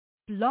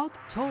Blog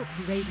Talk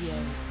Radio.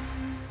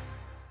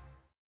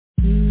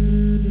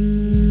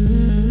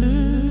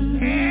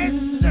 Yes,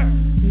 sir.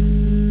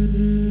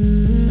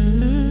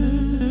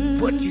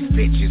 What these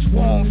bitches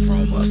want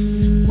from us?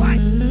 What?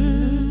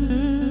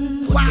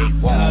 What they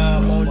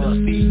want from us?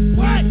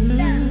 What?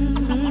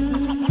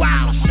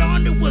 While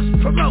Shonda was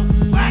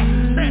promoted, what?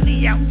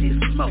 Sunny out this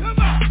smoke.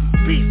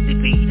 Beastie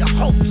be the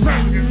host,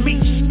 murder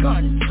me,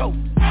 gun tote.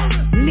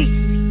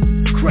 Niecy,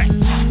 Crack,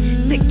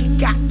 Nikki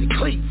got the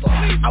cleaver.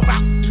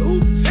 About two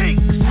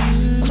things,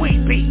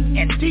 Queen Bee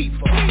and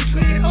Diva.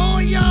 Spit it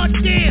on y'all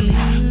daily,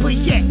 but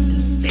yet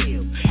and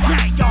still.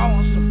 Now y'all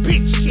on some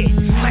big shit,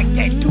 like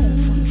that dude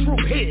from Drew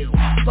Hill.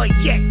 But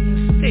yet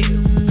and still,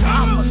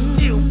 I'ma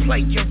still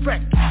play your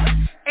record.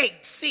 8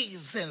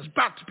 seasons,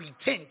 about to be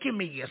 10, give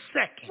me a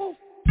second.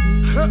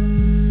 Huh?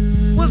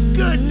 What's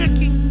good,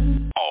 Nikki?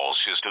 All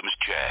systems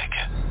check.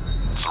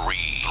 3,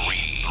 2,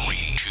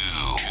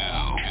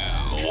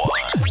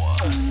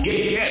 1.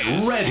 Get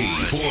ready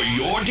for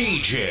your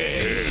DJ.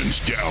 Hands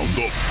down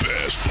the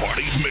best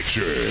party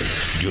mixer.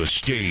 Your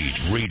stage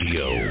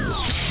radio.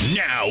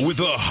 Now with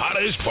the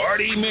hottest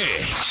party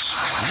mix.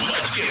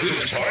 Let's get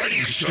this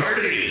party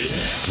started.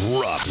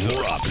 Drop the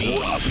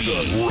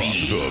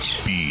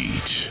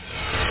beat.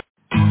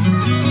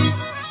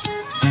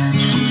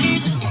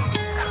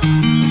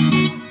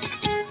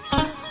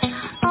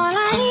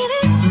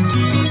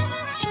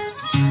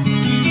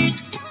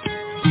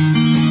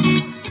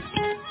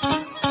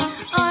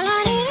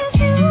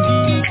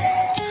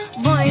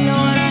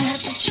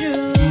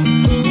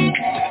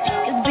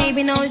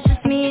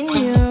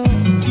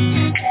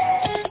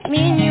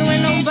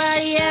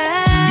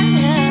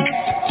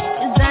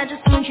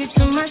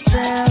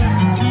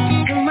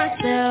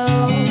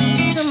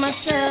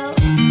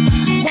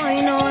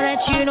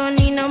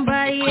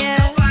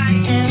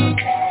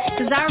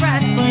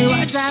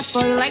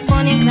 For you like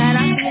Bonnie and Clyde,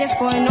 I feel it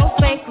for you, no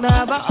fake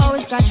love. I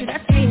always got you,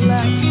 that's sweet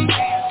love.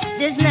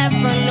 There's never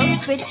no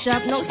switch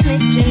up, no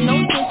snitching,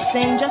 no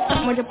twisting. Just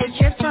somewhere to put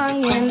your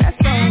tongue in, that's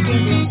all I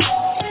can do.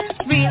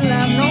 Real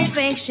love, no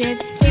fake shit.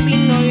 Baby,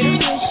 know you the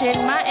real shit,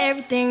 my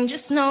everything.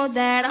 Just know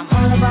that I'm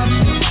all about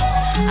you.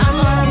 I'm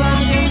all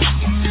about you.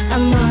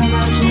 I'm all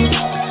about you.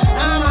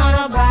 I'm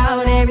all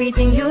about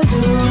everything you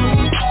do.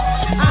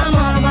 I'm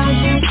all about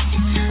you.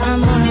 I'm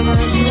all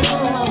about you.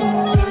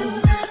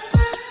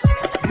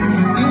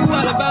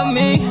 About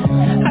me,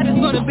 I just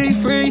wanna be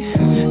free.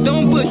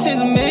 Don't push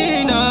into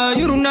me, no,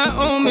 you do not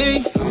own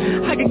me.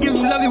 I can give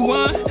you love you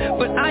want,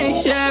 but I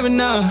ain't sharing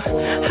now.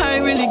 I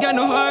ain't really got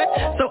no heart,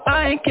 so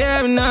I ain't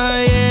caring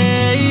now.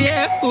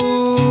 Yeah,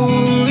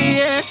 ooh,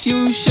 yeah,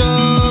 you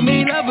show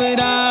me love, but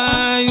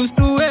I used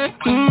to it.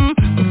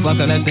 Fuck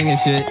all that thinking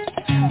shit.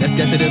 Let's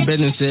get to the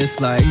business, it's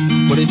like,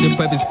 what is your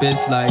purpose,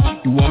 bitch, like?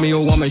 You want me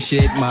or want my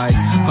shit, my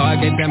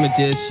heart get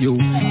damages, you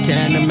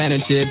can't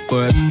manage it,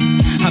 but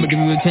I'ma give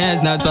you a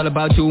chance, now it's all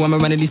about you, I'ma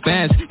run in these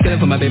fans, killing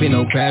for my baby,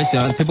 no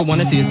pressure, people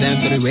wanna see us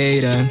dance, so they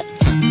waiting,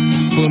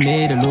 for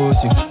me to lose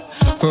you,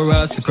 for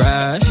us to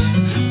crash,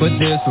 but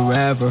this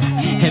forever,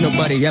 ain't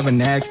nobody ever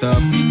next up,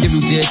 give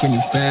you dick when you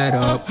fed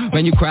up,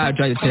 when you cry,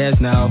 dry your tears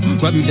now,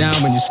 rub you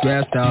down when you're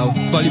stressed out,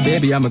 for you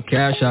baby, I'ma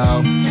cash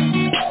out.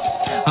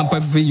 I'm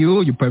perfect for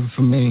you, you're perfect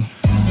for me.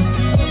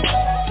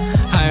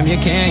 I am your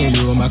king,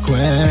 you are my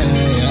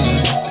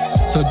queen.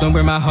 So don't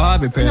break my heart,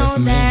 prepare for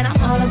me. Know that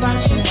I'm all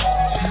about you.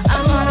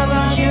 I'm all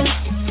about you.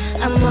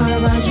 I'm all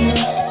about you.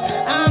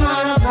 I'm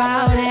all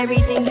about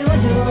everything you do.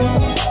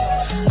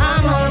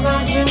 I'm all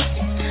about you.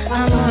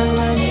 I'm all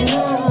about you.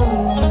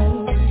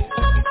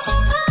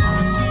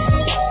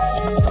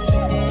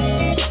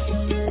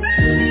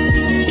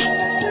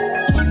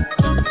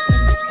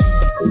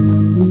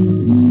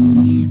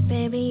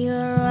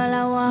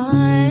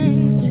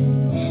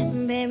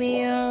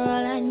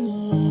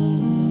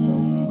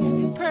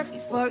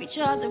 Each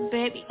other,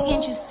 baby,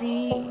 can't you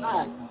see?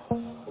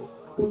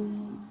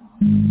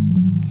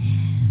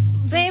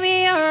 Baby,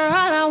 you're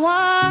all I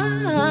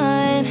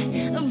want.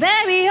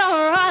 Baby, you're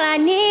all I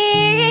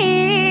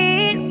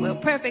need. We're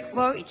perfect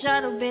for each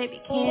other,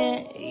 baby,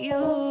 can't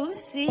you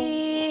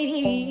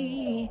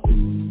see?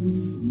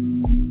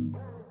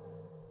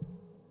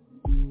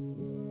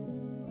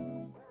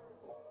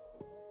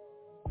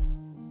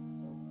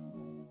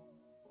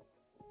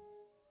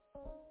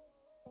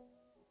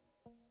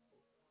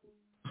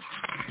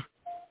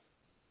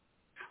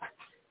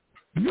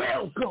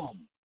 Welcome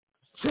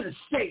to the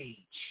stage.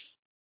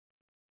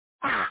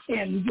 I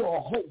am your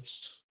host,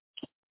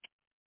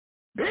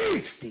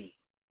 Beastie.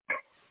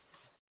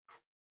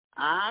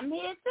 I'm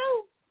here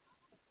too.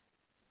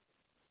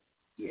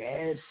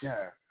 Yes,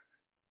 sir.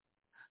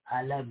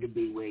 I love to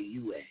be where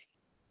you at.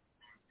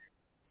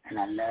 And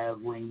I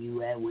love when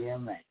you at where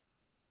I'm at.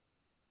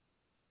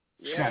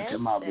 Yes, Shout to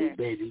my sir. boo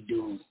baby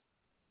doing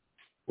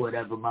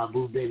whatever my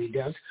boo baby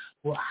does.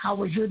 Well, how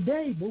was your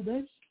day, boo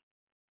baby?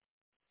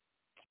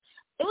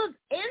 It was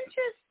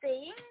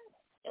interesting.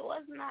 It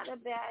was not a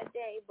bad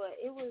day, but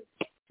it was.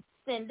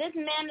 Then this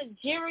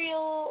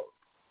managerial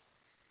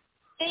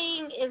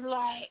thing is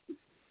like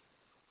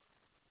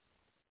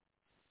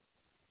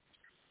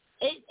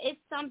it's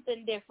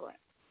something different.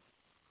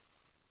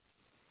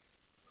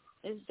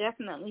 It's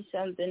definitely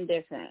something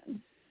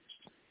different.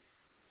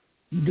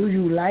 Do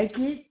you like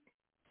it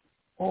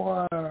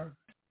or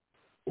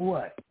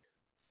what?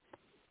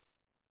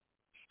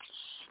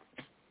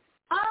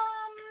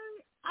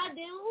 I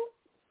do.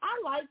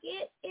 I like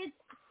it. It's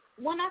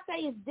when I say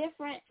it's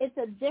different, it's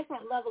a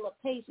different level of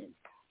patience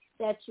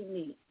that you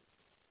need.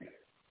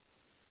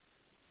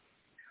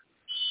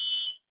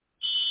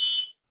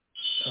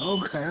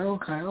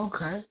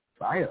 Okay.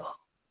 Fire.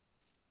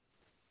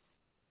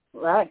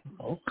 Right.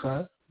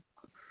 Okay.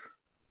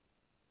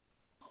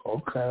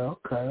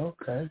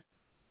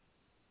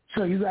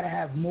 So you got to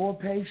have more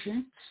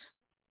patience?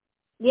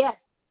 Yes.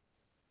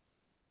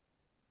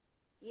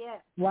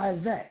 Why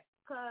is that?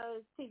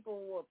 Because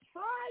people will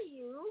try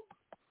you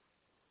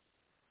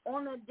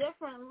on a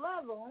different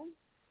level.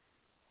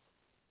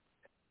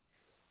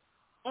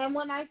 And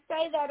when I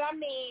say that, I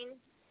mean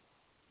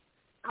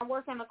I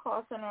work in a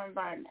call center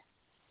environment.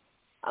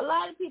 A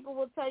lot of people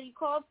will tell you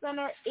call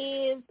center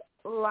is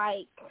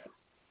like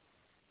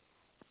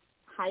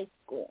high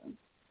school.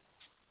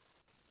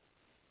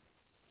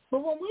 But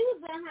when we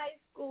was in high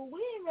school, we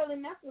didn't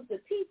really mess with the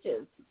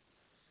teachers.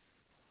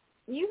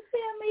 You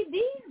feel me?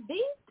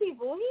 These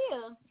people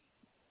here,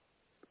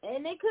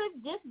 and they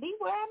could just be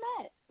where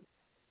I'm at.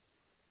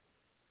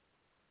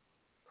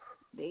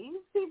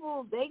 These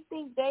people, they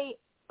think they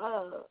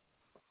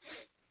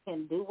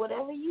can do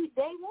whatever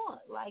they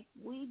want, like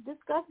we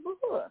discussed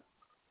before.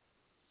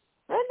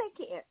 And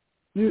they can't.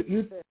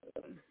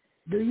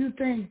 Do you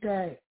think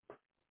that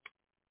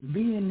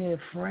being their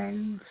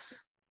friends,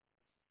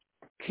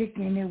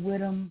 kicking it with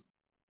them,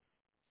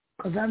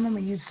 because I remember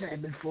you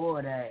said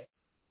before that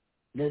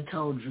they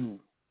told you,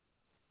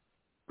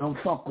 don't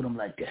fuck with them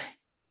like that.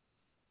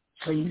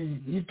 So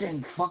you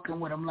think fucking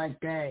with them like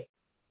that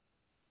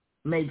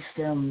makes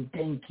them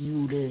think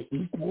you the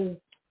equal?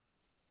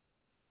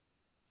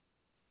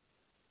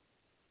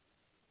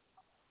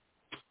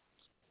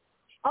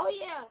 Oh,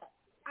 yeah.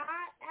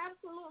 I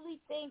absolutely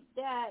think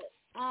that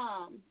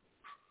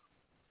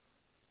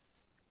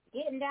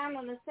getting down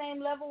on the same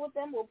level with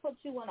them will put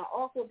you in an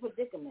awkward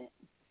predicament.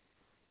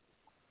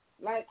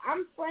 Like,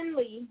 I'm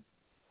friendly.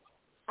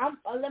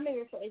 Let me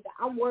rephrase that.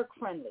 I'm work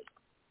friendly.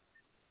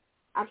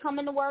 I come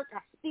into work, I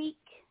speak.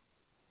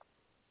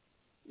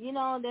 You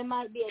know, there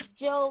might be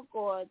a joke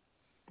or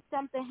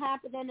something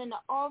happening in the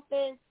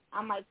office.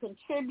 I might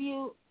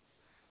contribute.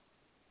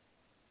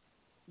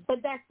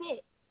 But that's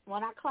it.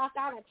 When I clock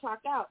out, I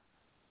clock out.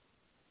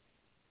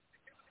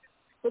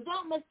 But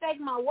don't mistake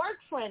my work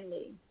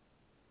friendly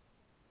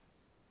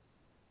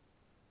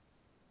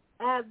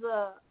as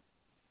a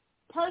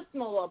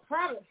personal or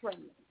private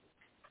friendly.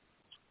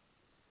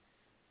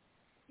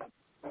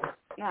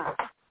 No.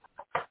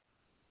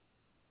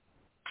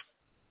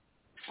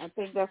 I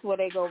think that's where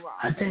they go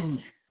wrong.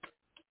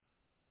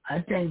 I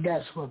think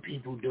that's what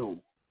people do.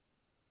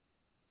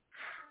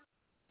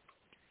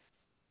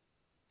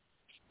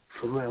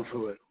 For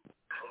real.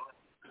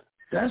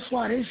 That's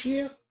why this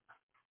year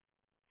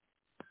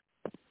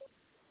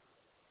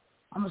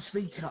I'm going to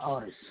speak to the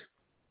artists.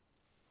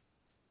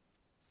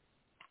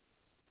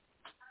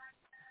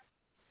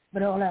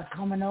 But all that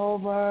coming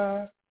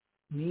over,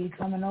 me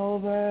coming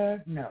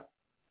over, no.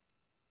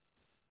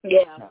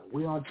 Yeah. No,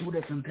 we on two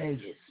different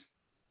pages.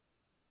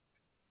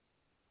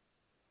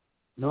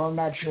 No, I'm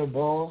not your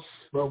boss,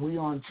 but we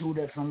on two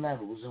different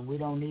levels, and we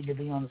don't need to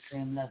be on the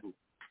same level.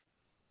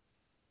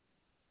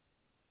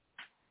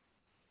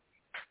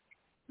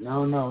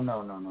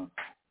 No.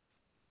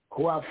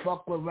 Who I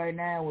fuck with right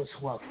now is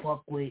who I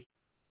fuck with,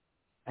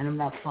 and I'm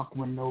not fucking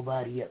with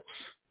nobody else.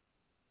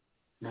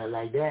 Not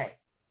like that.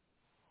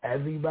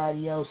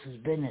 Everybody else's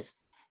business.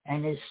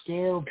 And there's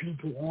still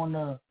people on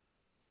the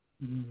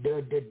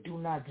do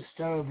not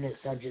disturb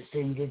list. I just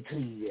didn't get to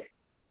you yet.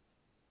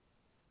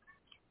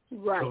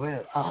 Right. For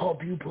real. I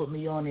hope you put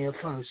me on there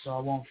first so I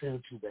won't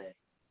feel too bad.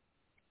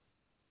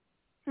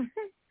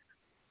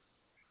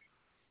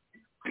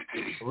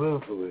 For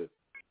real.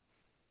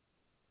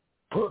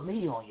 Put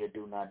me on your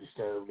do not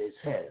disturb list.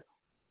 Hell.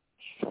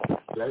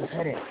 Let's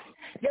head it.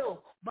 Yo,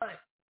 but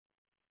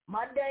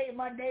my day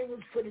was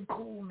pretty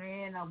cool,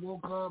 man. I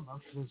woke up, I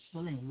was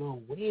feeling a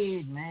little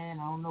weird, man.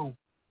 I don't know.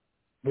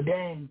 But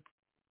then,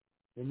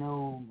 you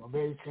know, my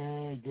baby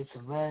said, get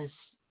some rest,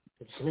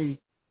 get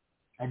sleep.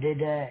 I did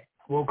that.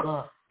 Woke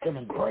up,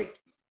 feeling great.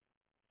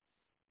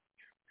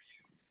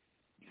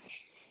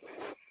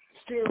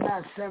 Still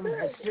not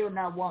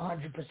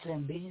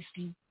 100%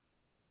 beastie,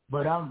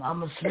 but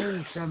I'm a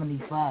smooth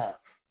 75.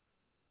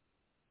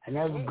 And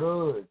that's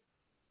good.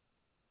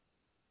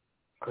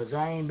 Cause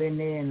I ain't been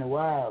there in a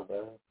while,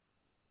 bro.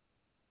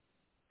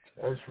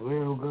 That's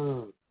real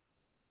good.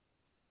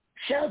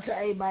 Shout out to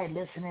everybody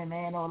listening,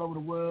 man, all over the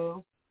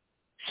world.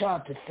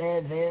 Shout out to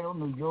Fayetteville,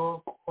 New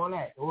York, all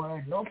that.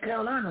 North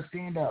Carolina,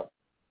 stand up.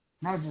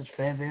 Not just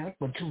Fayetteville,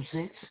 but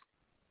 2-6.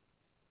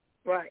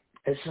 Right.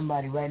 There's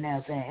somebody right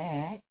now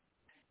saying,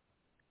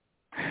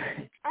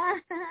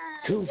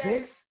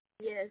 2-6?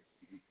 Yes.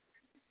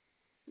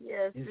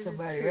 There's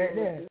somebody right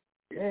there.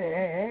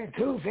 Yeah,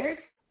 2-6.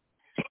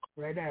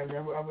 Right now,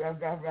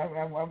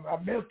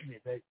 I'm milking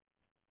it, baby.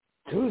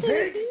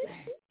 2-6.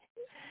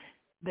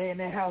 They in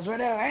that house right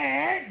now,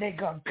 and they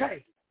gonna cut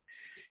it.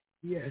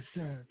 Yes,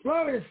 sir.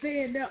 Florida,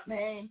 stand up,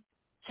 man.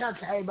 Shout out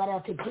to everybody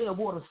out there.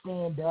 Clearwater,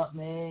 stand up,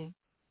 man.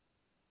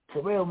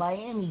 For real,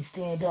 Miami,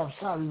 stand up.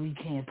 Sorry we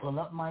can't pull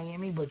up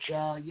Miami, but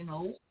y'all, you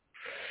know,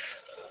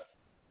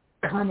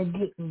 kind of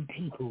getting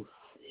people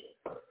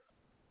sick.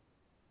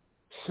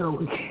 So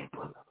we can't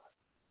pull up.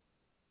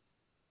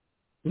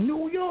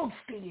 New York,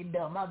 stand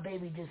up. My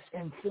baby just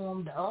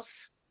informed us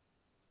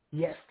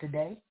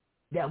yesterday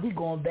that we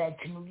going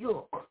back to New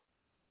York.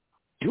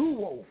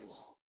 Do-over.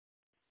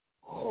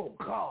 Oh,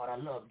 God, I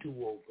love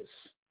do-overs.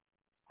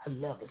 I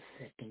love a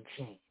second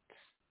chance.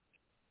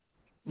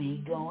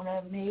 We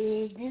gonna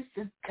make this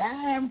a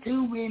time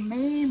to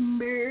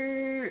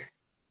remember.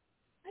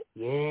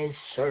 Yes,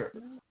 sir.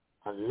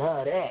 I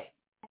love that.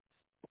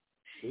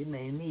 She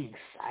made me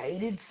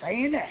excited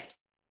saying that.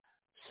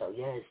 So,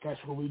 yes, that's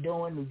what we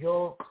doing, New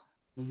York.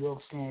 New York,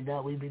 stand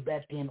up. We'll be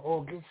back in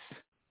August.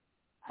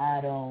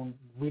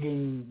 We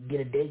didn't get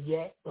a date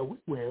yet, but we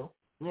will.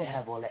 We'll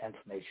have all that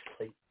information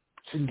for you.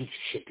 So you can get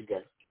your shit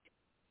together.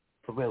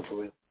 For real, for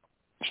real.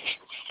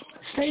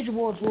 Stage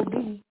Awards will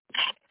be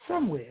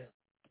somewhere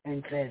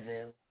in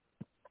Fayetteville.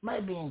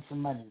 Might be in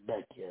somebody's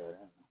backyard.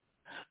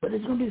 But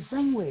it's going to be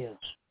somewhere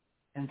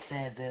in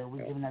Fayetteville.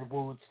 We're giving out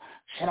awards.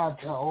 Shout out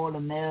to all the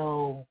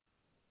male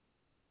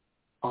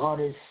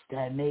artists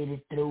that made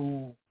it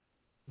through.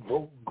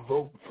 Vote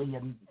for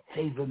your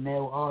favorite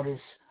male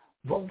artist.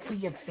 Vote for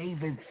your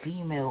favorite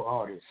female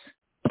artist.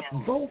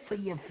 Vote for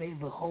your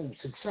favorite host,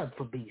 except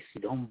for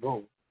Beastie. Don't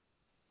vote.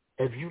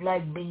 If you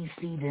like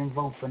Beastie, then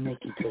vote for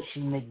Nikki, because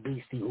she make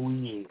Beastie who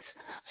he is.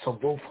 So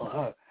vote for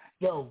her.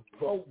 Yo,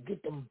 vote.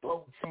 Get them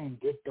votes in.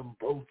 Get them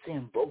votes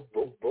in. Vote.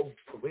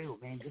 For real,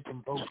 man. Get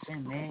them votes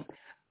in, man.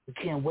 We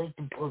can't wait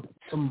to put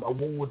some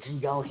awards in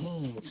y'all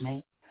hands,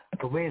 man.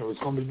 For real, it's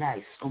going to be nice.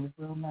 It's going to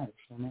be real nice,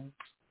 you know?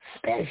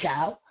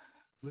 Special.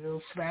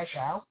 Real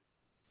special.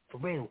 For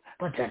real.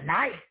 But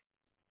tonight,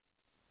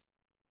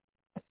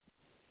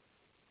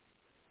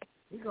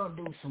 we're going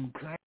to do some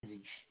crazy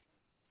shit.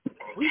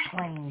 We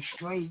playing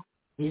straight.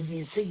 As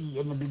you see,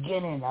 in the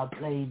beginning, I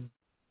played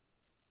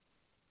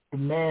the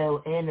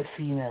male and the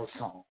female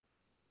song.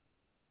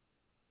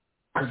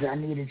 Because I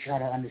needed y'all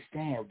to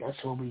understand. That's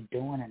what we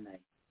doing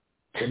tonight.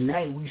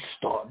 Tonight, we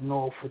starting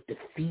off with the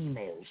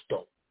females,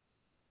 though.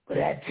 But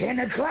at 10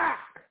 o'clock.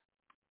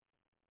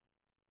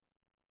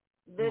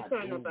 The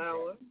turnup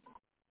hour.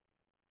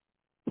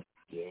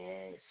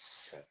 Yes,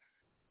 sir.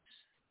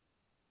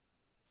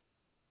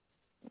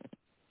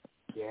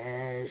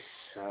 Yes,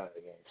 sir.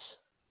 Yes.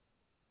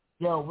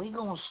 Yo, we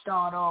gonna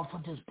start off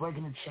with this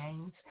Breaking the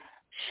Chains.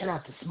 Shout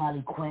out to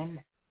Smiley Quinn.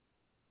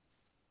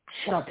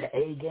 Shout out to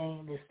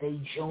A-Game, this day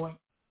joint.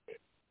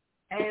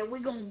 And we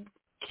gonna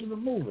keep it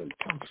moving.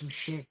 Talk some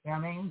shit, you know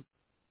what I mean?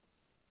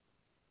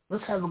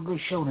 Let's have a good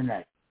show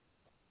tonight.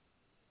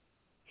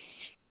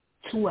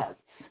 2 hours.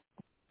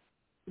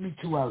 Give me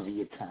 2 hours of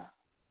your time.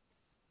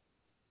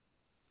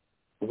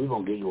 We're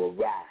gonna give you a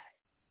ride.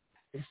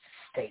 This is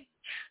the stage.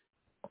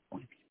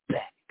 We'll be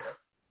back.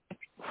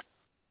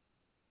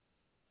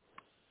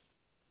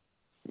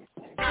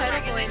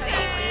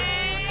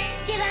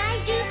 Did I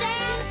do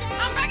that?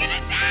 I'm breaking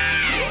the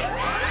chain.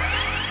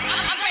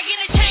 I'm breaking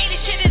the chain.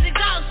 This shit is a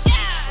ghost.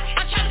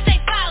 I'm trying to stay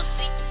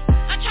bossy.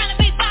 I'm trying to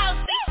be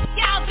bossy.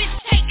 Y'all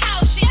bitches take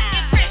caution.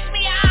 Impress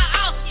me,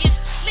 I'll off you.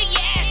 Leave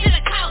your ass in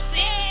a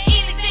coffin.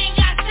 Anything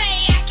I say,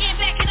 I can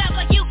back it up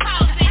like you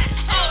caused it.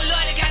 Oh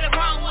Lord, I got the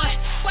wrong one.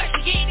 Where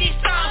she get this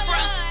song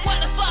from? What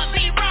the fuck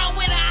be wrong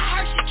with her?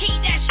 I heard she keep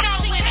that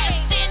strong with her.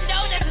 Didn't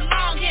know that's a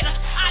long hitter.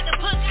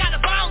 Octopus got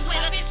a bone with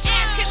her.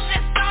 Ass kissing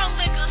that strong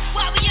liquor.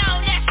 While we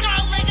on that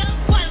strong liquor.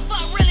 What the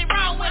fuck really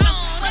wrong with her?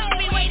 Must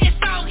be way this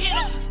song hit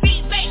her.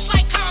 Beat bass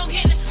like cone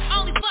hitter.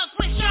 Only fuck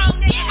with strong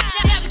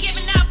niggas. Never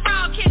giving out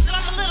frog kisses.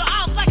 I'm a little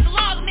off like the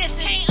log missing.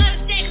 Ain't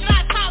understand cause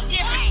I talk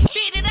different.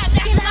 Beat it up,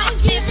 that's a long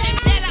distance.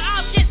 Let her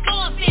off just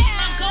going fishing.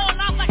 I'm going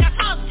off like I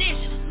talk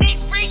dishes. Big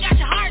free got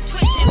your heart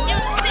twisted. You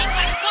think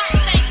like a fart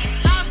thinking.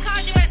 Lost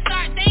cause you better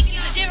start thinking.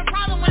 A different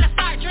problem when I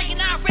start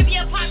drinking. I'll rip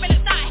your apartment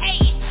and start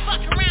hating.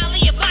 Fuck around,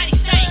 leave your body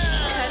stinking.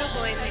 Cuddle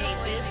boy made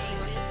this.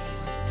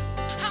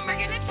 I'm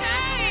breaking the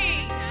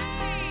chain.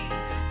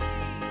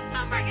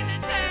 I'm breaking the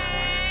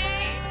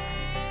chain.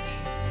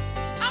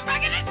 I'm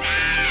breaking the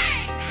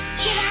chain.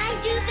 Did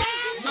I do that?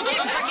 I'm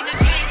breaking the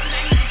chain.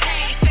 I need the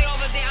chain. Stay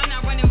over there. I'm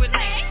not running with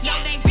lanes.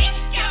 No name bitch.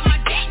 Get on my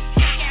dick.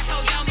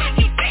 Asshole, don't make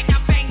me sick. I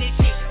bang this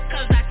shit.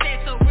 Cause I said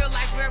so real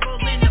like rebel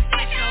in the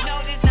flesh. No,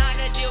 this not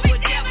a deal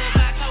with devils.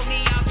 I told me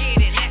I'll get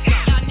it. Let's go.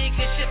 Y'all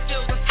niggas should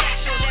feel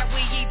refreshed that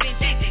we even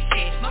did this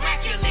shit.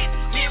 Miraculous.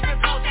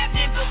 Miracles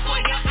happen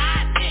before your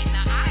eyes lit.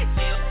 Now I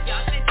feel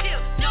y'all should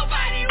chill.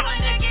 Nobody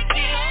wanna get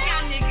killed.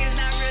 Y'all niggas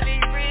not really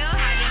real.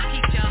 I didn't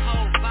teach your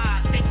whole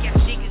vibe. Fake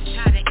ass niggas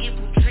try to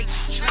infiltrate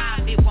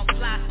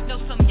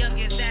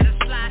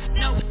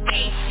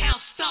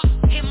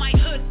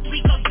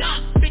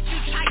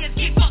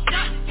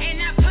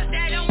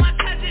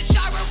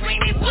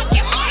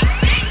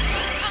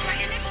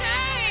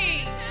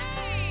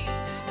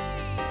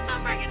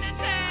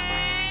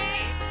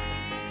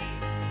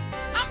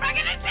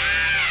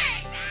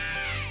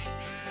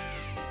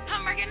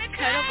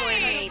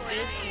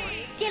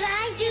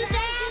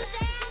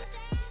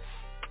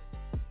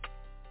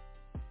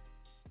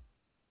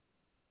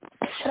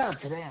Shout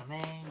out to them,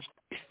 man.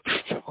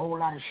 Whole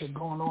lot of shit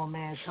going on,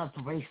 man. Shout out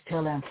to Race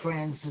Taylor and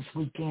friends this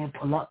weekend.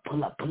 Pull up.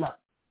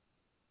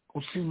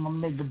 Go see my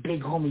nigga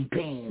Big Homie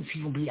Bands. He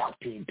gonna be out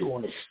there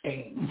doing his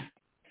thing.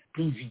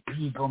 Breezy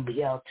B gonna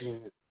be out there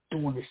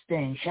doing his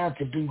thing. Shout out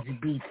to Breezy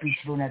B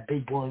featured on that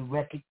Big Boy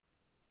record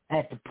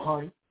at the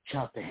party.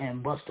 Shout out to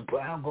him. Buster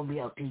Brown gonna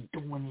be out there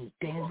doing his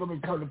thing. There's gonna be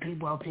a couple of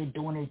people out there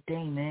doing their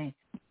thing, man.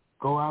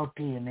 Go out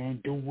there, man.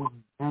 Do what,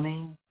 I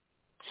mean,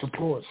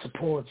 support.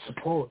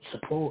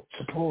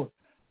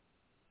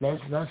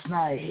 Let's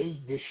not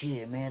hate this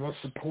year, man. Let's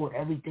support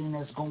everything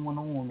that's going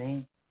on,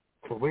 man.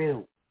 For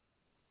real.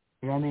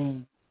 You know what I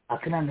mean? I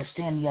can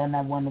understand y'all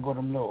not wanting to go to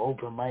them little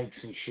open mics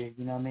and shit,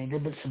 you know what I mean?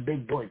 There's been some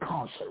big boy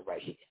concert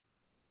right here.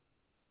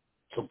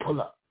 So pull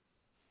up.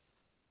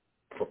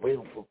 For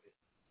real.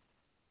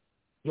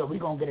 Yo, we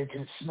gonna get into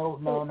the snow.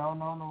 No,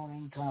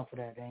 ain't time for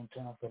that.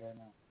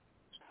 No.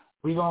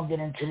 We gonna get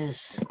into this.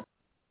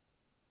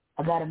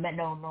 I gotta admit,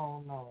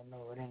 no,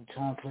 it ain't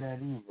time for that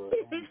either.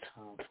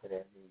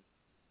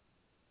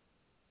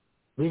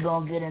 We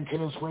gonna get into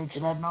this way to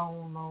that.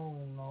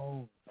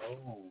 No.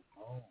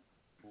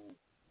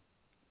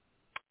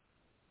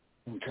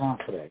 Ain't time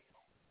for that.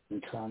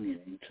 Ain't time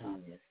yet.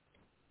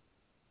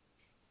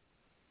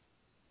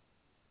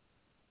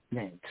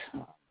 Ain't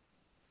time.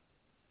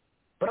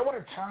 But I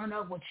want to turn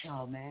up with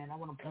y'all, man. I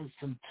want to play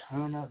some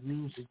turn up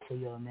music for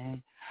y'all,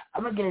 man.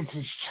 I'm going to get into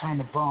this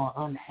China Vaughn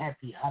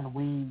Unhappy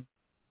Halloween.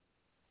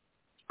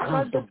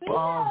 Cause the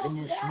bars in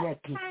this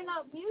record. Turn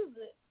up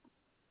music.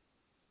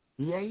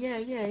 Yeah.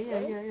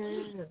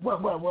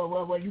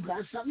 What? You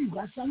got something? You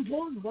got something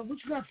for me? What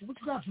you got for me? What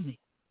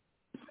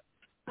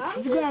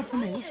you got for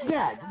me? What you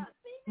got?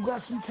 You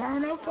got some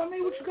turn up for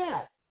me? What you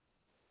got?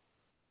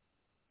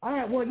 All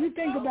right, well, you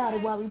think about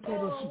it while we play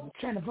this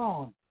China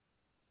Vaughn.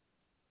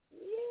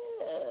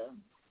 Yeah.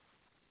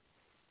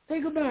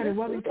 Think about it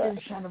while we play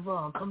this China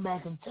Vaughn. Come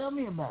back and tell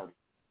me about it.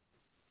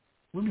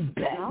 We'll be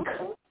back.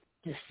 Okay.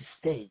 Just the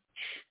stage.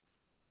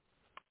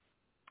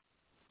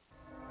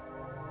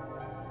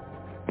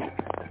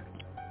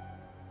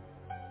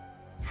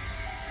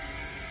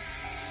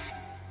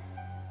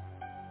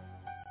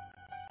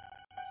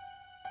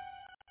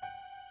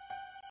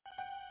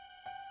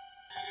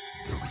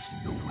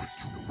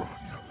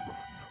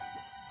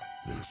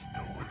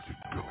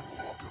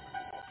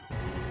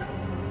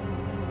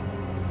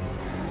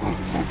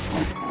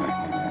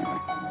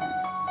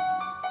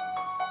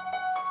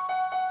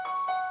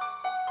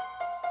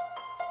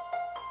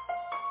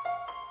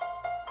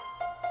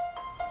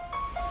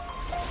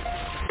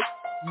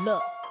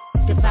 Look,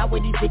 devour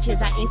these bitches,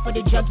 I aim for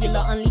the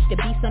jugular. Unleash the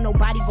beast so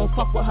nobody gon'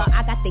 fuck with her.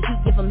 I got the heat,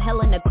 give them hell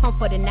and the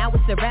comfort. And now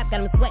it's a rap,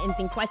 got them sweating,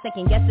 think twice,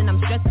 second guessing.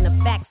 I'm stressing the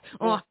facts.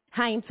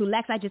 I ain't too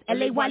lax, I just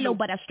L.A.Y. low,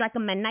 but I strike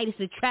them at night, it's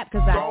a trap.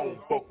 Cause I don't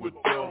fuck with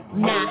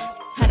them. Nah,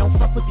 I don't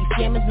fuck with these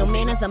scammers, no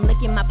manners. I'm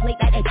licking my plate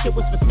like that shit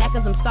was for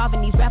snackers. I'm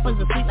starving, these rappers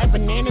asleep like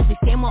bananas. They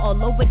stammer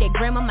all over their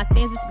grammar. My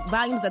stanzas speak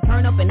volumes, I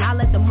turn up and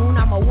holler at the moon.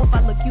 I'm a wolf,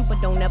 I look cute,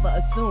 but don't ever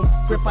assume.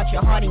 Rip out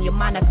your heart and your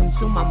mind, I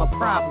consume, I'm a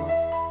problem.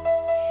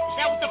 Is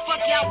that what the fuck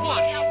y'all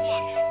want?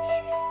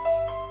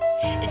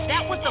 Is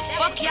that what the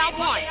fuck y'all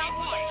want?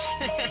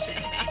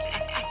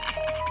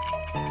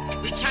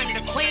 Return to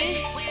the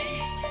queen,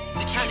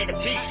 return to the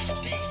beast.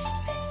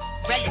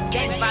 Relic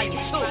Gang Volume 2.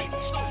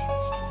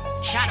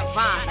 China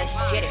Vaughn, let's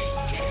get it.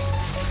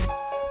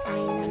 I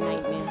am a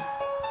nightmare.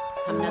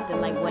 I'm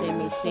nothing like what it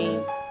may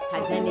seem.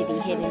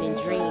 Identity hidden in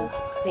dreams.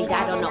 They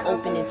died on the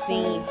opening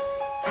scene.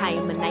 I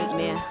am a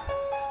nightmare.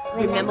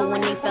 Remember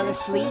when they fell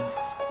asleep?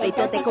 They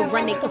thought they could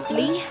run, they could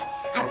flee.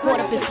 I caught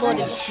up and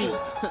slaughtered the sheep.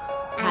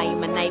 I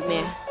am a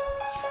nightmare.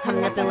 I'm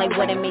nothing like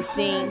what it may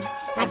seem.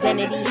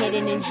 Identity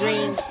hidden in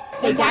dreams.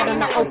 They died on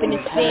the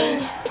opening scene.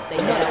 They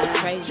know that was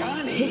crazy.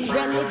 Hit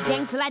Relic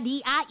Gang till I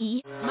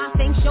D.I.E. My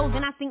fame shows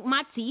and I sink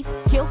my teeth.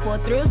 Kill for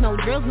thrills, no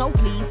drills, no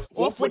please.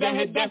 Off with a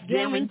head, that's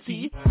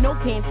guaranteed. No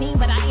canteen,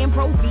 but I am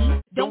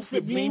pro-V. Don't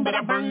sip lean, but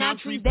I burn out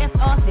trees. That's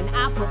Austin,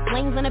 I put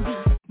flames on the beat.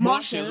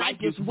 Martian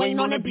like it's Wayne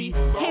on the beat.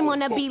 Came on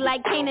the beat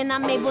like Kane and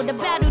I'm able to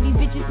battle these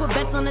bitches, put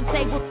bets on the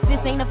table. This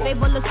ain't a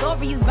fable, a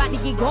story, it's about to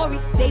get gory.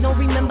 They don't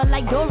remember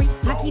like Dory.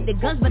 I keep the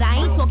guns, but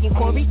I ain't talking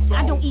Corey.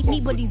 I don't eat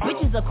meat, but these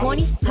bitches are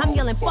corny. I'm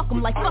yelling fuck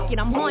 'em like fuck it,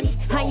 I'm horny.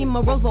 I am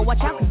a rose, but watch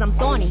out cause I'm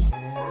thorny.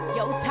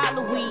 Yo, it's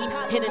Halloween,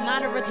 and in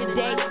honor of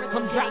today,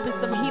 I'm dropping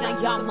some heat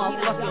on y'all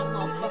motherfuckers.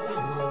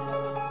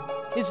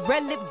 It's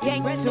Relic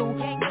Gang 2,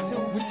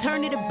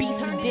 Return to the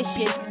Beast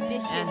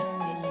edition.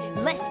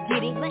 Let's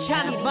get it,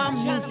 China Vaughn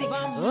music.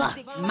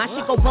 My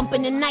shit go bump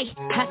in the night.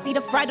 I see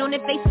the fright on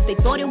their faces, they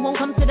thought it won't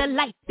come to the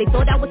light. They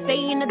thought I would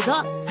stay in the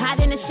dark, hide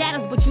in the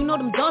shadows, but you know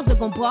them dogs are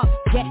gon' bark.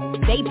 Yeah,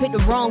 they picked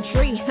the wrong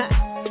tree.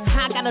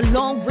 I got a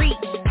long reach.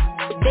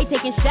 They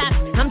taking shots,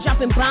 I'm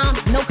dropping bombs,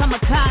 no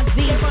kamikaze.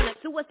 They're on a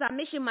suicide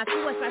mission, my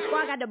suicide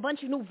squad got a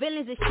bunch of new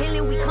villains, it's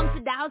chilling. We come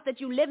to the house that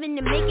you live in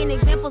and making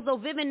examples so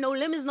vivid. No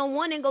limits, no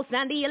warning, go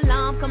sound the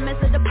alarm, commence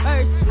to the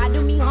purse. I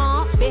do me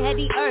harm, they had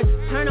the earth.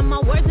 Turn on my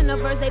words in the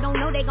verse, they don't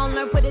know they gon'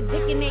 learn. Put a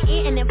dick in their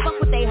ear and then fuck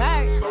what they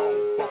heard.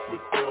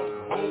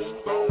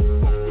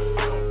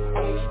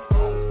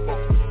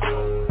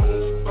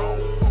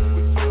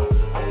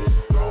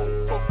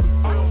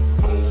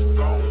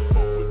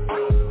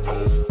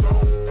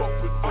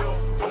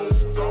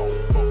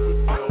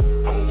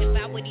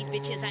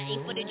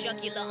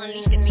 jugular,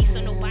 unleash the beast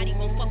so nobody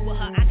won't fuck with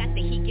her. I got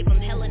the heat, give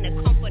them hell and the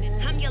comfort.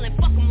 I'm yelling,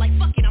 fuck them like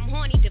fuck it, I'm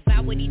horny.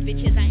 Devour these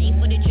bitches, I aim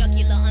for the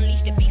jugular,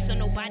 unleash the beast so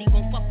nobody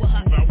won't fuck with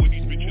her. Devour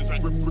these bitches, I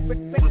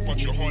rip out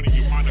your heart and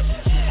your mind, that's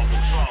consume, I'm a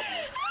problem.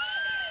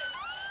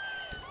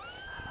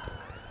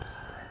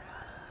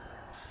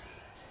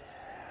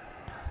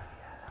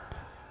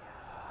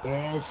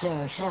 Yeah,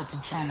 sir. Shout out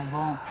to China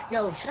Bone.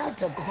 Yo, shout out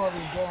to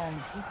Corey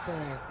Guns. He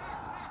said,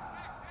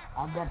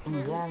 I got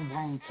them guns.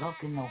 I ain't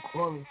talking no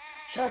Corey.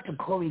 Shout out to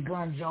Corey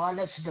Guns, yo. I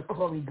listen to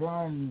Corey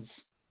Guns.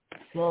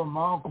 Yo,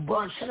 my uncle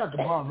Bar. Shout out to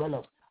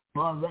Barrella.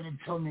 Barrella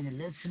told me to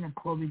listen to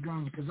Corey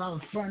Guns because I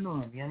was friend of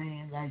him. You know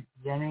what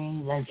I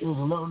mean? Like he was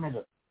a little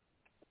nigga.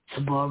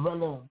 So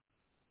Barrella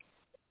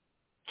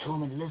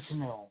told me to listen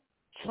to him.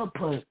 So I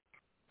put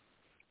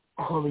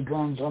Corey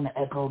Guns on the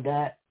Echo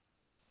Dot.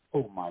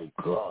 Oh my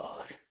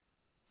God.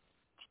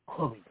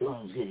 Corey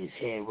Guns get his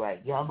head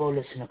right. Y'all go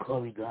listen to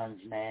Corey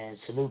Guns, man.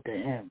 Salute to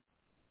him.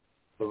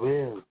 For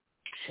real.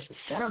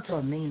 Shout out to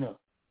Amina.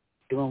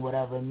 Doing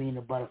whatever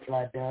Amina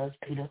Butterfly does.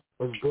 Peter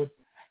was good.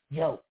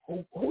 Yo,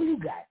 who you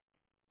got?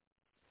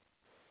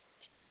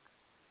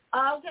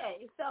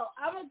 Okay, so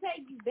I'm going to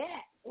take you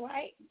back,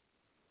 right?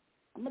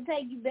 I'm going to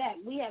take you back.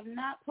 We have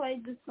not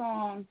played the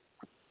song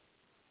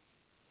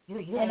in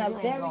a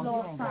very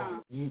long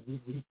time.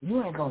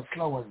 You ain't going to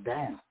slow us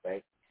down,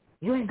 right?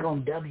 You ain't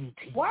going to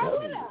WTW. Why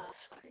would I?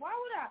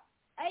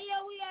 Hey,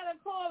 yo, we got a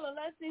caller.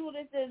 Let's see who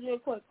this is real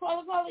quick.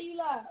 Caller, you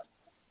live.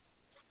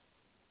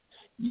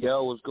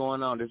 Yo, what's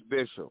going on? This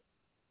Bishop.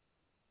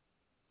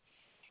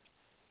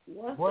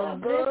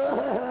 What's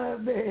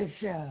good,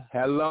 Bishop?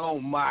 Hello,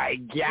 my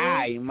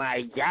guy.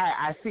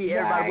 I see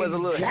everybody was a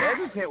little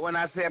hesitant when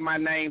I said my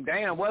name.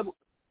 Damn, what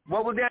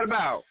was that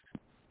about?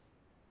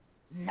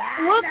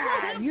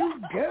 Nah, you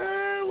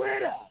good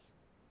with us.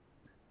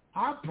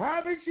 I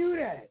promise you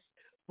that.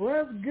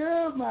 What's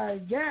good, my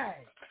guy?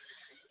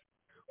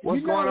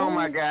 What's going on,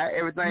 my guy?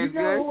 Everything's good?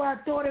 You know who I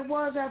thought it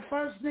was at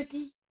first,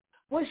 Nikki?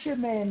 What's your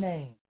man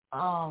name?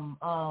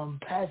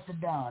 Pastor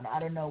Don. I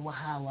don't know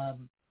how I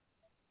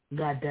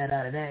got that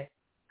out of that.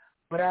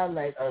 But I was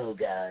like, oh,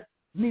 God,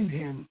 mute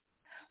him.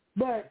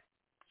 But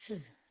shout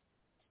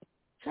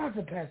out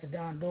to Pastor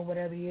Don doing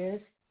whatever he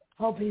is.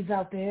 Hope he's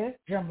out there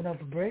jumping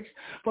up a bridge.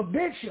 But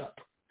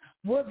Bishop,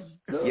 what's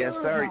good, yes,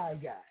 sir. my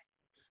guy?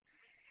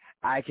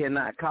 I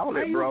cannot call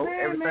it, bro.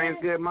 Everything's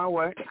good my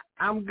way.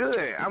 I'm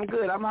good. I'm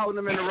holding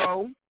them in the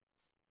row.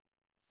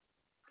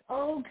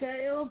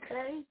 Okay.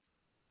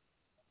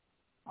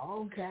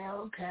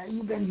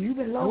 You've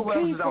been low Who key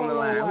else is for on the a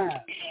little line?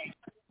 while.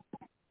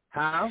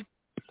 Huh?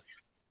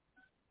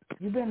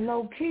 You've been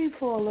low key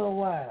for a little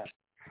while.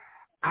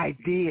 I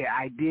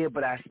did,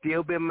 but I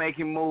still been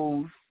making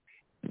moves.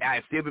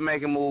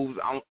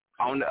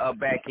 on the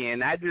back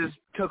end. I just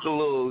took a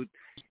little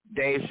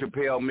Dave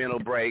Chappelle mental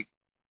break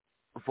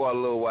for a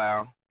little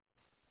while.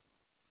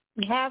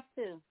 You have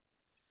to.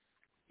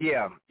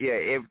 Yeah.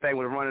 Everything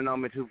was running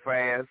on me too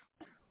fast.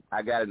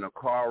 I got in a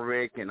car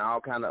wreck and all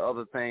kind of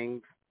other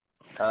things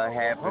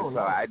happened. So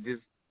I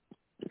just,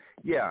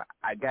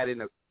 I got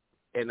in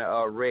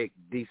a wreck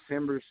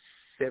December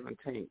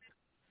 17th.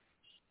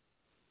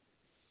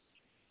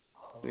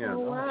 Yeah.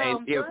 Wow.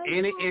 And if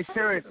any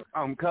insurance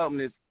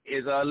company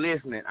is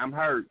listening, I'm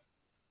hurt.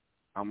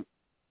 I'm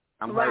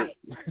hurt.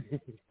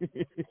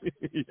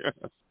 Yeah.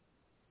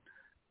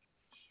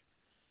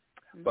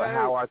 But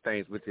how are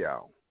things with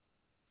y'all?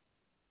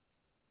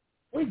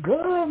 We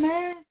good,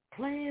 man.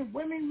 Playing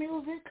women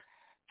music.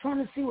 Trying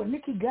to see what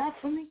Nikki got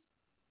for me.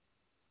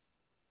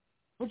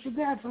 What you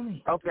got for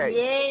me? Okay.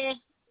 Yeah.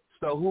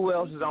 So who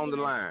else is on the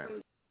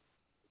line?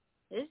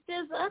 It's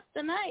just us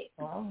tonight.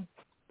 Oh.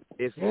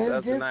 It's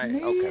us just tonight?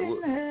 Me okay.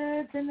 And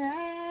her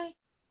tonight.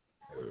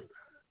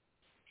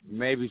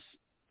 Maybe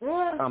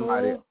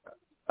somebody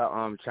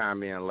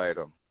chime in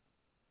later.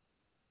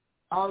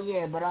 Oh,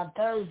 yeah, but on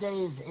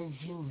Thursdays,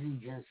 it's usually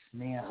just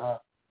me and her.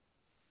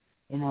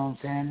 You know what I'm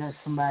saying? There's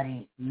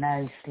somebody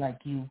nice like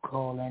you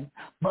calling.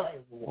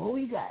 But what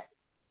we got?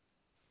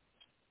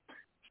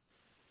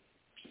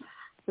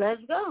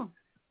 Let's go.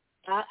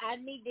 I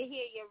need to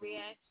hear your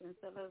reaction,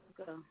 so let's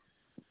go.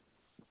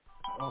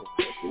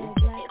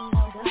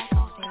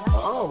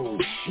 Oh,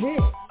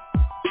 shit.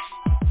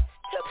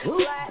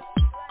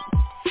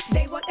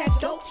 They want that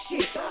dope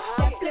shit,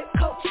 that flip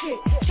coat shit.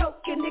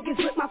 Choking niggas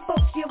with my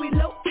folks, yeah, we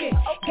low-key.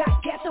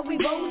 Got gas, so we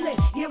rollin',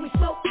 yeah, we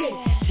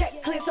smoking.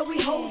 Check clear, so we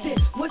holdin',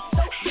 we're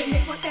soaking.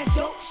 They want that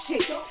dope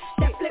shit,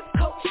 that flip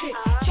coat shit.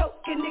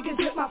 Choking niggas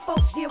with my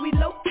folks, yeah, we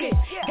low-key.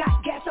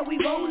 Got gas, so we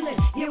rollin',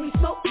 yeah, we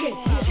smoking.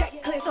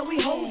 Check clear, so we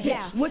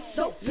holdin', we're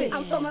soaking.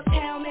 I'm from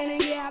uptown, man,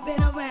 and yeah, I've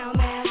been around,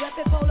 man.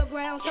 Reppin' polar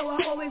ground, so I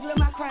always wear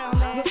my crown,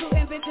 man.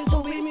 Recruiting bitches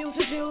who we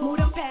music do, move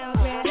them pounds,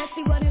 man. Let's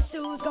see what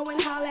ensues, go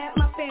and holler at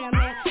my fam,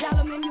 man.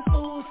 Y'all menu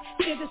fools,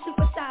 here's the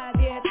superstars,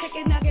 yeah.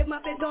 Chicken nugget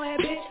muffin, go ahead,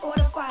 bitch,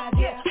 order 5,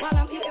 yeah. While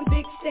I'm eating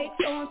big steaks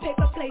on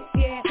paper plates,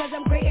 yeah. Cause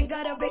I'm grating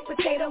gutter, baked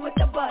potato with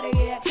the butter,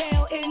 yeah.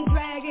 Tail in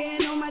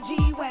dragging on my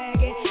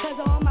G-Wagon. Cause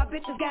all my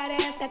bitches got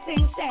ass, that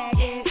thing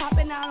sagging.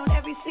 Popping out on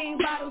every scene,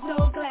 bottles,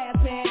 no glass,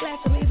 man.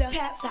 Flashing me the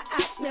caps,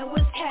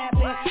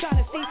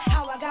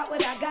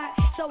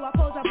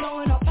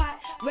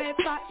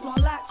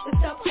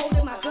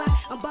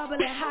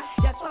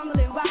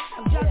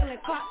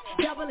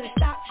 level and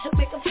stop to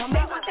make them come. They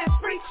want that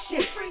freak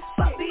shit,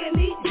 fuck being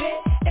neat,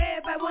 bitch.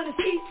 Everybody wanna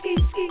ski,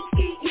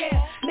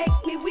 yeah.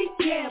 Make me weak,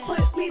 yeah.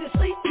 Put me to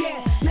sleep,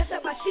 yeah. Mess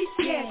up my sheets,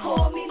 yeah.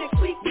 Call me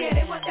next week, yeah.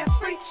 They want that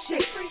freak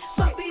shit,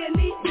 fuck being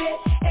neat, bitch.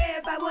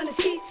 Everybody wanna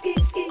ski,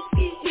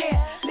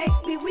 yeah.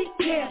 Make me weak,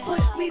 yeah.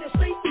 Put me to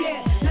sleep,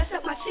 yeah. Mess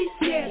up my sheets,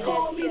 yeah.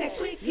 Call me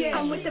next week, yeah.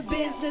 I'm with the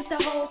business, the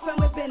whole firm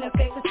with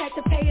benefits. It's like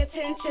to pay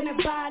attention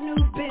and buy new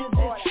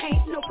business.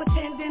 Ain't no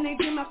pretending and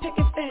give my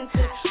picket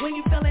fences. When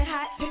you feeling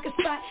hot, pick a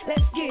spot,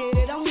 let's get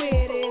it, I'm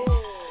with it.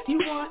 You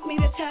want me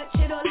to touch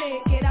it or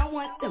lick it? I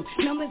want them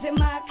numbers in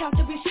my account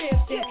to be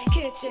shifted.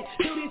 Kitchen,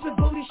 duties with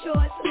booty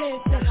shorts,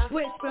 listen.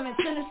 Whispering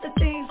sinister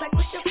things like,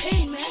 what's your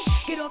pain, man?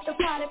 Get off the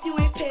pot if you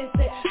ain't pissed.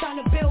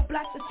 Trying to build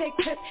blocks to take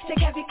trips, take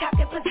heavy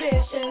cockpit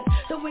positions.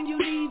 So when you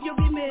leave, you'll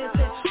be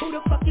missing. Who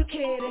the fuck you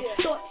kidding?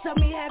 Thoughts of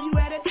me have you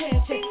at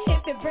attention.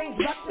 If it brings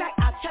bucks back,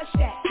 I'll touch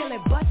that. Till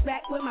it busts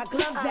back with my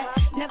gloves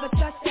at. Never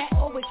trust that,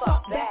 always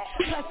fuck that.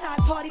 Plus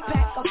size party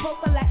pack, a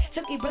prophylactic,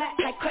 Chucky black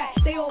like crack.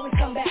 They always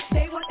come back.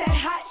 They want that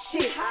hot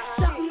shit,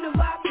 something to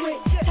rock with.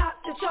 Top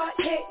the chart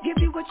hit, give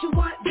you what you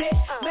want, bitch.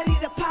 Ready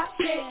to pop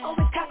shit,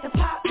 always got to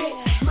pop it.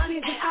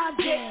 Money's an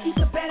object, you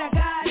can bet I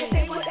got it.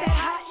 They want that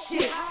hot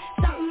shit,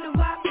 something to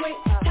rock with.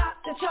 Top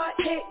the chart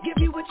hit, give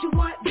you what you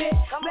want, bitch.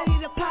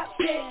 Ready to pop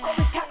shit,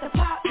 always got to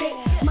pop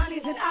it.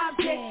 Money's an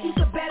object, you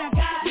can bet I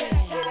got it.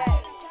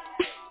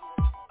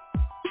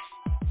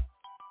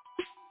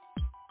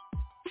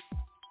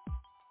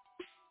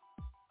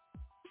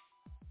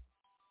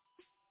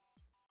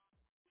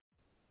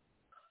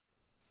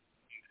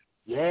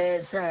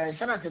 Yes, sir.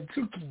 Shout out to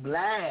Tuki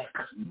Black,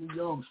 New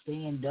York,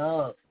 stand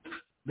up.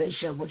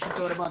 Bishop, what you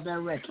thought about that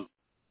record?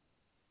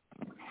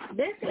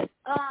 This is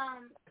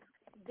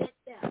get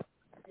down.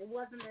 It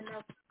wasn't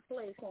enough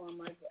play for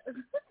him, I guess.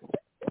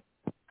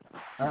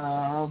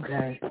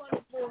 Okay. He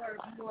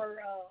wanted more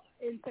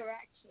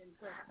interaction.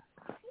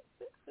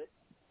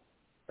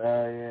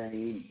 Yeah,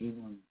 he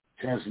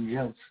tell some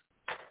jokes.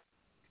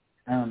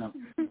 I don't know.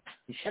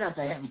 Shout out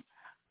to him.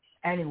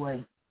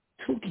 Anyway,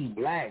 Tuki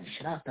Black,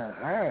 shout out to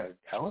her.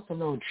 That was a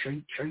little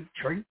treat.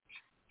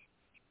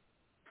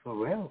 For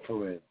real.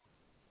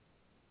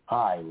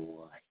 I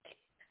like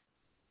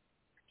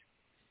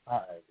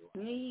it.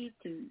 Me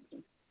too.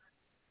 It's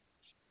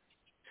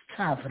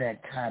time for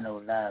that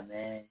Tano Live,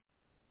 man.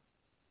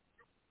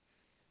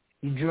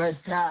 You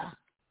dressed, Ty?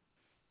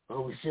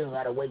 But we still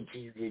gotta wait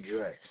till you get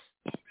dressed.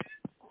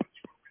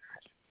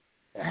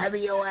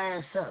 Hurry your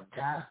ass up,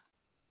 Ty.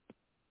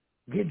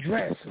 Get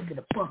dressed. We'll get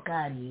the fuck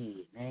out of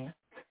here, man.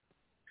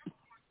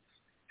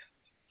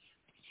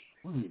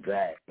 We'll be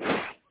back. Just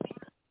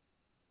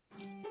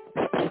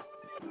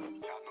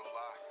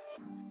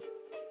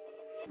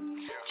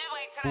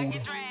wait till I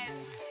get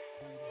dressed.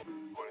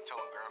 Wanna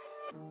tell him, girl?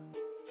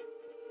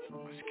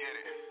 Let's get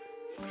it.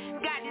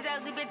 Got these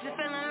ugly bitches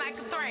feeling like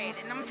a thread,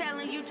 and I'm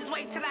telling you, just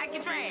wait till I get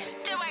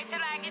dressed. Just wait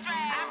till I get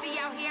dressed. I be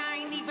out here,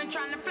 I ain't even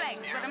trying to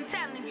flex, but I'm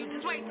telling you,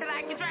 just wait till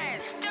I get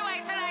dressed. Just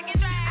wait till I get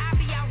dressed. I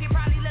be out here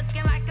probably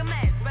looking like a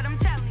mess, but I'm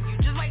telling you,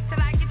 just wait till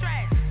I get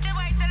dressed. Just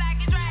wait till I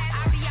get dressed.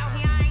 I be out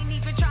here, I ain't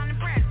even trying to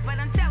press, but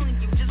I'm telling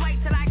you, just wait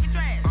till I get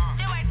dressed.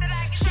 Just wait till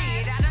I get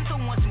dressed. Shit, I done threw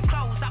on some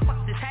clothes, I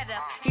fucked his head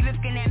up. He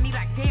looking at me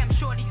like, damn,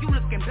 shorty, you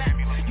looking better.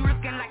 You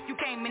looking like you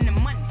came in the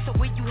money, so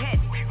where you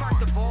headed?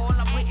 First of all,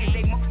 I'm witness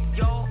they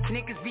y'all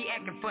niggas be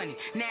acting funny.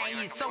 Now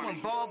he is so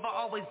involved, I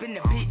always been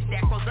the bitch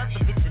that caused us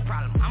a bitch's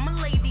problem. I'm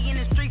a lady in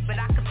the street, but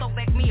I could throw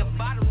back me a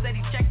bottle. Said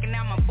he checking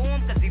out my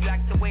form, cause he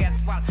likes the way I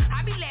swallow.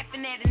 I be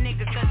laughing at a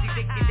nigga cause he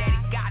thinking that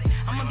he got it.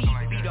 I'ma be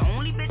the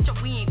only bitch or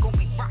we ain't gon'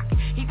 be rockin'.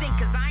 He think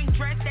cause I ain't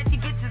dressed that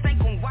these bitches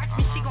ain't gon' watch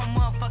me. She gon'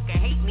 motherfucking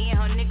hate me and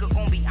her nigga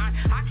gon' be on.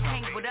 I can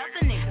hang with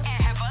other niggas and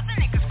have other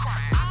niggas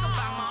crying. I can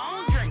buy my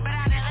own drink, but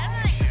I let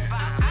other niggas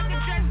buy. I can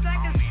dress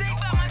like a sick,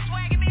 but my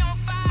swagger be on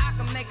fire. I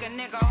can make a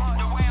nigga hard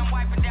the way I'm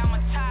wiping down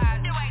my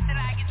tires. Just wait till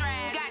I get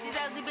dressed. Got these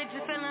ugly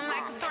bitches feeling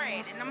like a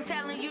thread, and I'm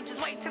telling you, just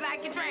wait till I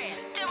get dressed.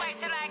 Just wait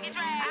till I get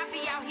dressed. I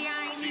be out here,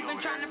 I ain't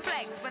even trying to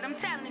flex, but I'm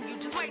telling you,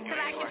 just wait till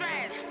I get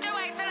dressed. Just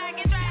wait till I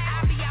get dressed.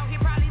 I be out here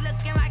probably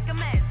looking like a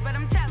mess, but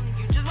I'm telling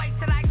you, just wait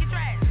till I get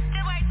dressed.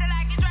 Just wait till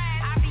I get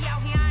dressed. I be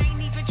out here, I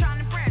ain't even trying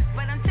to press,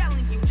 but I'm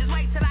telling you, just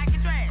wait till I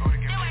get dressed.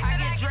 I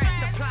get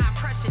dressed, applying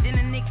pressure, then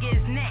the nigga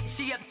is neck.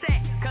 She upset,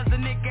 cause the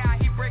nigga out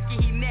here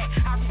breaking he neck.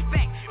 I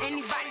respect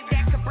anybody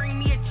that could bring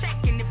me a check,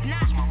 and if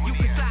not, you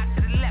can slide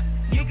to the left.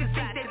 Niggas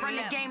think they run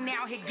the game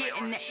now, here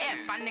getting the F.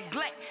 I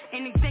neglect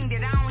anything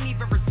that I don't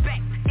even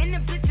respect. And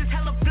the bitches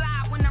hella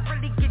fly when I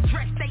really get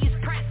dressed, they is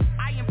pressed.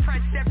 I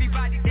impressed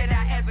everybody that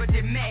I ever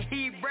did met.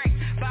 He wrecked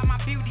by my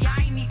beauty,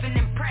 I ain't even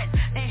impressed.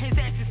 And his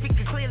ass is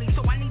speaking clearly,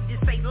 so I need to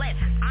say less.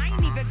 I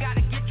ain't even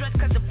gotta get dressed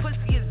cause the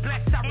pussy is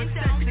blessed. I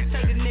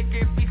resuscitate a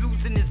nigga if he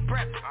losing his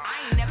breath.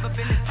 I ain't never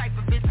been the type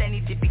of bitch that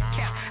need to be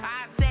kept.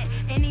 I upset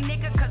any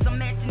nigga cause I'm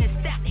matching his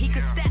step. He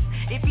could step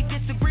if he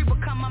disagree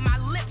but come on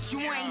my lips. You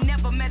ain't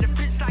never met a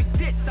bitch like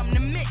this, I'm the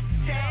mix.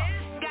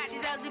 Got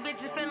these ugly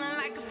bitches feeling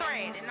like a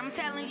thread, and I'm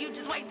telling you,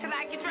 just wait till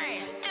I get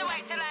dressed. Just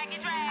wait till I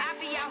get dressed. I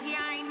be out here,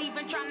 I ain't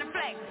even trying to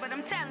flex, but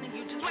I'm telling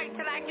you, just wait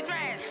till I get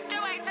dressed.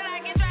 Just wait till I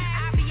get dressed.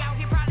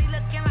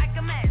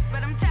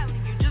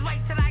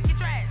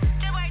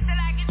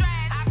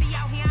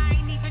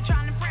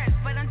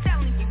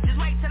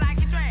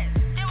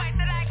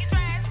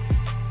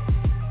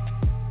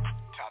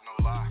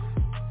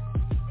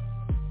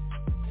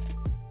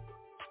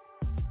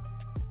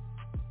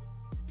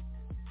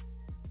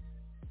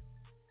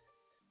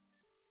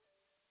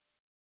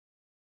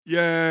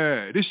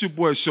 Yeah, this your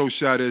boy Show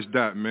Shot S.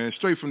 Dot, man.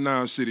 Straight from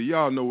Noun City.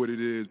 Y'all know what it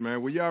is,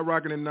 man. When y'all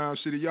rocking in Noun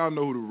City, y'all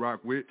know who to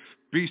rock with.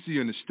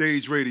 Beastie and the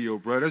Stage Radio,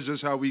 bro. That's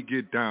just how we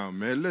get down,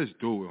 man. Let's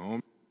do it,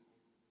 homie.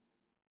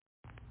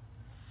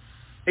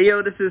 Hey,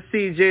 yo, this is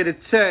CJ the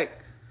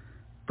Tech.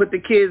 Put the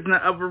kids in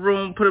the upper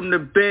room, put them to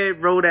bed,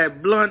 roll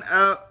that blunt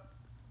up,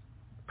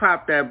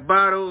 pop that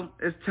bottle.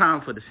 It's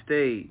time for the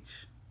stage.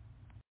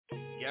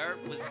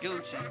 Yerp was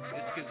Gucci,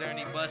 it's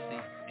Kazerny Bussy,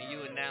 and you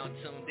are now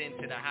tuned in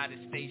to the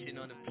hottest station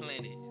on the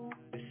planet,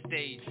 the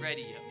Stage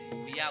Radio.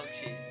 We out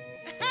here.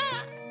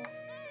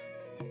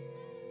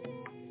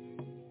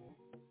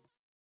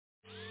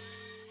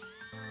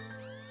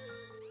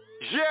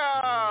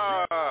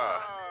 Yeah!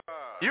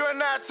 You are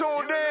now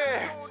tuned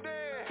in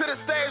to the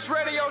Stage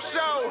Radio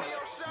Show,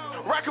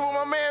 rocking with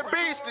my man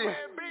Beastie,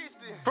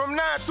 from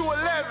 9 to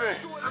 11,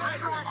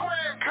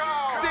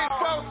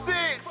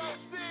 646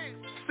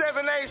 787-8054.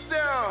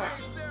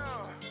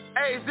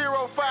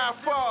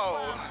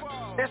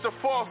 It's the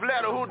fourth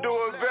letter, who do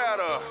it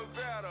better?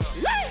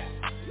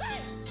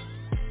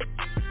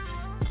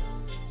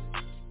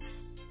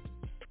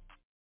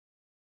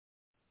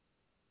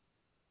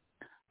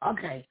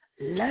 Okay,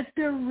 let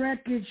the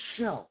record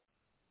show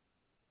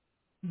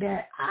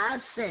that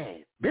I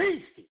said,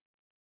 Beastie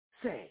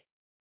said,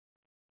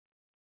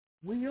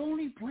 we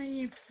only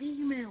playing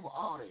female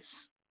artists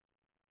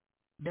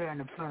during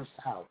the first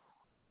hour.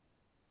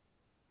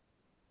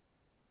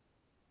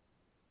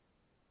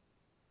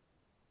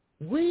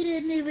 We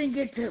didn't even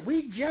get to,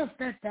 we just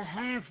at the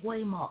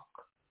halfway mark.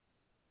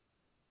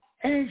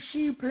 And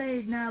she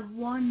played not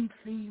one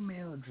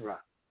female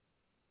drop.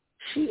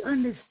 She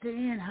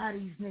understand how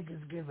these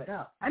niggas give it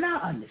up. And I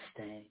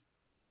understand.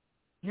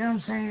 You know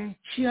what I'm saying?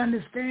 She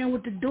understand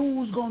what the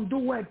dude's gonna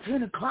do at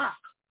 10 o'clock.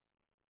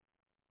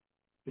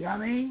 You know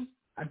what I mean?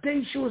 I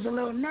think she was a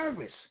little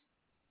nervous.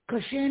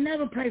 Because she ain't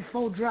never played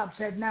 4 drops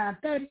at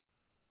 9:30.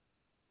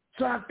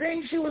 So I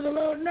think she was a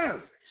little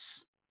nervous.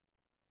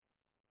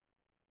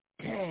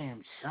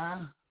 Damn,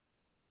 son.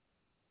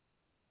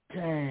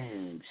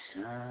 Damn,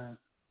 son.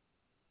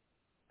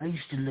 I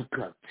used to look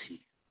up to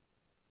you.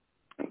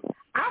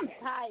 I'm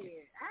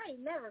tired. I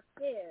ain't never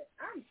scared.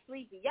 I'm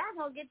sleepy. Y'all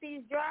gonna get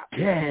these drops?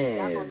 Yes.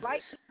 Y'all gonna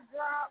like these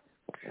drops?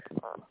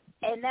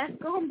 And that's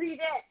gonna be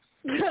that.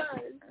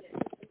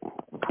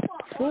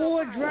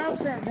 4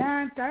 drops at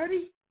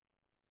 9:30?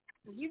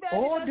 You better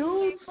All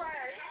dudes?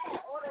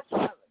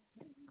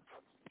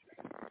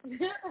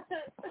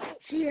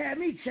 She had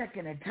me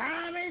checking the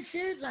time and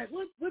shit. Like,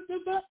 what?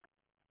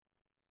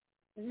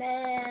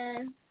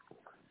 Man,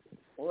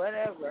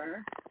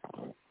 whatever.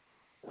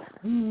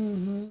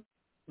 Mm-hmm.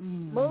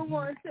 Move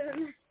on to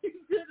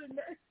the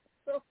next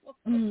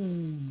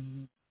song.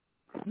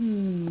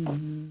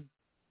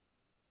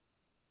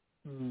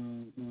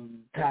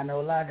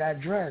 Tanola got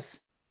dressed.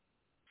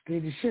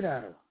 Scared the shit out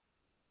of her.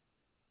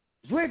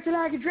 Wait till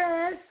I get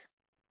dressed.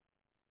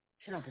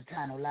 Shout out to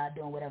Tanola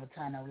doing whatever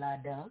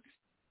Tanola does.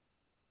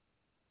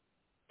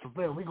 For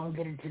real, we gonna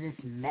get into this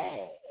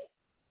mad.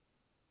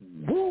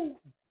 Woo!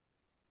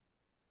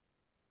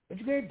 But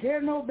you can't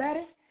tell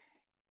nobody.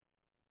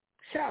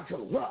 Shout out to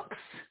Lux.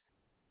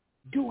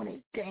 Doing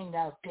his thing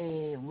out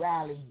there in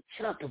Raleigh.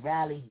 Shout out to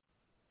Raleigh.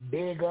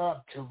 Big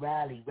up to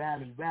Raleigh.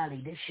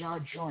 This y'all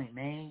joint,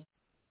 man.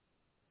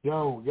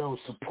 Yo,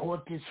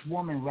 support this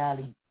woman,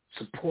 Raleigh.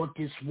 Support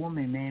this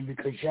woman, man,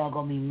 because y'all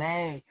gonna be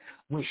mad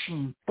when she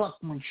ain't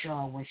fuck with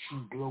y'all when she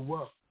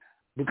blow up.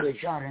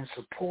 Because y'all didn't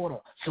support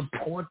her.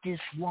 Support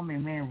this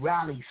woman, man.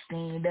 Raleigh,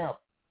 stand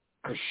up.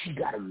 Because she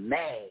got her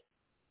mad.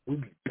 We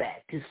be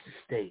back. This is the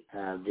state.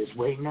 I'm just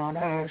waiting on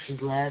her.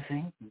 She's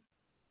laughing.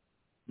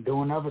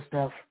 Doing other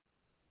stuff.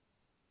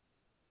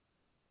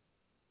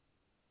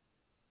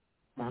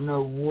 I don't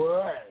know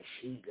what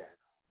she got.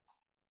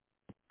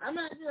 I'm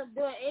not just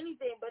doing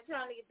anything but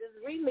trying to get this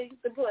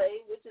remix to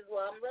play, which is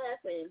why I'm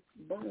laughing.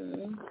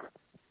 Boom.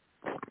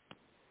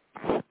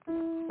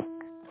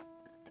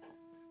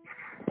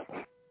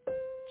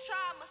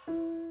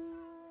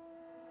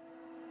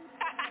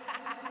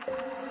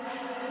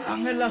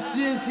 Ángel la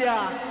ciencia.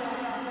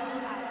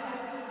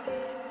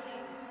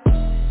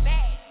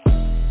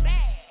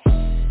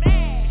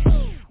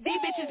 These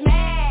bitches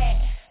mad.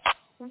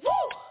 Woo!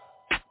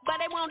 But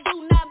they won't do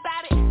nothing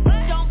about it.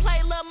 Don't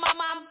play little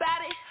mama, I'm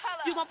about it.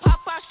 You gon'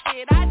 pop our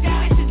shit. These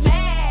bitches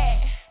mad.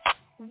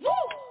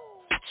 Woo!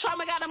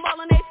 Trauma got them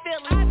all in they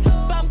feelings.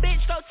 Bum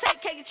bitch, go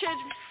take care of your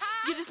children.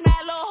 You just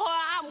mad little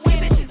whore, I'm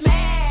with it. Bitches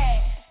mad.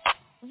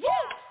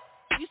 Woo!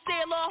 You say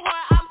a little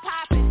whore, I'm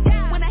popping.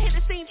 When I hit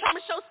the scene,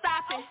 trauma show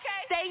stopping.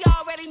 They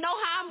already know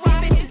how I'm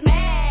rocking. Bitches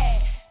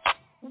mad.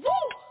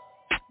 Woo!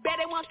 Bet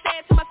they won't say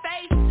it to my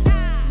face.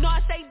 No, I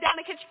stay down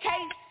and catch a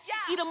case.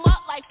 Eat them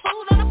up like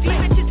food on a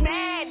plate. These bitches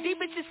mad, these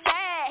bitches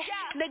sad.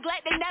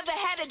 Neglect, they never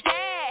had a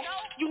dad.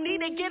 You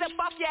need to get up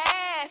off your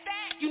ass.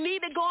 You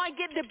need to go and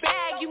get the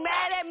bag. You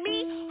mad at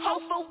me?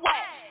 Hope for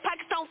what?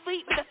 Pockets on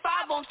fleet with the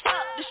 5 on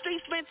top. The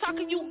streets been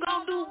talking, you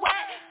gon' do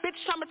what? Bitch,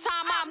 trauma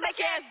time, I'll make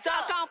your ass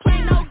duck. I don't play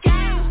no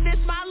games,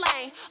 this my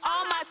lane.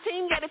 All my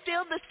team gotta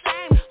feel the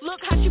same.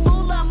 Look how she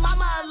move, little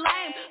mama a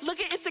lame.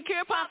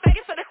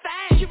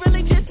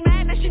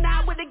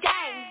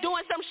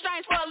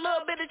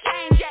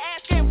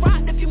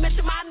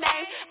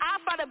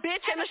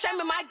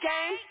 my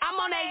game. I'm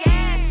on they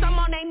ass, I'm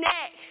on they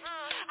neck.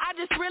 I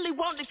just really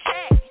want to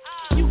check.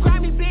 You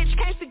grimy bitch,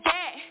 can't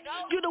forget.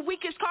 You the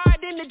weakest card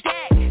in the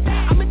deck.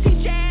 I'ma teach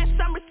your ass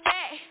some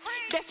respect.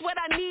 That's what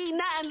I need,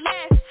 nothing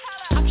less.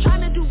 I'm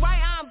trying to do right,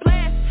 I'm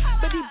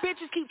blessed. But these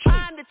bitches keep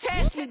trying to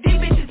test me.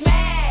 These bitches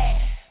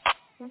mad.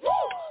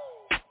 Woo!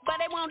 But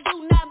they won't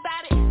do nothing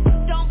about it.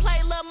 Don't play,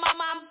 little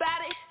mama, I'm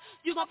about it.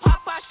 You gon'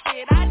 pop our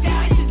shit, I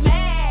doubt it. Bitches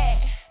mad.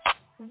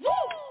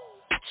 Woo!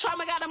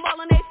 Trauma got them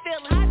all in they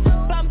feelings.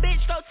 Bum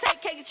bitch, go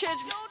take care of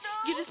children.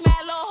 You just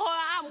mad, little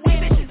whore, I'm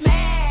with it. Bitches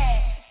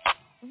mad.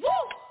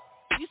 Woo!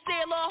 You say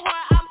a little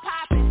whore, I'm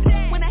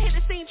popping. When I hit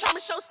the scene, trauma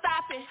show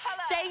stopping.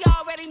 They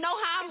already know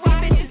how I'm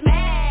rocking. Bitches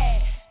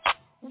mad.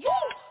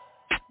 Woo!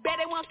 Bet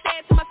they won't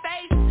say it to my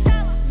face.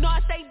 No, I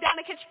stay down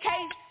to catch a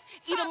case.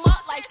 Eat them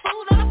up like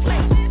food on a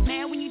plate.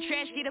 Man, when you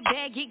trash, get a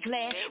bag, get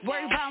glad.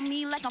 Worry about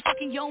me like I'm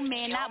fucking your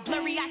man. Not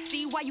blurry, I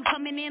see why you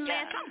coming in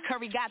last. I'm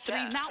Curry, got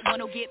 3, not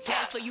one will get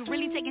past. So you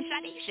really taking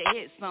shots, you should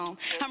hit some.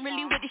 I'm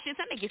really with this shit,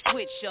 so make it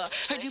switch up.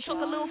 Heard you took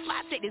a little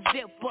fly, take this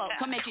zip up.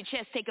 Come at your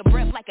chest, take a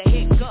breath like a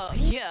hiccup.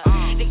 Yeah,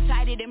 they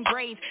tied it in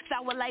braids.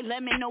 Sour like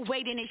lemon, no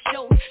weight in it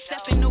shows.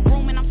 Step in the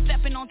room and I'm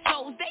stepping on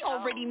toes. They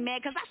already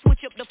mad cause I switch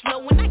up the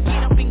flow. When I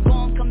get up and go,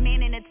 I'm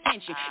commanding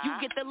attention. You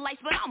get the lights,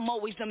 but I'm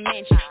always a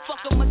mention. Fuck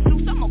a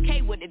masseuse, I'm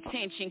okay with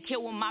attention.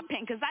 Kill with my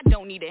pen cause I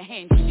don't need a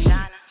hinge.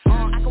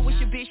 I could wish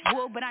a bitch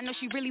would, but I know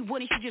she really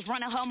wouldn't. She just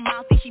running her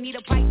mouth, think she need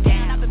a pipe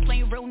down. I've been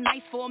playing real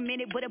nice for a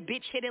minute, but a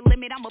bitch hit a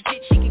limit. I'm a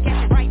bitch, she can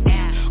catch it right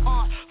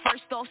now.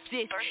 First off,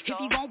 sis, if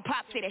you gon'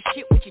 pop, say that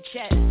shit with your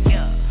chest.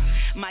 Yeah,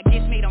 my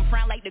gifts made them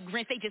frown like the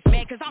Grinch. They just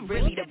mad cause I'm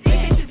really the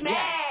best. Bitches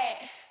mad.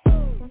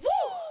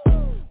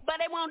 Woo! But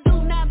they won't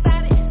do nothing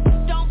about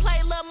it. Don't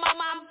play, little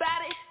mama, I'm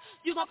about it.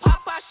 You gon'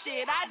 pop our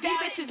shit, I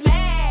doubt it. These bitches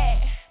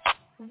mad.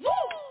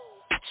 Woo!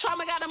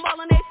 Trauma got them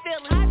all in they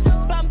feelings.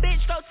 Bum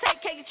bitch, go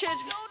take care of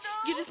children.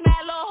 You just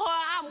mad, little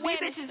whore, I'm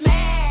with it. Bitches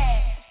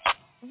mad.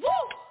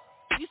 Woo!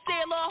 You say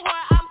a little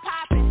whore, I'm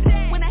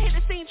popping. When I hit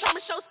the scene, trauma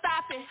show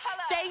stopping.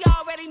 They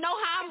already know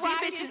how I'm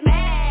rocking. Bitches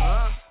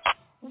mad.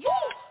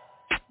 Woo!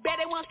 Bet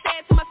they won't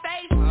say it to my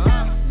face.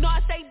 No,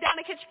 I stay down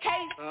to catch a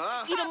case.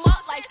 Eat them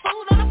up like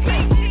food on a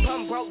plate.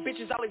 Bum broke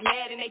bitches always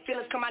mad and they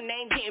feelings cause my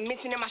name getting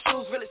mentioned and my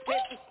shoes real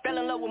expensive. Fell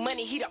in love with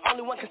money, he the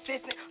only one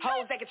consistent.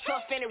 Hoes that get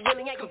tough and it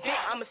really ain't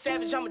convinced. I'm a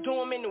savage, I'ma do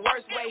him in the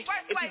worst way.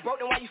 If you broke,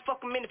 then why you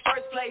fuck him in the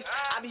first place?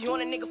 I be on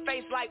a nigga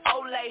face like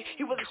Olay.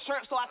 He was a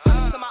shrimp, so I took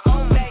him to my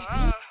own day.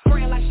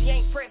 Praying like she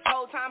ain't pressed,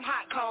 whole time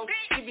hot cone.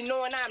 She be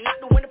knowing I'm not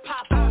the one to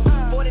pop on.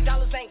 $40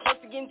 ain't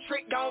close to getting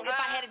tricked on. If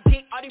I had a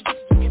dick, all these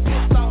bitches would get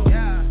pissed on.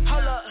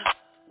 Hold up,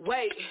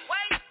 wait.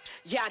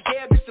 Yeah, I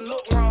dare bitch to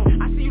look wrong.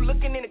 I see you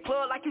looking in the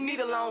club like you need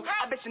a loan.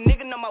 I bet your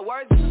nigga know my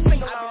words, it's a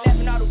single. I be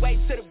laughing all the way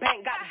to the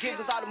bank. Got the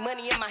giggles, all the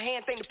money in my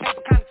hand. Think the paper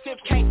kind of stiff.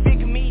 Can't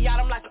figure me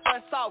out, I'm like an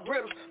unsolved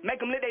riddle.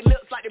 Make them lick their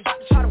lips like they about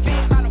to try to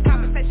win. Got no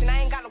compensation,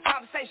 I ain't got no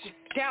conversation.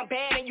 Down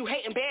bad and you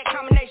hating, bad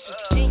combination.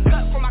 You ain't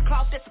cut from my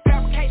cloth, that's a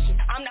fabrication.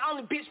 I'm the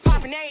only bitch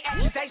popping, they ain't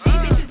accusation.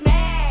 These bitches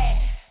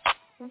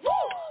mad.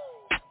 Woo!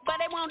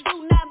 But they won't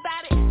do nothing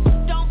about it.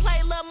 Don't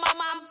play, little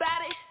mama, I'm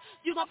about it.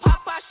 You gon'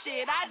 pop our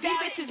shit, I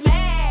doubt it. These bitches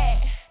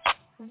mad.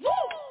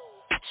 Woo!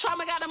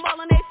 Trauma got them all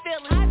in they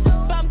feelings.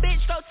 Bum bitch,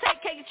 go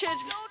take care of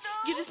children.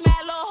 You just mad,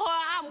 little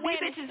whore, I'm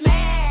with it. Bitches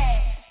mad.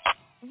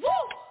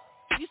 Woo!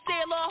 You say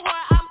a little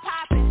whore, I'm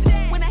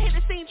popping. When I hit the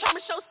scene,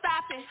 trauma show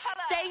stopping.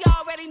 They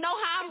already know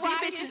how I'm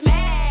rocking. These bitches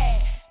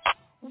mad.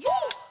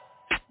 Woo!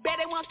 Bet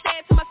they won't say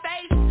it to my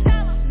face.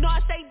 No, I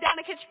stay down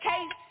to catch a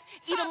case.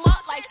 Eat them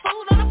up like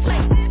food on a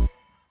plate.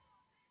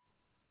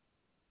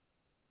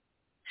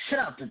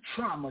 Shout out to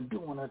Trauma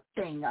doing a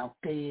thing out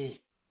there.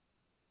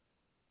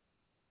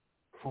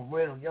 For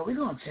real, yo, we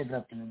gonna take it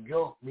up to New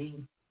York,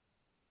 B.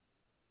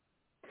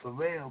 For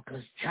real,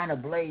 cause China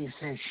Blaze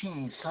says she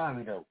ain't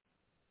sorry though.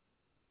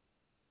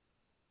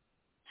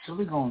 So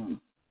we gonna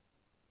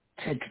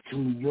take it to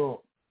New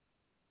York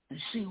and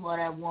see why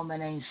that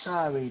woman ain't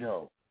sorry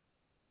though.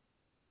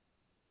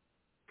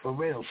 For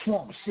real,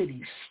 Swamp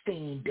City,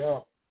 stand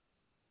up.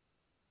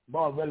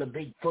 Barbarella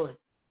Bigfoot,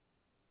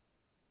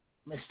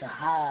 Mr.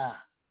 High,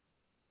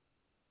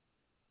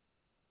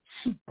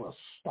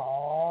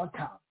 Superstar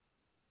Tom,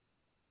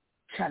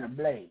 China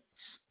Blaze,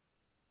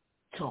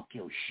 talk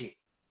your shit.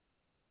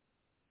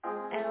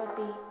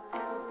 LB.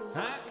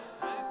 Huh?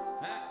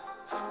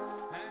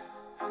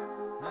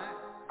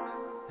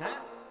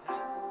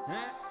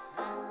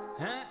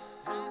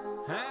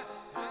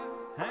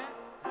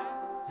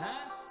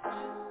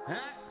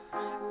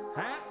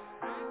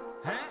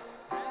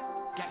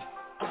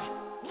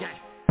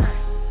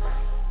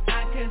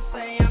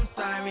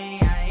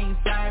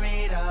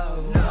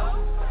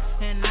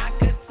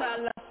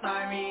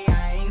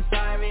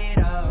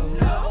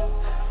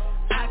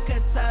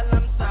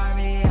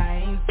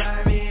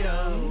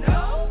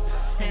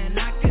 And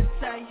I could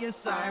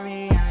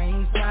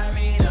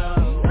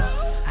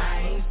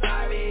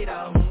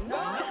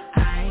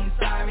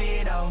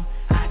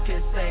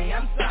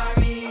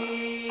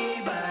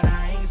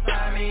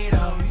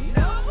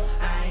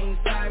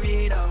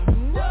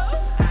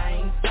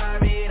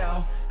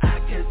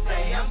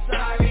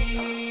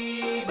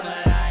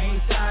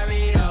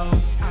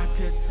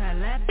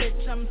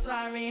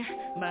sorry,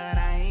 but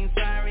I ain't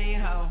sorry,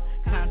 ho.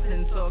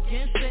 Constant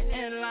talking shit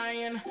and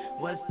lying.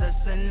 What's the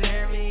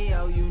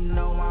scenario? You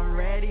know I'm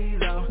ready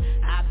though.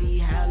 I be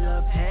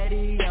hella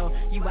petty, yo.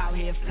 You out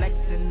here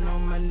flexing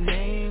on my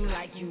name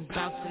like you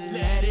bout to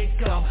let it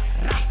go.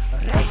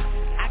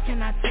 I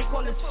cannot take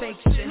all this fake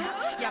shit.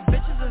 Yeah,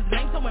 bitches is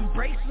lame, so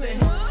embrace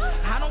it.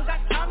 I don't got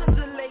time to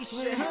delay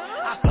shit.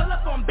 I pull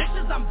up on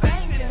bitches, I'm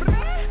banging.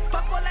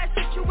 Fuck all that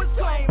shit you was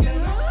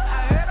claiming.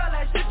 I heard all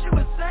that shit you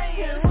was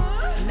saying.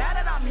 Now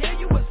that I'm here,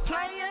 you was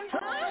playing.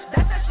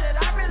 That's the shit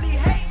I really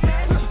hate,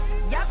 man.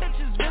 Y'all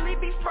bitches really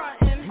be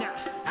frontin'.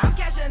 I'm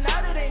cashing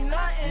out, it ain't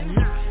nothing.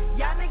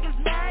 Y'all niggas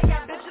mad,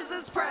 y'all bitches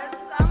is pressed.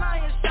 I'm out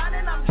here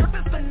shining, I'm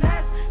drippin'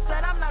 finesse.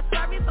 Said I'm not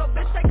sorry, so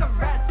bitch take a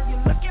rest. You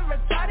looking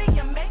retarded,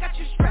 your man got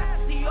you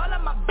stressed. See all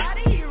of my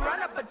body, he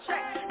run up a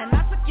check. And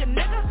I took your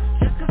nigga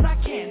just cause I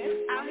can.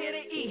 Out here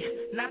to eat,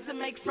 not to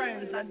make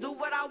friends. I do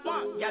what I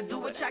want, y'all do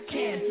what y'all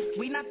can.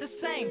 We not the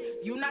same,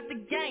 you not the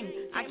gang.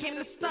 I came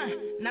to stunt,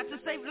 not to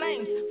save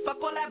lanes. Fuck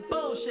all that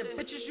bullshit,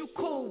 bitches you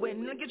cool with,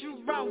 niggas you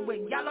run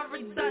with. Y'all are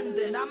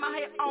redundant, I'm out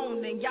here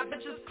owning. Y'all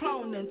bitches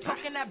cloning,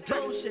 talking that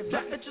bullshit,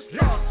 but bitches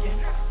talking.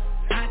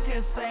 I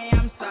could say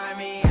I'm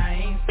sorry, I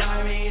ain't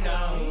sorry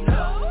though,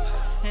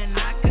 no. And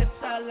I could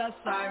tell her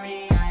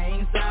sorry, I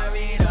ain't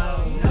sorry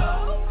though,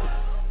 no.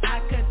 I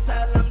could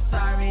tell I'm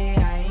sorry,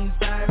 I ain't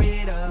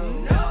sorry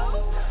though, no.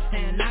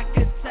 And I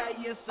could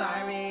tell you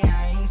sorry,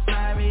 I ain't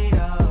sorry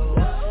though.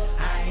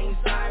 I ain't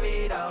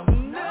sorry though,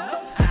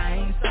 no. I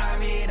ain't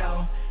sorry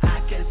though. I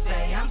could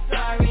say I'm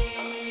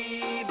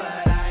sorry,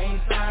 but I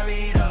ain't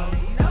sorry though.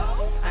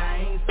 No,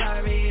 I ain't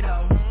sorry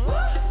though.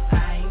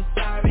 I ain't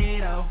sorry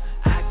though.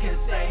 I could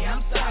say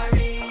I'm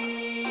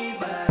sorry,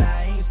 but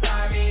I ain't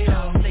sorry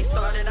though. They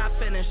started, I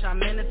finished,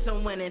 I'm in it to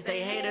win it.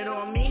 They hated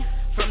on me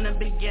from the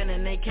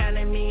beginning, they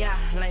counted me out,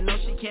 like no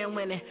she can't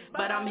win it,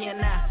 but I'm here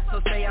now,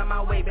 so stay out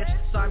my way bitch,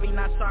 sorry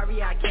not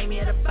sorry, I came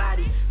here to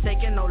body,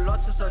 taking no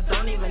losses so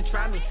don't even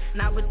try me,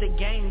 not with the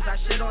games, I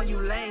shit on you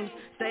lames,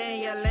 stay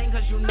in your lane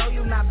cause you know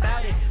you not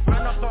bout it,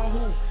 run up on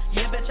who,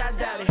 yeah bitch I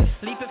doubt it,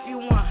 leap if you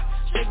want,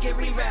 shit get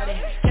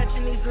rerouted,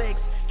 catching these licks,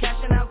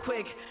 cashing out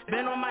quick,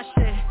 been on my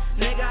shit,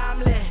 nigga I'm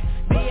lit,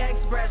 be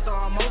express so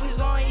I'm always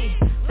on E,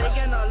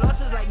 taking no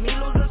losses like me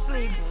losing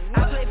sleep,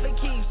 I play for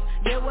keeps,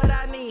 get what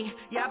I need,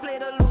 yeah I play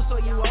the loose so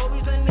you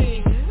always in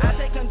need, I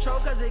take control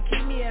cause it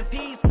keep me in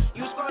peace,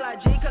 you scroll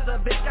like G cause a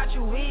bitch got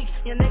you weak,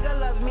 your nigga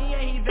love me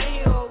and he been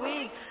here all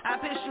week, I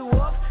piss you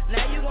off,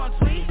 now you gon'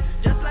 tweet,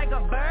 just like a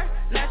bird,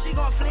 now she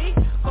gon' flee,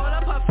 call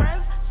up her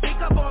friends, speak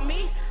up on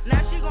me,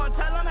 now she gon'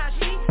 tell them how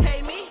she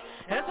hate me,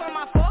 it's on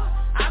my fault,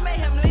 I made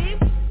him leave,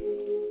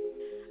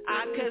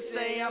 I could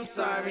say I'm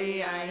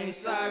sorry, I ain't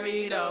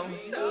sorry though,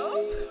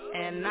 no.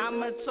 And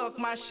I'ma talk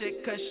my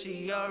shit cause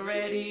she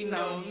already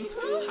knows,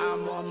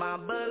 I'm on my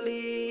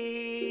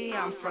bully,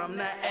 I'm from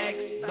the X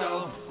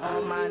though,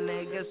 all my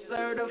niggas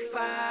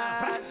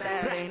certified,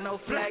 that ain't no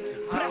flex,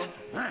 ho.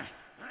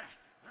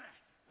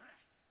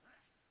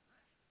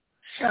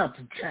 Shout out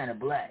to China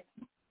Black,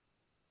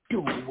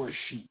 doing what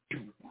she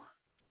do,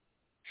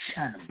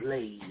 China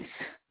Blaze,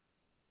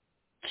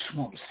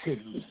 Swamp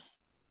City.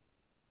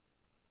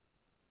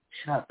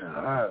 Shout out to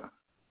her.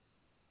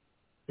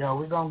 Yo,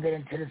 we gonna get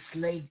into the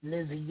slate,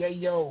 Lizzie. Yeah,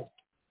 yo.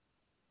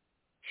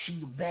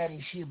 She a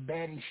baddie, she a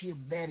baddie, she a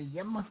baddie.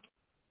 Yeah, ma.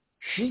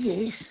 She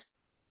is.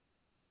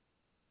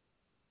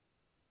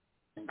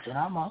 Thinks that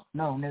I'm up.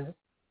 No, nigga.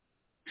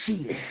 She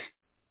is.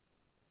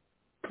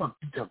 Fuck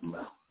you talking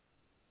about?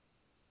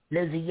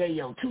 Lizzie, yeah,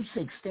 yo.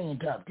 2-6,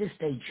 stand up. This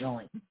day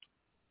joint.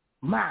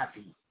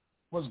 Mozzie.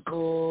 What's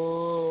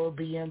good,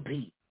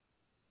 BMP?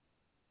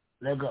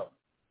 Let go.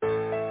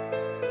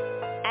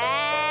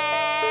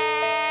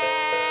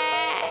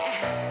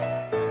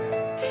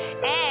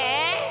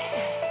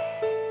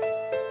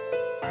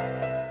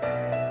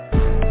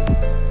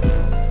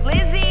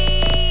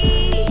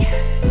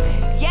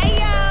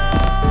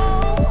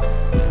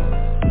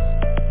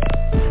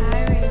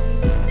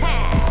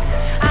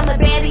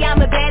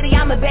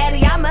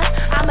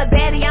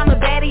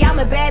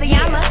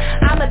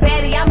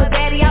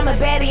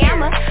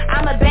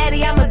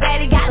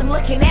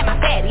 Looking at my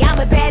fatty, I'm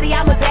a baddie,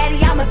 I'm a baddie,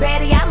 I'm a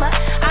baddie,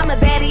 I'm a baddie, I'm a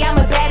baddie, I'm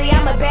a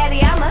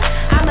baddie, I'm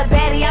a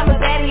baddie, I'm a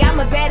baddie, I'm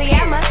a baddie,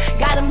 I'm a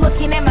got him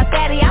looking at my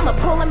fatty, I'ma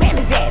pull him in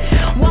his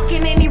daddy. Walk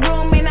in any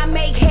room and I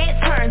make head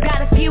turns.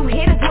 Got a few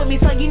hitters with me,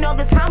 so you know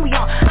the time we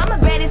on. I'm a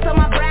baddie, so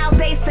my brows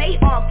they say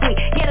on fleek.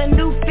 Get a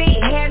new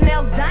fit, hair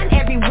nails done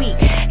every week.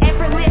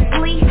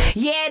 Effortlessly,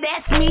 yeah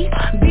that's me.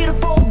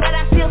 Beautiful, but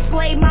I still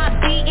slay my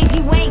beat. If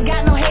you ain't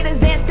got no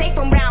haters, then stay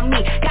from around me.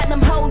 Got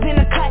them hoes in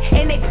the cut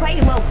and they play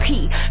low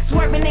key.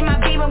 Swerving in my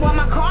Beamer while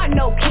my car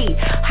no key.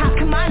 Hot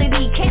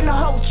commodity, can't no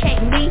hoe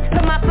check me.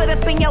 Put my foot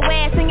up in your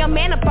ass and your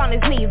man up on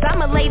his knees.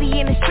 I'm a lady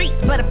in the streets,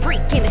 but a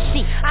freak in the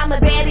sheet. I'm a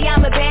baddie,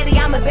 I'm a baddie,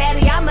 I'm a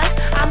baddie, I'm a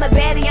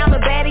baddie, I'm a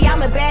baddie,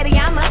 I'm a baddie,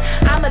 I'm a baddie,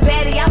 I'm a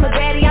baddie,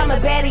 I'm a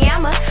baddie,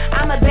 I'm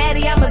a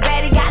baddie, I'm a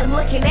baddie. Got him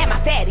looking at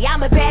my fatty.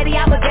 I'm a baddie,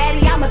 I'm a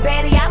baddie, I'm a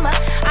baddie, I'm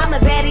a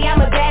baddie,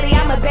 I'm a baddie,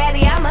 I'm a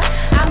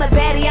baddie, I'm a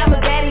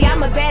baddie,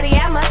 I'm a baddie,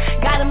 I'm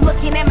a got him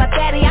looking at my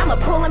fatty. I'm a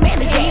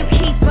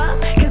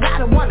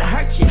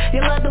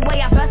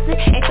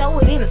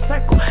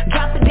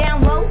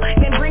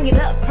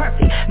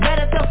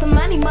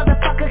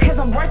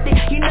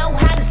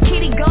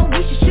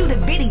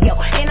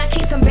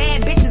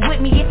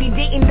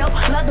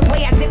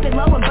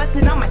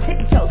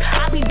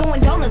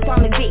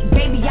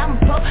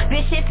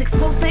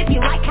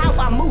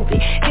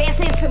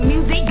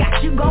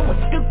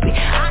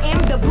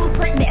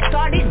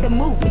the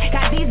movie.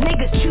 Got these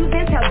niggas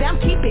choosing, tell them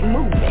keep it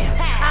moving.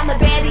 I'm a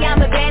baddie,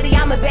 I'm a baddie,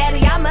 I'm a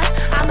baddie, I'm a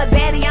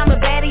baddie, I'm a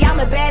baddie, I'm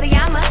a baddie,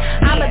 I'm a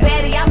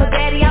baddie, I'm a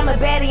baddie, I'm a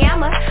baddie,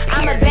 I'm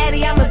a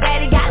baddie, I'm a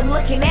baddie, got 'em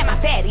looking at my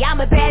fatty. I'm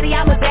a baddie,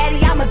 I'm a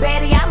baddie, I'm a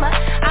baddie, I'm a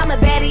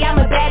baddie, I'm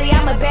a baddie,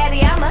 I'm a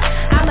baddie,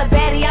 I'm a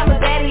baddie, I'm a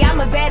baddie, I'm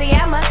a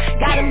baddie,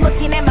 got 'em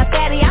looking at my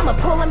fatty. I'ma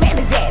pull him in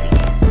his daddy.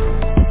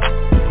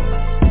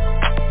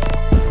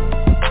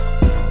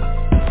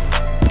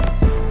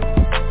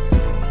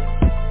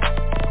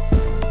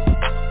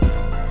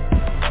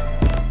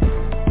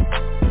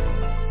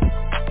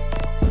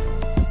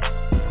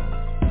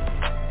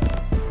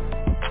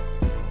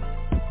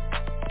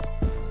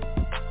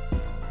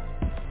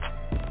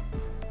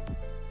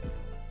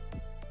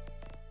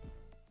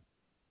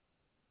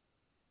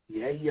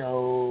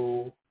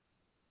 Yo.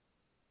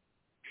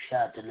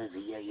 Shout out to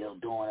Lizzie Yo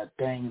doing a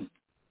thing.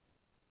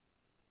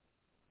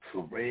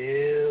 For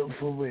real,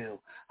 for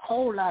real.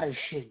 Whole lot of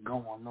shit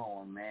going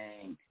on,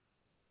 man.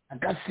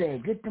 Like I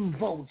said, get them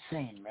votes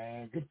in,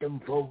 man. Get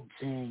them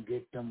votes in.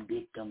 Get them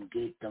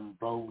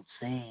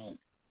votes in.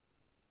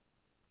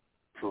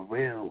 For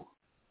real.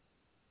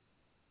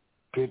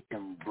 Get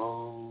them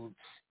votes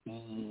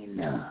in.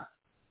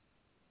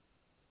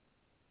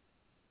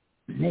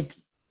 Nikki.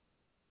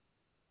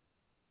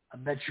 I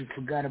bet you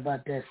forgot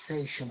about that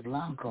Session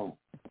Blanco.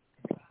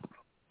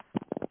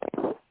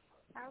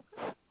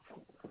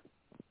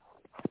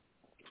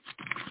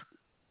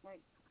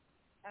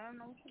 I don't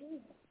know what it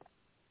is.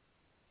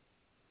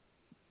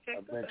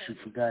 I bet you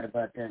forgot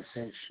about that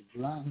Session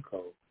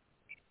Blanco.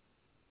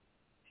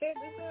 Check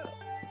this out.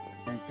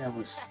 I think that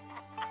was...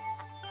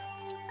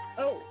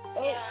 Oh.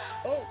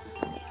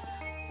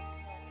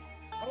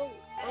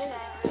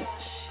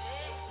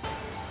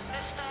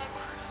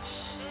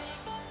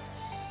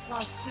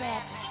 I'm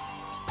snapping.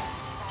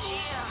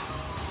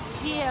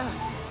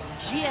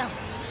 Yeah.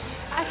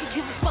 I could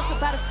give a fuck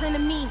about a sin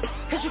of me,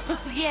 cause you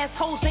pussy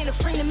assholes ain't a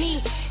friend of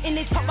me. And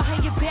they talk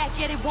behind your back,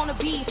 yeah, they wanna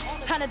be.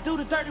 Kinda do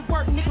the dirty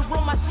work, nigga,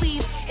 roll my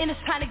sleeves. And it's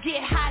time to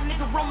get high,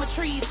 nigga, roll my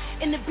trees.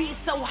 And the beat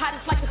so hot,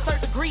 it's like a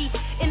 3rd degree.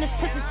 And this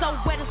pussy so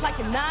wet, it's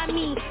like a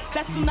 9-me.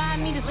 That's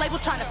tsunami, this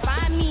label trying to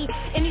find me.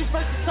 And these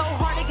verses so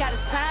hard, they gotta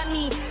sign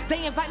me.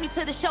 They invite me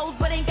to the shows,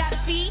 but ain't got a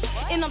fee.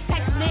 And I'm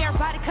taxing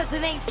everybody, cause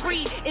it ain't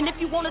free. And if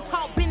you wanna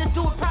talk business,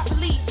 do it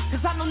properly.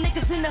 Cause I know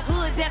niggas in the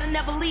hood that'll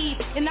never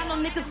leave. And I know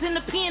niggas in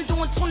the pen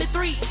doing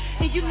 23.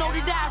 And you know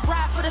that I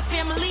ride for the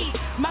family.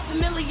 My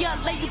familiar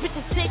lady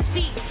bitches 6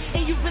 feet.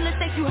 And you really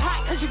think you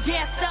hot cause you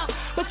gassed up.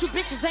 But you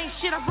bitches ain't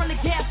shit, I run a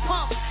gas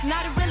pump. And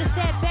I done really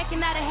sat back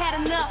and I done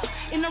had enough.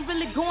 And I'm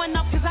really going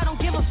up cause I don't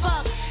give a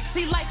fuck.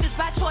 See, life is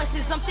by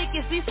choices, I'm thick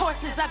as these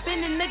horses. I've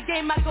been in the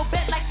game, I go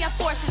bet like your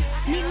forces.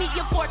 Meet me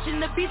your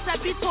fortune, the beats I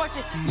be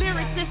torching.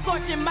 Lyrics is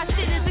scorching, my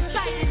shit is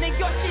exciting and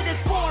your shit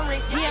is boring.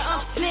 Yeah,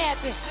 I'm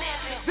snapping.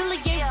 Really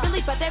ain't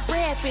really about that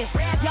rapping.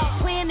 Y'all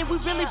playing and we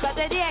really about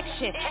that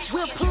action.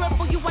 We'll pull up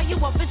on you while you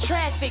up in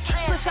traffic.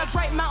 Plus I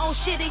write my own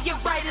shit and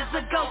you're right as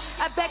a ghost.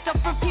 I back up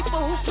from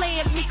people who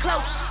playing me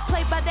close.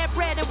 Play by that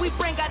bread and we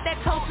bring out that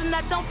toast. And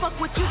I don't fuck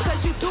with you cause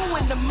you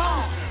doing the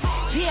most.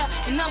 Yeah,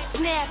 and I'm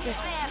snapping.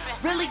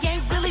 Really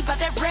ain't really about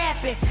that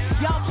rapping.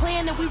 Y'all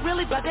playing and we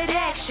really about that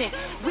action.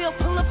 We'll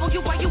pull up on you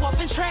while you up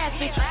in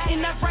traffic.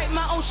 And I write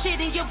my own shit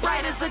and you're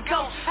bright as a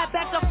ghost. I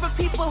back up from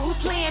people who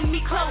playing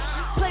me close.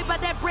 Play by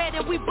that bread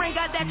and we bring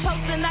out that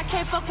toast. And I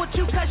can't fuck with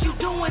you cause you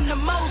doing the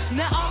most.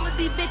 Now all of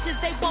these bitches,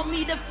 they want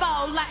me to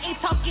fall. I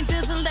ain't talking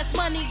biz unless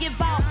money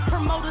involved.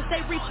 Promoters, they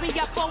reach me,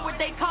 I forward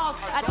they calls.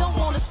 I don't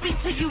wanna speak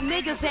to you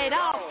niggas at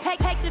all.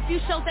 Hacked a few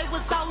shows, they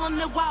was all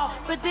on the wall.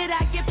 But did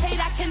I get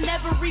paid? I can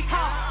never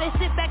recall. They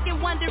sit back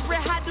and wonder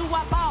how do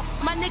I ball?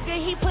 My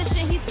nigga, he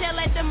pushing, he sell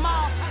at the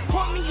mall.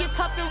 Pour me a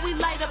cup and we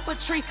light up a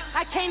tree.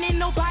 I can't ain't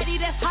nobody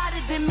that's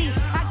hotter than me.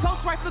 I ghost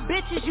right for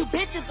bitches, you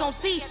bitches don't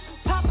see.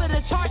 Top of the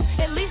charts,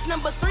 at least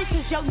number 3.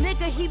 Cause yo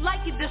nigga, he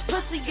like it, this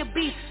pussy a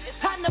beast.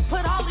 Time to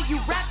put all of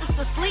you rappers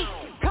to sleep.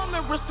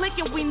 Coming real slick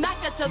and we knock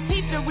at your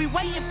teeth. And we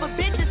waiting for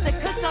bitches to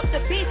cook up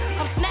the beef.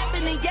 I'm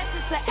snapping and yes,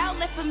 it's an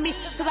outlet for me.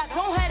 Cause I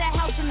don't have that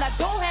house and I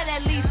don't have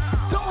that lease.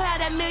 Don't have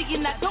that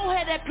million, I don't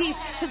have that piece.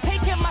 To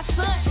take care of my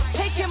son,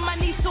 take care of my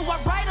niece. So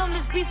I ride on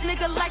this beast,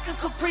 nigga, like a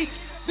caprice.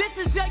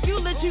 Bitches, your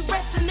eulogy,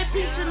 rest in the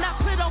peace. And I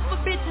put on for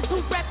bitches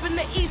who rap in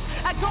the east.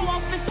 I go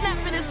off and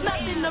snapping, it's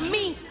nothing to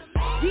me.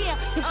 Yeah,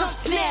 cause I'm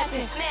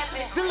snapping.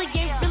 Really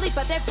ain't really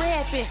about that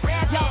rapping.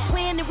 Y'all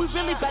playing and we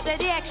really about that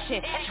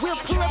action. We'll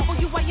pull up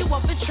on you while you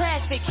up in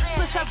traffic.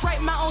 Plus I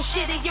write my own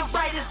shit and you're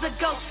right as a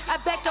ghost. I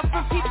back up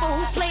from people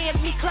who playing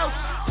me close.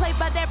 Play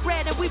by that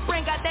bread and we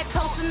bring out that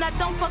toast. And I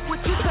don't fuck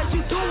with you cause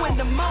you doing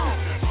the most.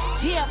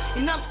 Yeah,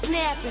 and I'm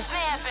snapping.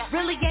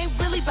 Really ain't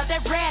really about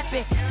that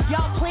rapping.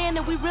 Y'all playing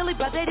and we really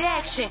about that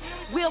action.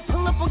 We'll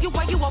pull up on you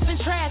while you up in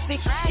traffic.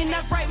 And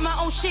I write my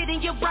own shit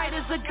and you're right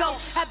as a ghost.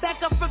 I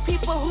back up from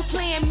people who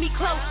playing me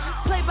close.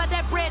 Play by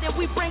that bread and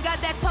we bring out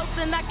that toast.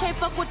 And I can't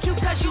fuck with you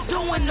cause you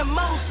doing the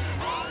most.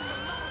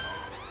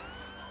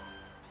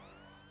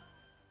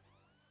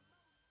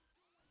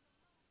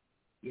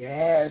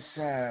 Yes,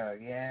 sir.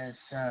 Yes,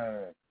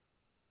 sir.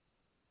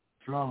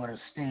 Florida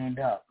stand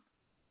up.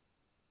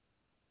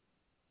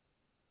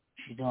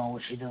 She doing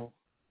what she do.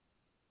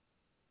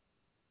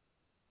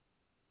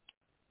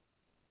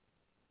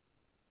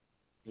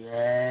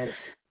 Yes.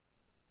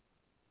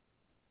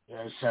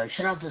 Yes, sir.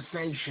 Shout out to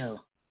Seisha.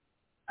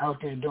 Out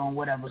there doing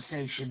whatever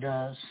Seisha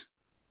does.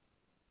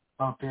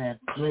 Out there in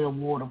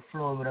Clearwater,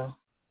 Florida.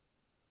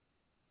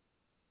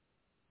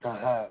 To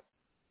her.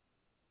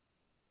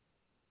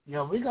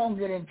 Yo, we gonna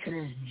get into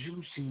this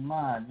juicy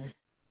mind.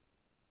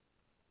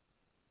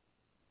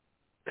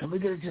 Can we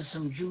get into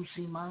some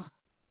juicy mind?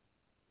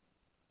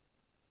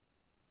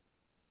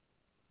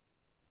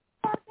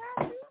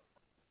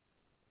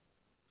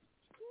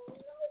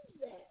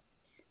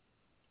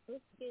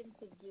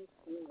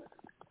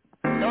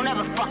 Don't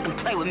ever fucking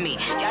play with me.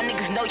 Y'all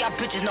niggas know, y'all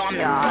bitches know I'm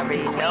the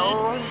fucking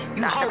queen.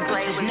 You hoe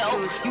bitches know,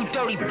 you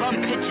dirty bum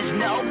bitches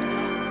know.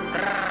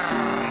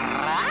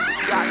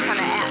 Y'all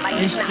tryna act like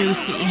it's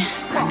juicy.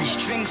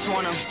 Strings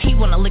on him. He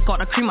wanna lick all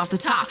the cream off the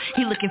top.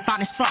 He looking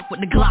fine as fuck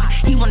with the Glock.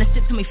 He wanna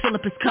sip to me, fill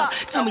up his cup.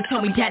 Tell me,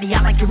 daddy,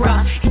 I like it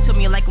rough. He told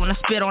me you like it when I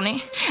spit on it.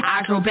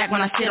 I roll back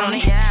when I sit on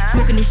it.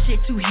 Smoking this shit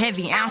too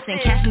heavy, ounce and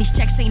cashing these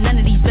checks ain't none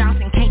of these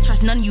bouncing. Can't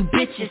trust none of you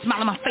bitches.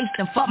 Smile on my face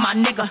and fuck my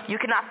nigga. You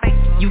cannot face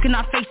me. You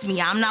cannot face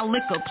me. I'm not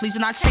liquor. Please do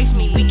not chase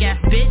me, weak ass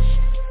bitch.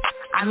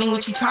 I mean,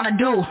 what you tryna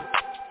do?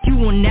 You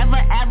will never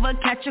ever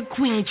catch a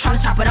queen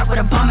tryna chop it up with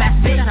a bum ass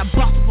bitch. Tryna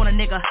boss up on a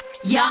nigga.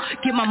 Yeah,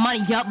 get my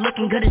money up,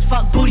 looking good as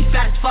fuck, booty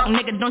fat as fuck.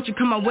 Nigga, don't you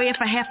come my way if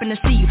I happen to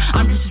see you.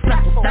 I'm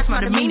disrespectful, that's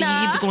my demeanor.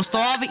 You either gon'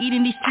 starve or eat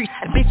in these streets.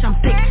 Bitch, I'm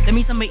thick, that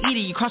means I'm a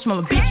eater. You cross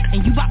my bitch,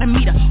 and you bout to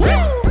meet her.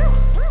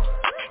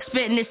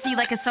 Spitting this seed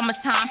like it's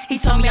summertime. He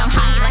told me I'm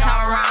hot like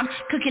how I rhyme.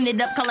 Cooking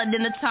it up, colored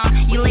in the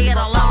time. You lay it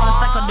all out,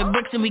 I suck on the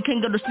bricks, and we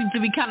can't go to sleep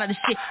till we count out the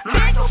shit.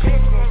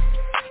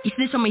 You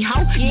snitch on me,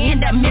 hoe, you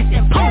end up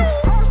missing. Poof.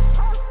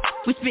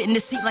 We spitting the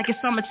seat like it's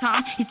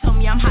summertime. He told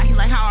me I'm hot, he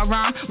like how I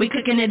rhyme. We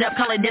cooking it up,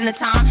 call it dinner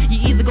time. You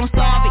either gon'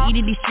 starve or eat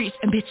in these streets.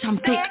 And bitch, I'm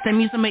thick, that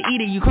means I'm a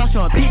eater. You cross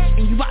on a bitch,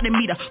 and you out to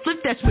meet her.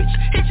 Flip that switch,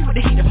 hit you with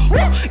the heater.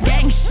 Woo!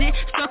 Gang shit,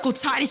 circle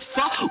tight as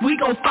fuck. We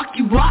gon' fuck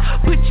you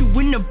up. Put you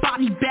in the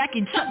body bag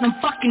and chuck them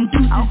fucking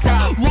deuces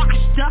up.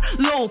 Washed up,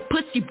 little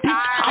pussy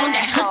bitch, on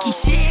that hooky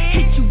shit.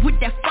 Hit you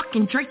with that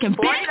fucking drinking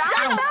bitch.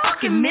 I don't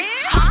fucking miss,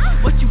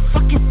 huh? What you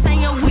fucking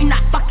saying? We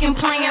not fucking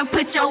playing.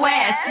 Put your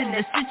ass in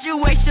the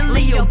situation,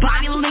 leave your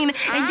body leaning,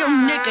 and your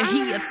nigga,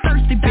 he a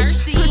thirsty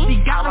bitch.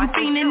 Pussy got him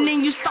fiending,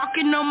 and you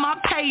stalking on my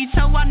page,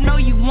 so I know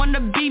you wanna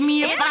beat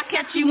me. If I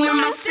catch you in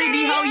my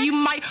city, ho, you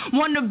might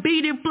wanna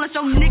beat it. Plus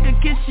your nigga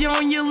kiss you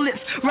on your lips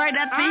right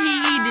after he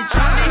eat it.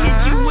 Tryna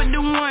hit you with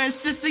the one,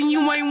 sister,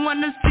 you ain't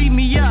wanna see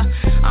me, yeah.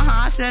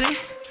 I said it.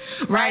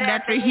 Right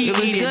after he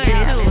eat it,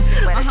 too.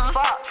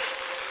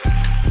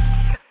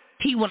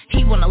 He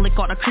wanna lick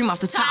all the cream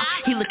off the top.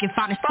 He looking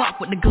fine as fuck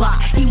with the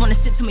Glock. He wanna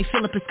sit to me,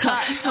 fill up his cup.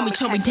 Tell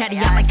me, daddy,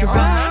 I like it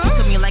rough. He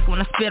told me you like it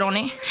when I spit on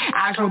it.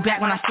 I roll back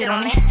when I sit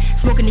on it.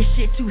 Smoking this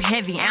shit too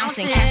heavy, ounce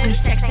and cashing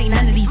these checks ain't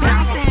none of these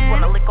bouncing. He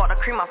wanna lick all the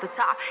cream off the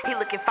top. He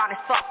looking fine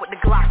as fuck with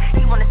the Glock.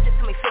 He wanna sit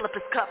to me, fill up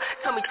his cup.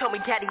 Tell me,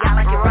 daddy, I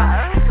like it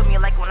rough. He told me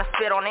you like it when I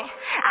spit on it.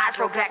 I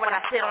roll back when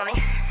I sit on it.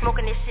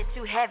 Smoking this shit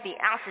too heavy,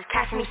 ounces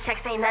cashing these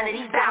checks ain't none of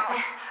these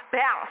bouncing.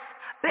 Bounce.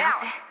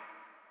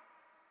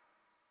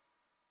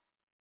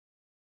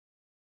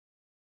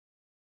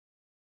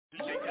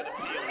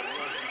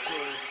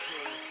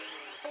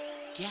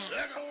 Yeah.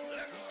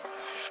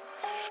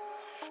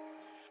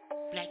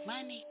 Black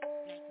money.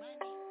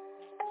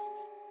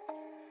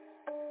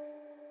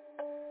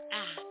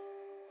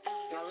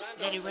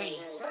 Let it rain.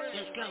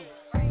 Let's go.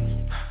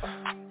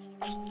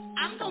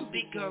 I'm gon'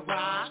 big girl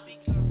rock.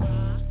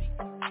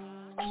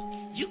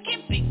 You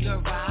can big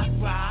girl rock.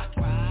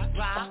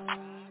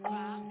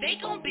 They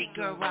gon' big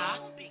girl rock.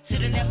 To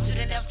the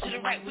left, to the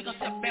right. We gon'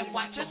 step and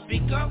watch us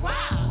big girl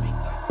rock.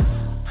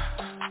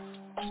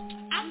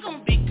 I'm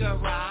gon' big girl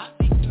rock.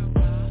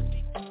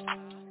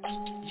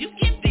 You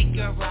can big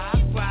girl rock.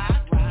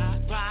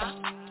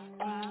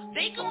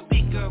 They gon'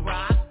 big girl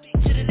rock.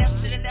 To the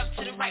left,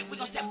 to the right. We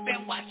gon' step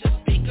and watch us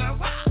big girl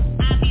rock.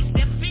 I be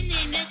stepping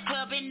in the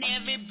club and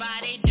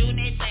everybody doing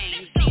their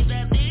thing. See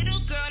the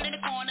little girl in the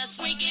corner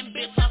swinging,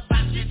 bitch up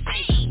out the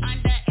thing.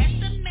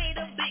 Underestimate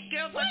a big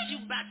girl, but you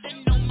bout to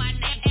know my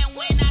name. And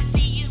when I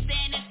see you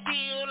standing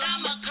still,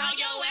 I'ma call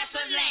your ass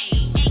a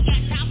lame. Ain't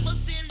got time for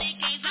silly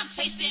games. I'm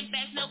chasing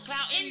backs, no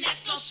clout, and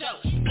that's no show.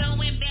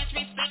 Blowing bands,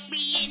 respect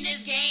me in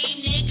this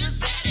game, niggas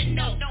better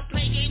know. Don't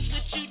play games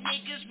with you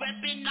niggas,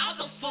 reppin' all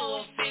the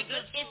full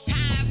figures. It's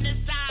time to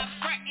stop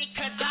frontin',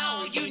 cause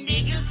all you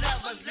niggas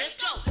love us. Let's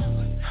go.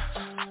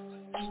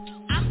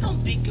 I'm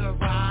gon' big girl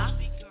rock.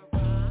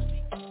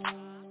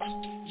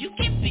 You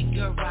can big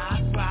girl rock.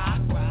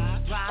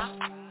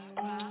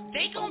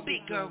 They gon'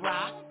 big girl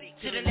rock.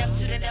 To the left,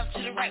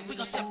 to the right. We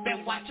gon' step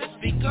and watch us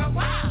big girl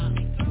rock.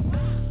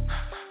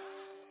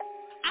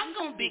 I'm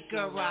gon' big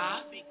girl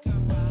rock.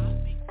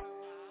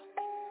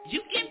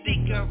 You can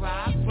big girl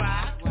rock.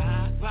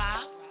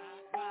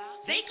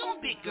 They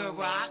gon' big girl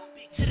rock.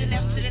 To the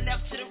left, to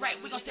the right.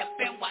 We gon' step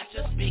and watch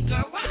us big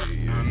girl rock.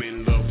 I'm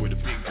in love with a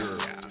big girl.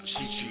 She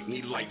treat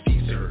me like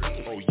dessert.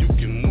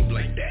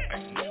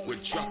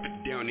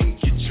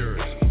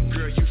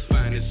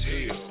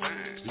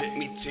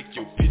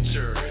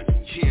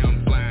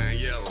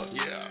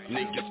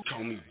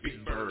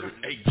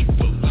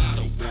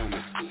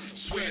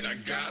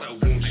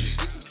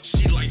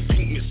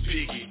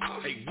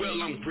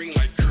 green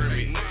like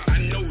Kermit. I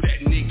know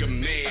that nigga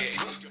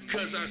mad,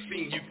 cause I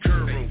seen you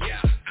curve him.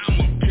 I'm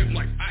a pimp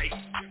like Ike,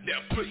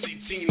 that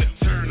pussy Tina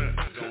Turner.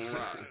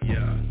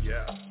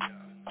 Yeah.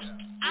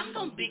 I'm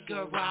gon' big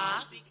girl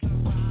rock.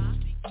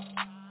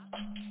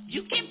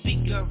 You can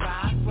big girl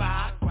rock.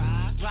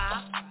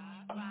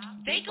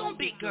 They gon'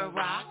 big girl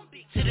rock.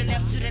 To the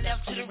left, to the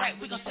left, to the right.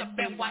 We gon' step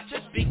and watch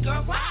us big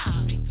girl rock.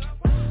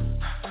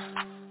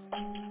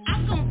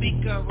 I'm gon'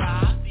 big girl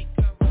rock.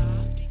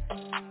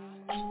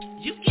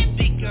 You can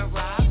big girl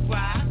rock.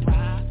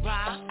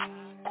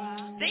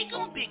 They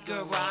gon' big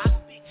girl rock.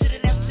 To the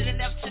left, to the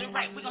left, to the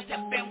right. We gon' step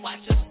and watch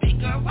us big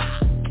girl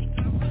rock.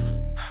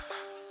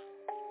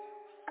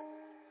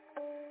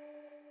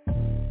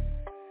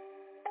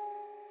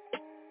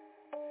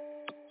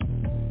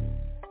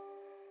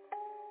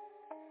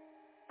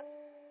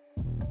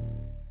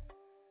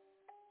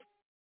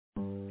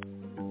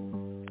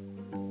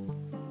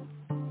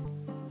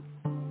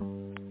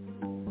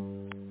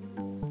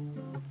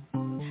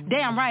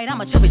 Damn right, I'm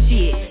a chubby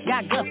shit.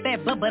 Got gut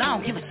fat butt, but I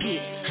don't give a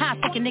shit. High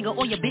fucking nigga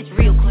or your bitch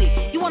real quick.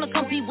 You wanna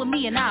compete with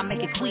me and I'll make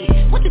it quick.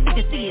 What you think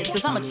this is?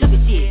 Cause I'm a chubby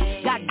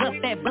shit. Got gut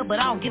fat butt, but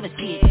I don't give a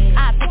shit.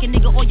 I'll take a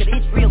nigga or your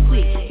bitch real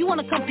quick. You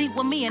wanna compete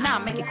with me and I'll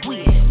make it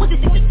quick. What you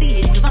think this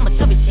is? Cause I'm a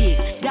chubby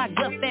shit. Got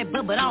gut fat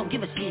butt, but I don't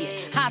give a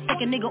shit. I'll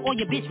take a nigga or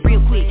your bitch real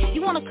quick.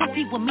 You wanna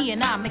compete with me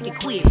and I'll make it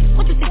quick.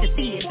 What you think this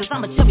is? Cause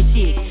I'm a chubby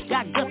shit.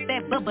 Got gut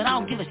fat butt, but I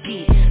don't give a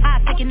shit.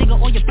 I'll take a nigga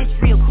or your bitch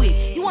real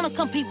quick. You wanna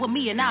compete with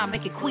me and I'll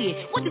make it quick.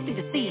 What you think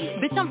this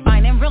is? Bitch, I'm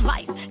fine in real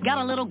life. Got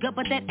a little gut,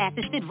 but that ass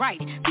is shit right.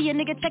 See a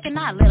nigga checking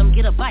out, let him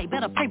get a bite.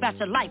 Better pray about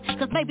your life.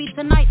 Cause maybe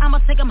tonight I'ma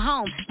take him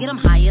home. Get him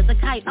high as a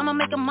kite. I'ma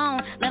make him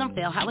moan. Let him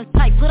feel how it's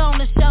tight. Put on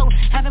the show.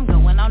 Have him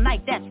going all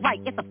night. That's right.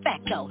 It's a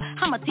fact though.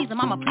 I'ma tease him.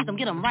 I'ma please him.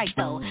 Get him right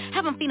though.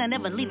 Have him feeling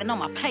never leaving on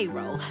my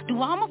payroll.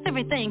 Do almost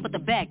everything but the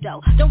back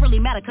though. Don't really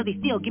matter cause he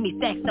still give me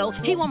stacks though.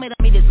 He want me to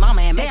meet his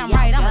mama and damn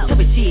right I'm a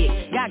stupid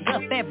shit. Got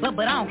gut fat butt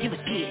but I don't give a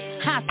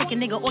shit. High take a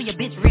nigga or your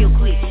bitch real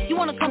quick. You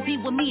wanna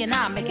compete with me and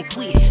I'll make it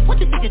quick. What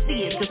you think this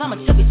is? Cause I'm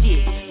a chubby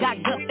shit.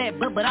 Got gut fat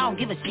butt but I don't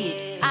give a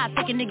shit. I'll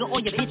take a nigga or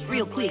your bitch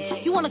real quick.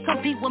 You wanna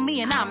compete with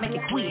me and I'll make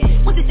it quick.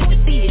 What you think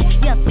this is?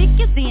 Yeah, thick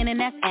is in and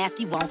that's ass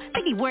he won't.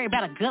 Think he worried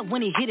about a gut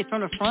when he hit it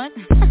from the front?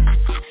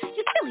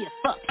 You silly as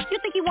fuck. You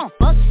think he won't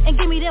fuck and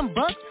give me them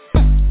bucks?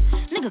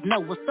 Niggas know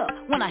what's up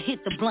when I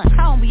hit the blunt.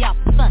 I don't be out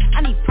for fun.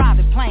 I need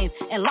private planes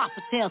and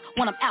lobster tails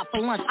when I'm out for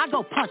lunch. I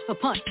go punch for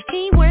punch.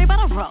 He ain't worried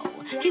about a roll.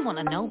 He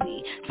wanna know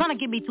me. Tryna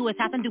get me to his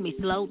house and do me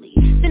slowly.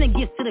 Sending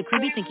gifts to the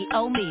crib, he think he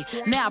owe me.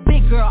 Now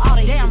big girl, all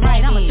they damn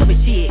right, I'm a stupid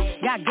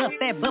shit. Got gut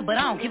fat butt, but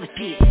I don't give a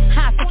shit.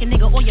 High take a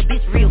nigga or your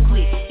bitch real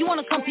quick. You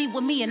wanna compete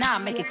with me and I'll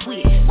make it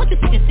quick. What you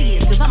think this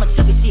is? Cause I'm a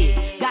stupid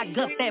shit. Got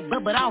gut fat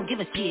butt, but I don't give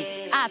a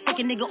shit. I'll take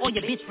a nigga or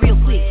your bitch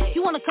real quick.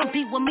 You wanna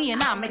compete with me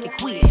and I'll make it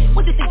quick.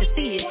 What you think this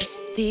is?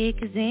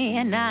 Thick as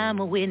in, I'm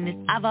a witness.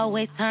 I've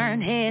always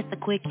turned heads so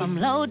quick. From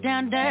low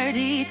down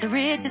dirty to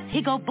riches.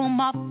 He go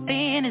boom off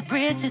in his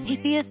britches. He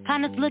see his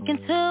partners looking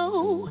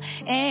too,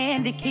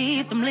 and it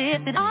keeps them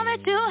lifted. All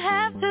that you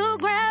have to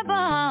grab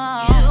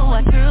on. You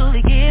are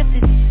truly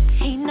gifted.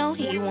 He know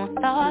he won't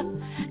stop.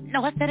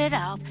 No, I set it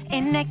off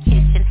in that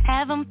kitchen.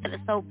 Have him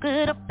feeling so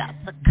good about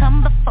to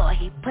come before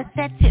he puts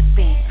that tip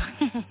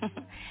in.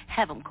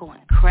 Have him going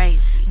crazy.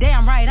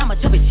 Damn right, I'm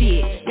a chubby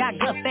shit. Got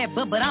gut fat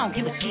butt, but I don't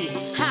give a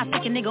shit. High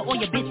take a nigga or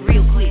your bitch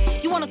real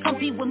quick. You wanna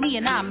compete with me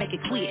and I'll make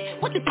it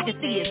quick. What you think this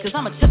is? Cause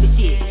I'm a chubby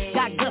shit.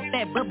 Got gut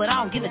fat butt, but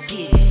I don't give a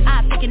shit.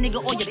 I'll take a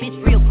nigga or your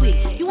bitch real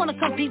quick. You wanna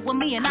compete with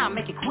me and I'll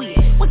make it quick.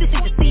 What you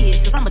think this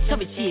is? Cause I'm a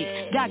chubby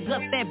shit. Got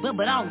gut fat butt,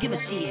 but I don't give a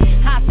shit.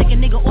 High take a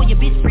nigga or your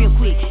bitch real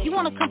quick. You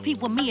wanna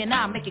compete with me and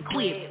I'll make it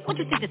quick. What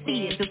you think this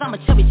is? Cause I'm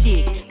a chubby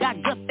shit.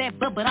 Got gut fat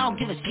butt, but I don't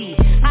give a shit.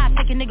 I'll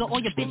take a nigga or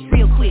your bitch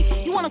real quick.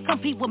 You wanna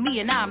compete with me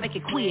and I'll make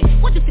it quick.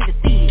 What you think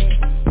this is?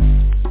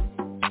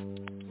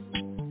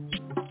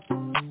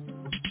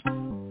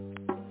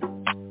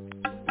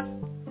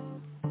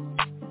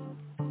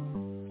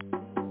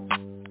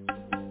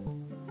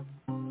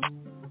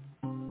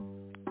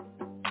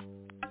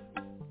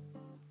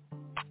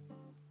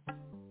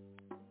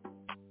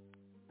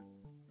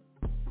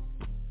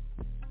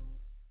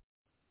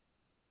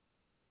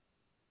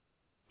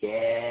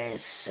 Yes,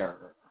 sir.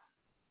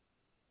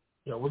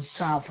 Yo, it's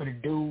time for the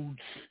dudes.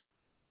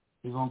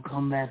 We're going to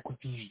come back with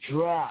these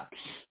drops.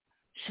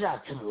 Shout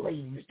out to the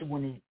ladies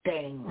doing their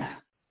thing.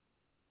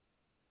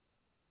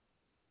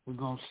 We're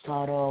going to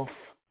start off,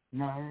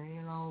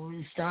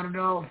 we started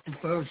off the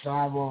first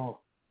album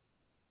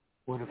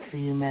with a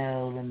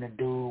female and a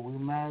dude. We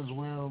might as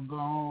well go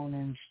on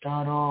and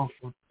start off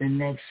with the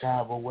next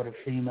album with a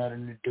female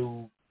and a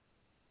dude.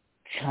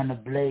 China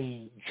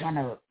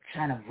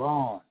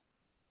Vaughn.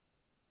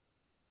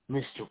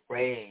 Mr.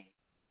 Ray.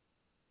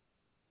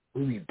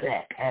 We'll be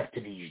back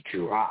after these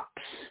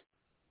drops.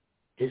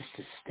 This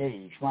the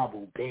stage. My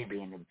boo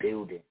baby in the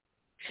building.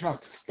 Shout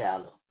out to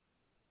Stella.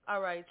 All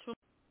right.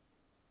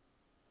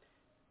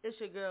 It's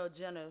your girl,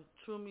 Jenna,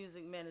 True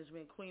Music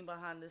Management, queen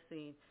behind the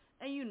scene.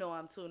 And you know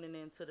I'm tuning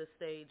in to the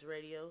stage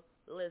radio.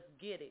 Let's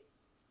get it.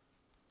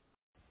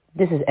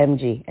 This is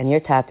MG, and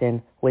you're tapped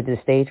in with The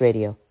Stage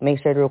Radio.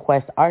 Make sure to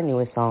request our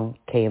newest song,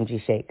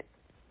 KMG Shake.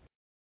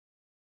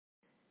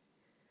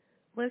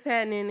 What's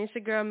happening? It's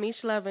your girl, Mish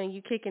Lover, and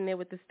you kicking it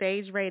with The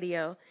Stage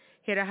Radio.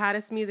 Hear the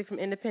hottest music from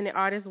independent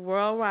artists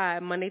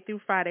worldwide, Monday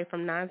through Friday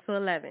from 9 to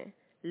 11.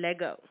 Let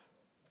go.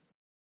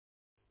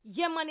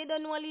 Yeah, man, you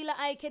don't know Lila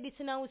Ike this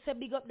now. We say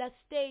big up that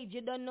stage.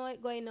 You don't know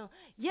it going on.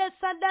 Yes,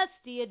 at that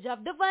stage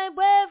of the vibe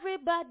where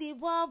everybody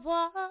want.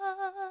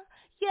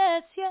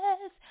 Yes, yes.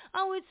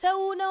 And we say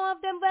who know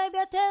of them vibe,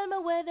 you tell me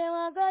where they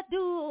want to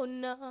do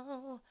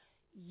now.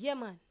 Yeah,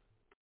 man.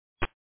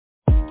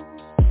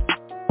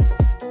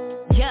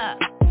 Yeah,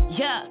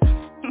 yeah.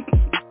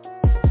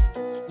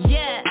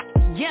 Yeah,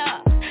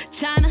 yeah.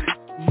 China,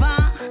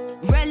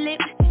 Von, Red Lip,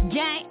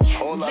 Gang.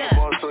 Whole lot of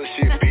boss on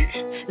shit,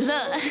 bitch. Look,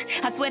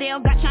 I swear they all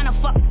got China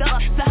fucked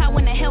up. So how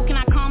in the hell can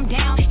I calm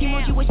down?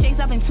 Emoji with shades,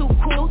 I've been too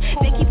cool.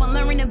 They keep on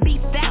learning to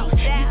beat out.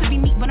 Used to be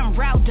meek, but I'm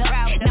riled up.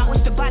 Now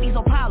it's the bodies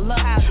all piled up.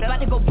 About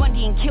to go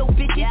Bundy and kill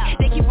bitches.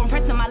 They keep on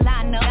pressing my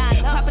line up.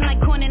 Popping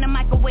like corn in the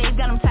microwave.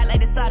 Got them tight like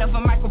the side of a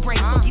microwave.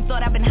 Cookie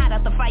thought I've been hot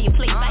out the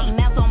fireplace. I ain't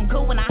now, so I'm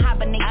good when I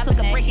hibernate. Took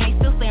a break and they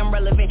still say I'm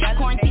relevant.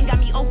 Quarantine got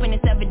me open,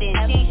 it's evident.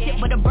 She ain't shit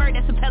but a bird,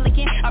 that's a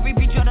pelican. I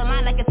redraw the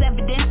line like it's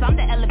evidence. I'm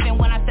the elephant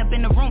when I step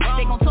in the room.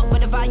 They gon' talk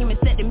but the volume is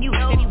set to mute.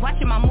 They be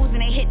watching my moves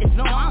and they hit the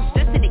zone. I don't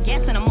stress to the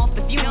gas and I'm off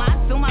the fume. I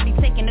assume I be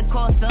taking the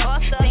course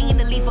up. Saying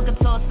the leaf for a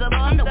toss up.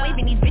 I'm the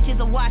waving these bitches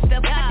are washed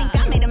up. I think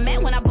I made a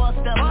man when I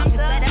bossed up. I'm just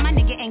glad that my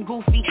nigga ain't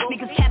goofy.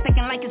 Niggas cat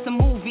acting like it's a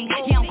movie.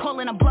 Yeah, I'm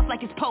calling a bluff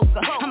like it's poker.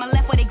 I'm a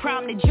left where they cry,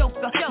 I'm the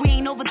joker. We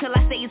ain't over till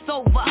I say it's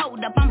over.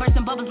 Hold up, I'm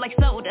bursting bubbles like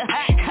soda.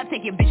 I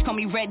take your bitch, call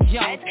me Red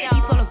Jones.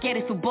 Y solo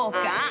quieres su boca.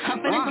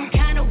 I'm feeling some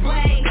kind of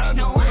way.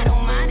 No, I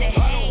don't mind the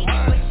hate,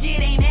 but shit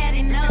ain't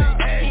adding up.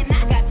 And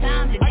I got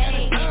time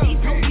today.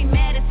 These hoes be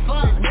mad as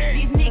fuck.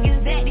 These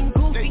niggas acting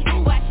goofy.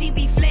 Why she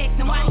be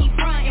flexing? Why he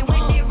frontin'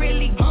 when they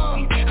really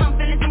goofy? I'm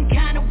feeling some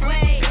kind of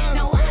way.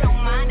 No, I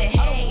don't mind the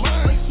hate,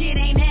 but shit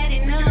ain't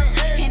adding up.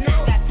 And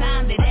I got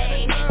time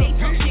today. They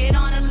took shit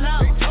on the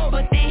low,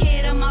 but they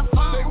hit on my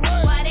phone.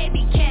 Why they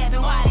be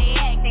capping? Why they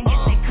acting?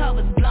 Get their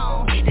covers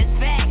blown. That's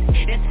facts.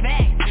 That's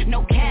facts.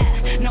 No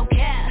cap. No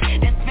cap.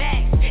 That's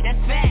facts.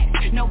 That's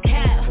facts. No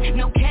cap.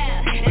 No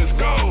cap. That's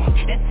facts.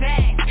 That's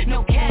facts.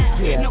 No cap.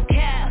 No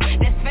cap.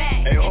 That's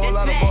facts. Hey, whole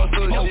lot of boss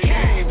on no shit,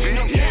 cap. bitch.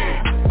 No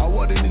cap. I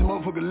walked in this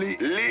motherfucker lit.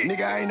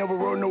 Nigga, I ain't never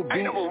rode no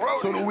beat.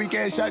 So the weak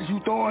ass shots you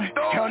throwing,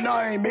 hell no,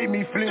 ain't made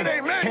me flip.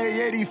 Hell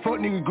yeah, these fuck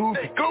niggas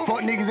goofy.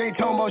 Fuck niggas ain't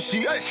talking about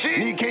shit.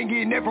 Nigga can't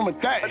get that from a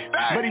thot.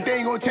 But he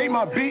ain't gonna take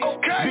my beat.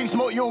 Big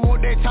smoke, you don't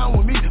want that time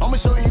with me. I'ma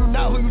show you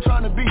not who you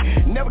trying to be.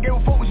 Never gave a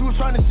fuck what you was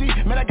trying to see.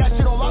 Man, I got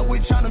shit on lock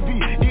with trying to be.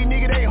 These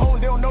niggas, they hoes,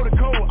 they don't know the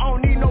code. I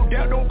don't need no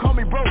doubt, don't call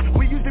me bro.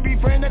 We used to be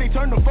friends, now they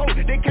turn to foe.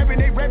 They capping,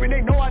 they rapping,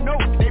 they know I know.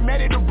 They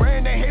mad at the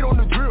brand, they hate on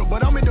the drill.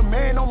 But I'm in the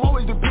man, I'm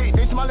always the pick.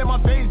 They smile at my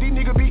face, these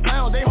niggas be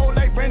clowns. They hold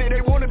like Brandon,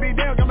 they wanna be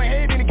down. Got my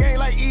head in the game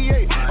like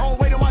EA. I don't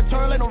wait on my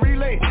turn like no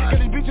relay. Got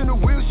this bitch in the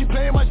wheel, she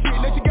playing my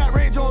shit. Let you got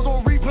Ray Jones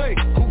on replay.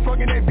 Who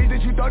fucking that bitch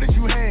that you thought that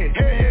you had?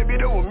 Hell yeah, bitch,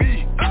 that was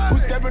me. Who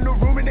step in the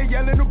room and they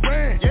yelling the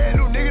brand? Yeah,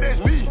 little nigga,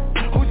 that's me.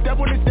 Who step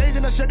on the stage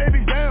and I shut that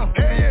bitch down?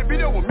 Hell yeah, bitch,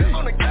 that was me.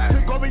 On the guy,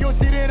 took over your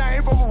city and I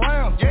ain't from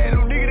around. Yeah,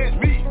 little nigga, that's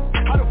me.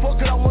 How the fuck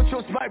could I want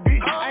your spot,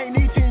 bitch? I ain't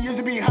need 10 years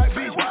to be hot,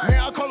 bitch. Man,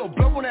 I call her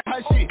bluff on that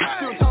hot shit.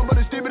 Still talking about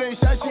the stupid ain't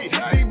shot shit.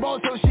 Big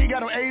boss, so she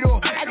got him 8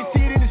 up. I can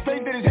see it in his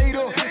face that it's hate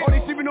up. Oh,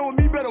 they sleeping on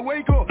me, better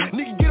wake up.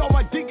 Nigga, get on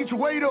my dick, get your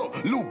weight up.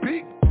 Lil'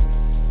 big.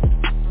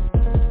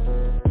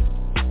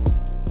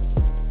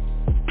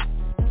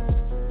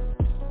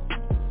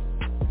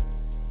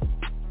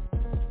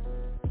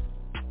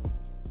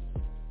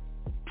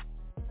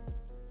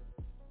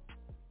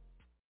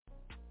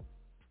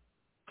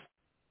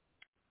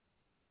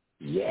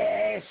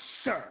 Yes,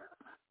 sir.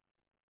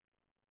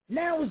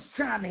 Now it's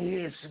time to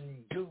hear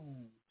some dudes.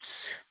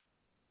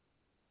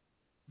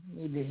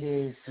 Need to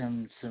hear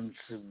some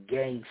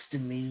gangster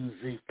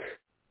music,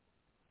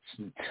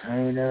 some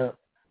turn up.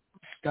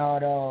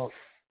 Start off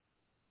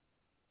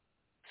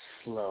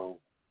slow.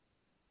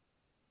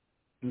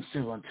 You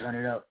still gonna turn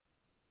it up.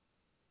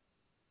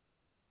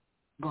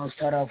 Gonna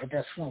start off with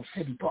that Swamp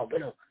City pop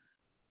with a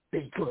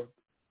Bigfoot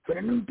for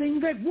the new thing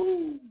back.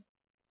 Woo!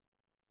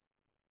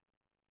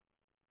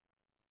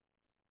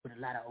 With a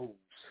lot of O's.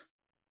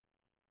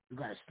 You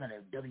gotta spell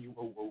it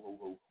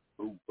W-O-O-O-O.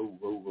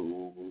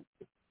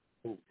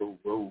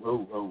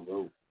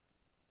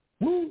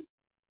 Woo!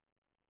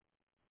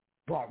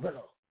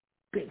 Barilla,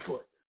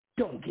 Bigfoot,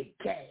 don't get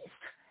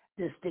gassed.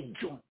 This thing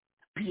joint,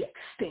 PX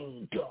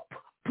stained up,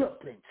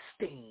 Brooklyn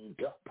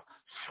stained up,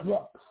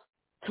 Swamp,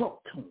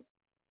 talk to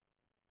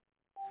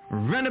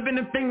him. Run up in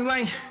the thing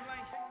like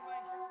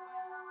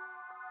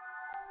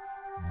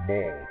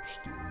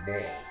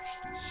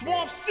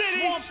Swamp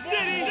City,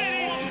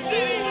 Swamp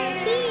City,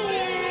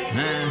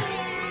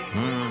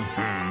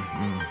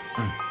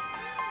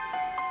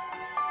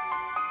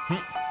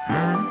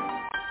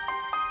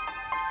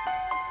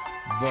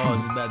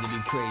 Bars about to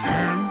be crazy.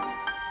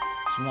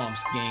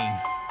 Swamps gang,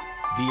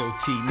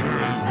 DOT,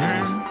 nigga.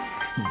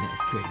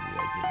 That's crazy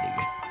right there,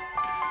 nigga.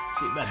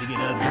 Shit about to get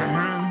ugly.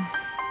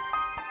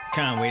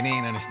 Conway, they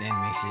ain't understanding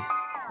that shit.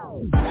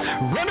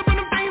 Run up in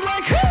them things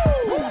like who?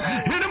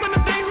 Hit them in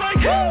the things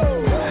like who?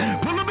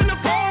 Pull up in the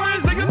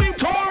forest, nigga be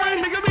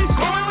touring, nigga be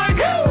scoring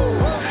like who?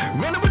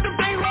 Run up with them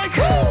things like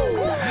who?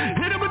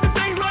 Hit them with the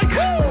things like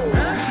who?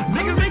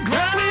 Niggas be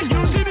grinding,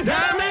 you see the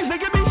diamonds,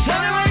 nigga be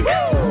shining like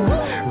who?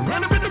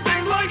 Run up in the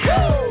things like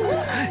who?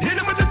 Hit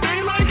them with the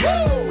things like who?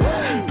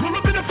 Pull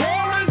up in the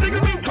forest,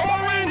 nigga be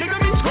touring, nigga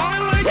be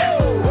scoring like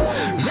who?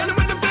 Run up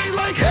with them things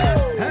like who?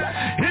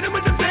 Hit them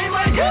with the things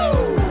like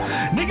who?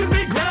 Niggas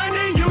be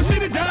grinding, you see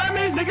the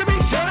diamonds, nigga be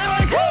shining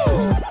like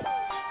who?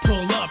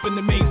 Pull up in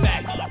the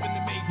Maybach,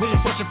 really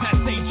such a past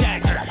stage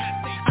actor.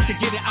 I could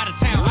get it out of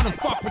town, I done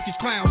fuck with these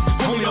clowns.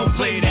 Homie, don't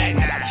play that.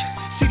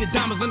 See the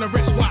diamonds on the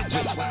wristwatch,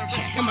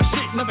 and my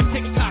shit never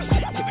takes top.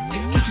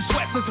 Get you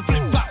sweats and some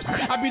flip flops.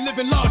 I be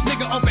living large,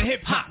 nigga, off of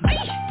hip hop.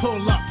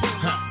 Pull up,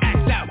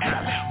 act out,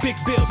 big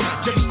bills,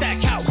 Jerry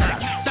Stack house,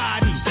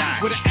 side east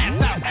with an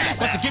ass out.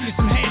 About to give me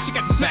some hands, she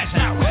got the smash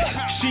out.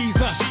 She's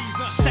a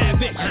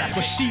savage,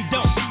 but she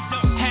don't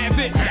have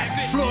it.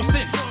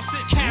 Flossing,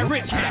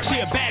 carrot, she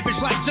a bad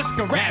bitch like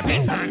Jessica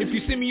Rabbit. If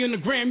you see me on the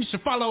gram, you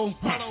should follow.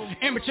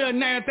 Amateur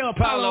now the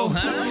Apollo,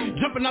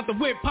 jumping out the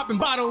whip, popping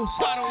bottles,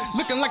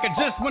 looking like I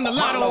just won the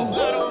lotto.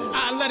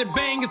 I let it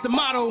bang, it's the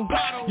motto.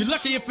 You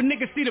lucky if a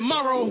nigga see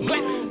tomorrow.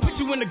 Put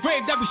you in the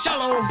grave, that be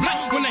shallow.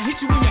 When I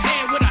hit you in your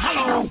head with a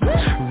hollow.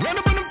 Run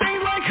up in them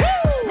things like who?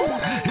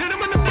 Hit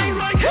them in the things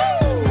like who?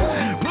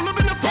 Pull up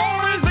in the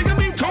forest, nigga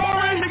be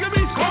touring, nigga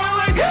be scoring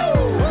like who?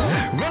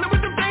 Run up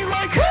with them things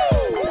like who?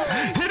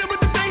 Hit them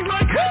with the things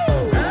like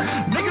who?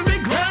 Niggas be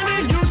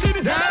grinding, you see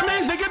the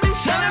diamonds, nigga be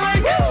shining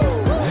like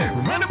who?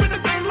 Run up with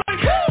the things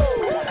like who?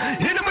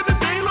 Hit them with the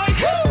things like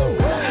who?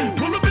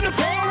 Pull up in the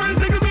forest,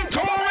 nigga be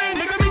touring,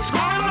 nigga be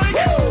scoring like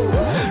who?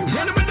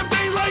 Run up with the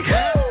things like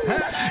who?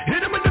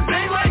 Hit them with the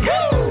things like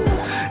who?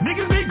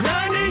 Niggas be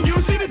grinding, you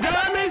see the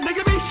diamonds,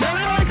 nigga be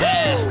shining like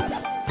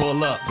who?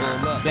 Pull up,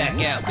 back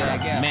out,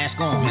 mask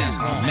on,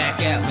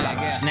 Mac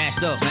out,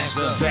 snatched up,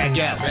 drag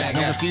out.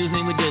 Don't confuse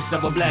me with this,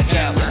 double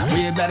blackout.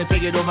 We about to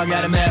take it off, I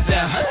got it mapped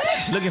out.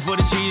 Looking for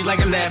the cheese like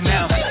a lab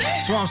mouth.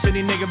 Swamp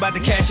City nigga about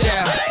to cash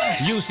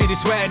out. You see the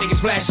swag, nigga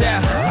splash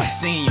out. I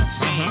seen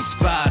him,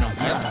 spot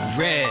him,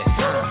 red,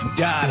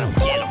 got him,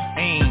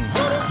 aim,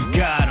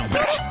 got him.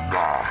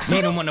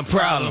 Need him on the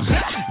problem.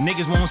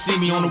 Niggas won't see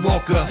me on the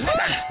walk up.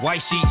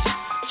 White sheets,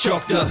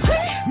 chalked up.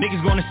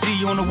 Niggas gonna see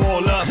you on the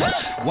wall up.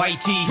 White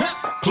tee,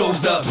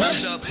 closed up.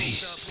 Please,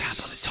 stop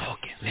all the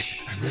talking.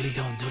 Listen, I really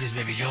don't do this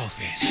very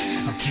often.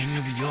 I'm King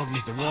of New York,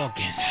 Mr.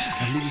 Walken.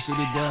 I leave you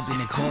suited up in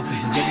the coffin.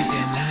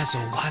 Everything lies, so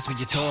watch what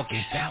you're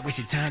talking. Stop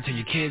wasting time, turn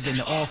your kids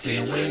into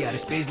orphan. Way out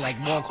of space like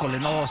Mark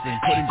calling Austin.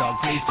 Put in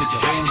dog place, put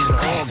your holes in the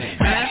organ.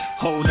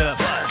 Hold up,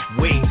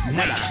 wait,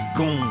 night,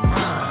 goon,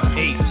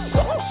 ace,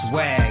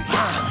 swag,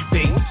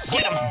 bait,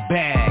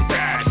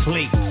 bag,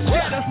 slate.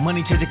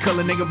 Money change the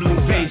color, nigga, blue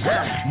face.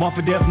 More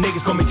for death,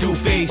 niggas call me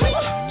Two-Face.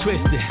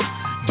 Twisted,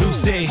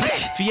 Douce,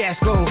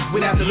 fiasco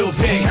without the little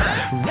pig.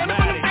 Run up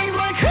in the things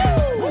like who?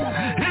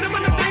 Hit them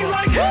in the things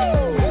like who?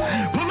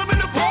 Pull up in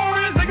the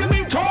forest, nigga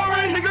be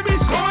touring, nigga be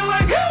scoring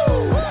like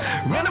who?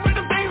 Run up with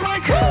the things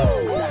like who?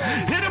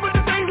 Hit them with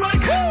the things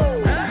like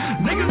who?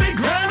 Niggas be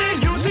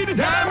grinding, you see the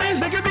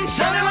diamonds, nigga be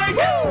shining like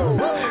who?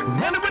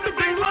 Run up with the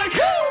things like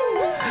who?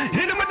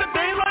 Hit them with the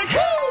things like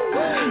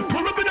who?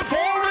 Pull up in the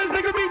forest,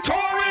 nigga be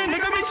touring,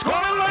 nigga be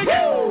scoring like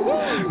who?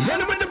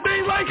 Run up with the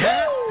things like who?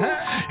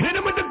 Hit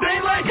them with the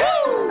things like who?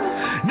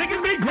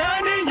 Niggas be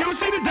grinding, you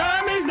see the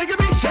diamonds, nigga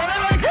be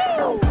shining like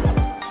who?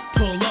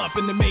 Pull up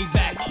in the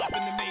Maybach.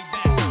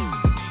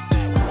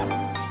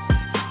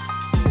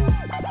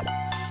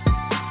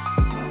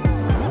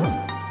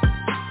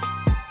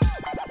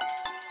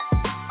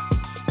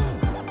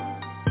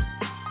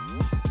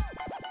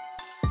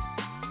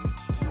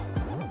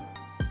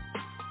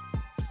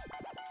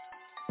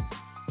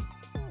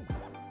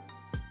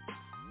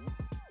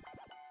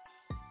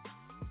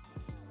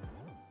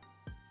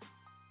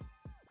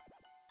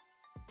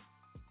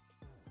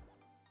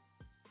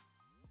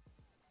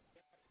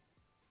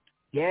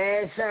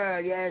 Yes, sir.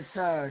 Yes,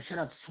 sir. Shout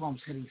out to Swamp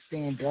City.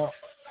 Stand up.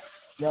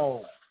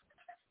 Yo.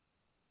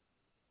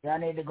 Y'all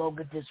need to go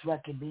get this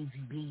record,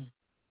 BZB.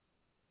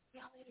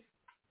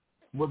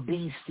 With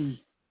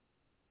Beastie.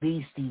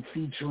 Beastie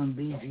featuring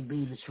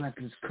BZB. This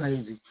record is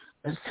crazy.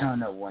 Let's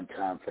turn up one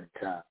time for the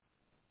top.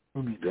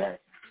 We'll be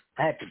back.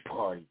 At the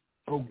party.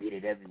 Go get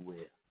it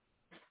everywhere.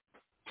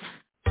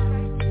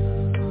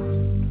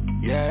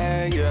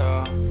 Yeah,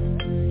 yeah.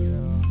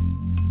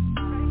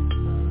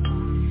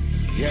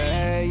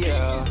 Yeah,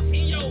 yeah.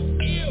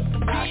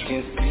 I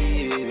can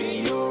see it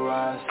in your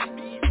eyes.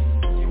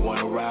 You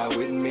wanna ride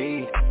with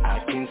me? I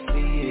can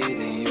see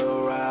it in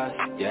your eyes.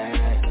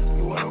 Yeah,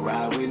 you wanna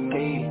ride with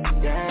me?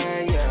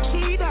 Yeah, yeah.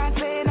 She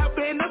dancing up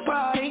in the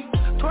party.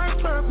 Twerk,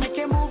 twerk, make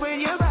you move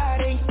in your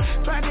body.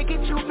 Trying to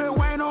get you to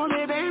wine on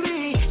me,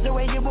 baby. The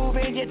way you move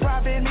it, you're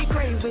driving me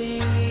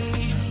crazy.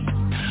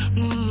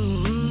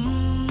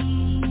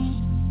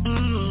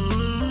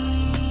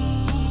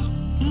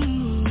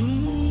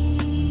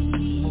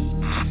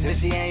 Said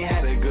she ain't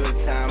had a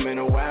good time in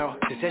a while.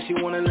 She said she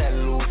wanna let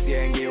loose,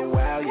 yeah, and get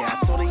wild. Yeah,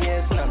 I told her,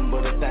 yeah, it's nothing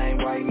but a thing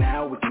right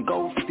now. We can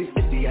go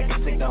 50-50, I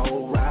can take the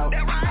whole route.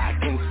 I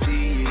can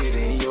see it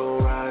in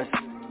your eyes.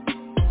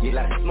 You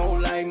like to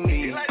smoke like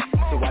me.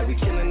 So why we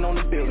chillin' on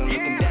the building,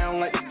 looking down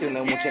like the ceiling?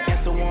 Won't you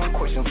answer one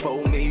question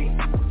for me?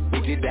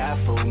 Would you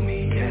die for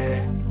me,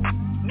 yeah?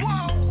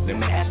 Let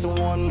me ask you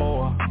one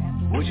more.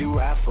 Would you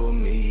ride for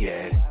me,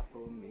 yeah?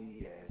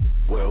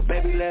 Well,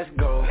 baby, let's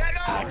go.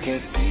 I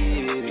can see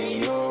it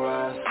in your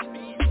eyes.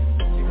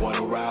 You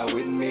wanna ride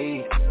with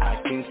me?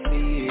 I can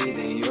see it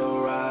in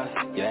your eyes,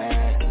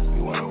 yeah.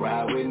 You wanna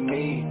ride with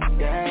me?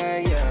 Yeah,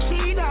 yeah.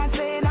 She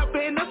dancing up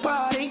in the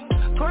party.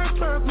 Twerk,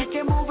 twerk, make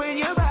you move in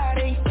your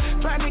body.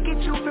 Trying to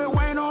get you to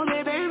wine on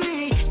me,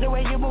 baby. The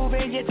way you move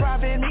it, you're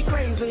driving me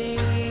crazy.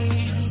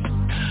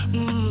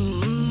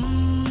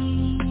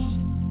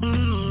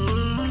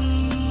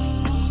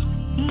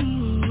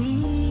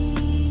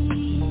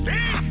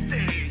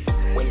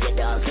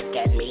 Look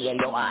at me in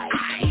your eyes.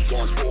 Heat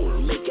on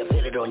spool, make you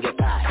feel it on your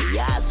thigh.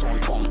 Your eyes on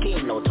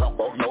pumpkin, no talk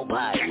about no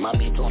pie. My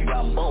beat on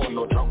Rambo,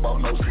 no talk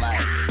about no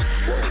slide.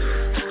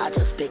 Whoa, I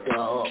just picked her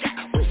up,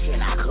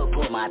 wishing I could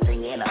put my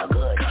thing in her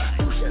good.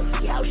 You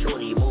should see how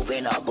shorty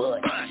moving her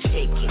butt.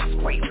 Shaking,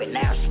 scraping,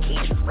 now she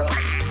can't strut.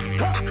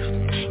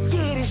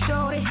 Get it,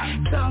 shorty,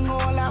 tongue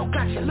all out,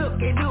 got you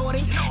looking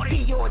naughty.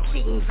 See your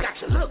jeans, got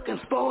you looking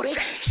sporty.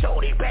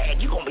 Shorty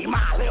bag, you gon' be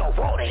my little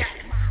Brody.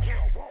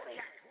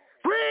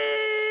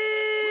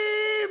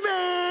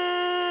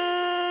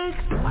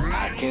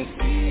 I can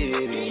see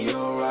it in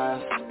your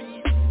eyes.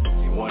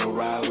 You wanna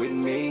ride with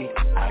me?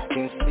 I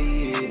can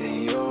see it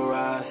in your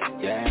eyes,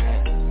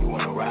 yeah. You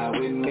wanna ride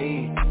with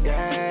me?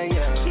 Yeah,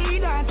 yeah. She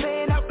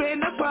dancing up in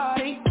the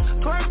party.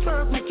 Twerk,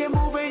 twerk, make you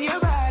move in your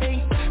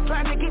body.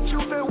 Trying to get you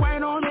to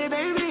wine on me,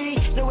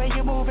 baby. The way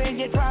you move it,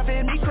 you're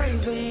driving me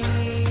crazy.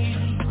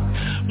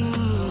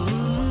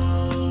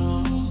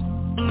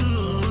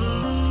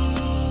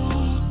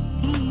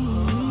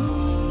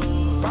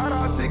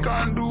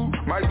 Can do.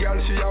 My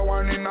girl, she a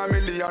one in a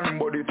million.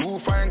 Body too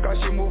fine cause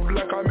she move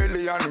like a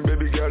million.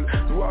 Baby girl,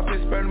 you have to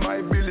spend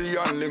my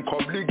billion. Link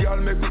up the girl,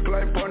 make me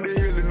climb on the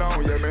hill now.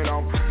 Yeah, me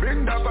now.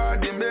 Bring the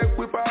body, make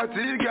we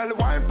party. Girl,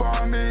 wine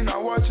for me,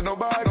 now watch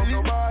nobody.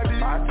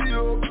 Party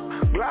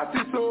up,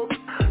 glasses up.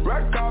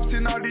 Red caps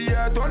in the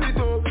air, turn it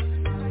up.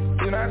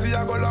 Tonight we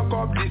a go lock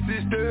up the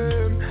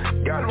system.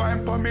 Girl,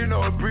 wine for me,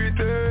 no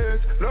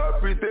pretense. No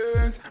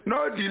pretense,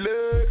 no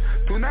delay.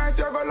 Tonight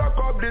you go lock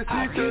up the system.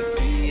 I can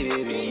see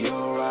it in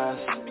your eyes.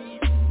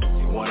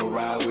 You wanna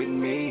ride with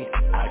me?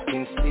 I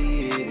can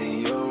see it in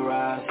your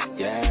eyes,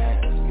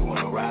 yeah. You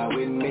wanna ride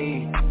with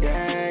me?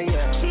 Yeah,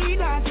 yeah. She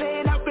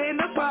dancing up in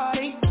the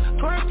party.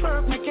 Twerk,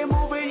 twerk, make you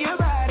move in your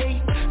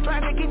body.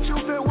 Trying to get you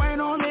to wine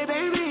on me,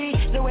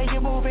 baby. The way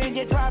you move it,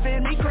 you're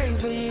driving me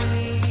crazy.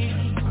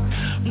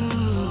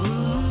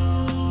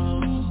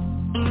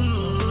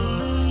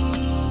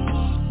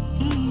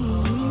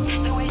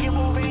 The way you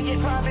move it,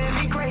 you're driving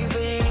me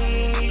crazy.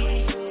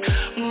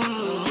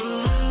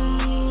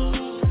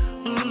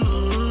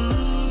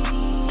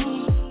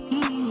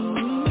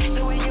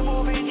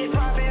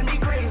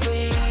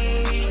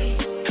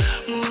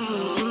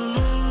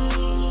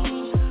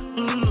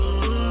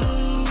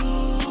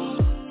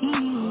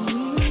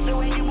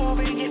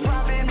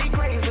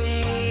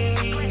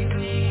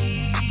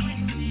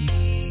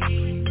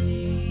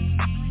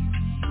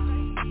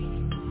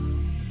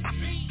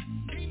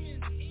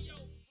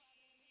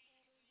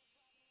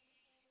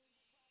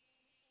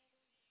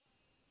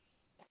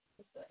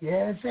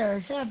 Yes,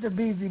 sir. Shout out to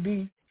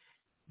BZB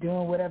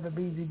doing whatever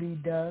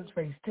BZB does.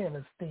 Race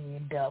Taylor,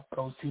 stand up.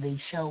 Go see their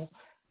show.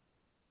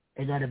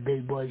 They got a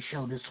big boy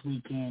show this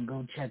weekend.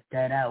 Go check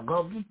that out.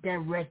 Go get that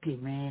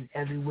record, man.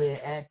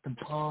 Everywhere at the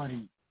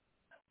Party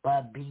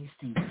by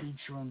Beastie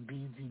featuring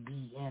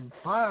BZB and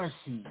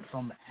Farsi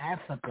from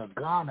Africa,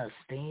 Ghana.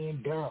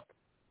 Stand up.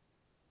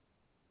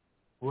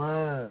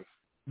 Word.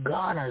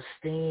 Ghana,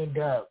 stand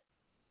up.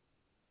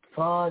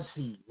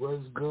 Farsi,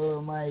 what's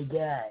good, my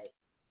guy?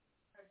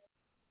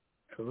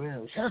 For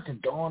real. Shout out to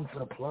Dawn for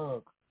the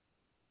plug.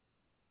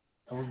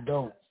 That was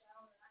dope.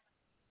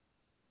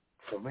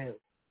 For real.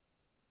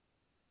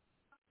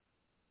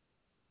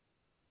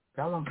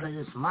 Y'all wanna play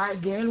this my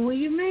game? What do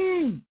you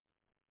mean?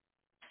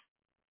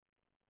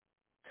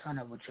 Turn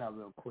up with y'all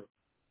real quick.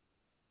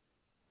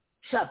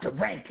 Shout out to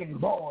Rankin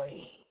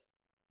Boy.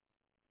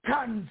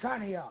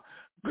 Tanzania.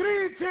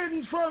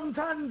 Greetings from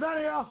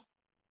Tanzania.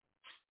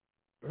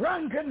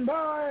 Rankin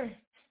Boy.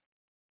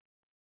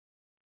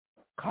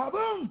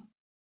 Kaboom.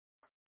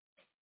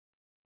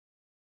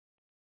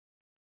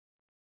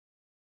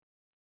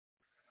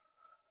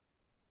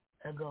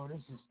 There go, this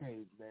is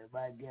stage, man.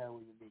 My girl,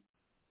 what you mean?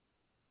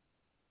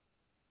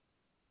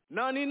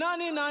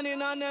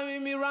 Nani,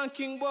 me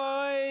Ranking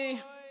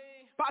Boy.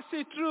 Pass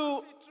it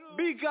through.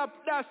 Big up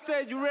that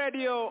stage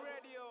radio.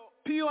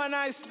 Pure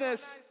niceness.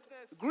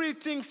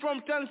 Greeting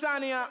from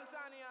Tanzania.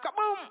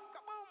 Kaboom!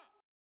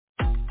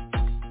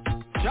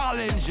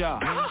 Challenger.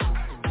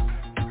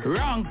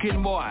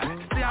 Ranking boy.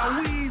 See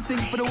how we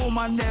sing for the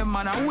woman them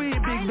and we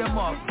big them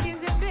up.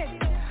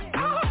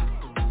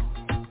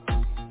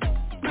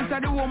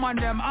 Mr. The woman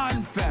them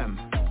anthem.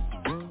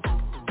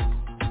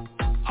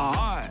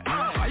 Alright.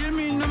 How you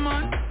mean the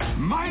man?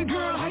 My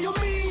girl, how you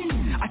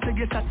mean? I said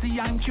you're sassy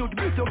and cute,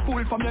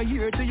 beautiful from your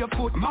ear to your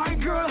foot. My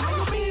girl,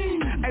 how you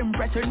mean?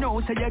 Embrace your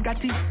nose, say you got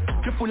it.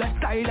 You're full of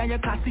style and you're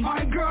classy.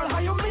 My girl, how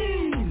you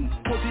mean?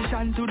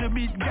 Position to the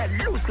beat, get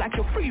loose like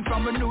you're free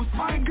from a noose.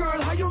 My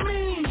girl, how you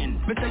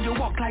mean? Me say you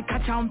walk like a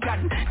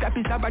champion. That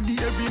is a body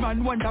every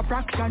man want a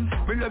fraction.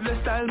 We love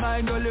your style,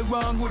 my girl, you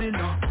want good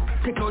enough.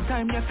 Take no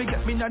time, you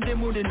forget me not the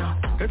mood enough.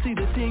 You see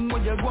the thing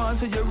when you go on,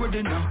 so you're good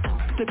enough.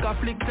 Take a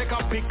flick, take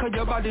a pick of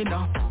your body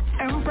now.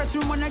 Empress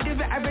woman, I give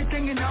you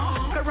everything, you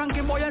know. The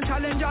ranking boy and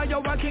challenger,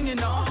 you're working, you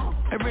know.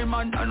 Every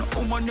man and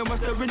woman, you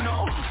must have, you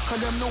know. Cause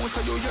them know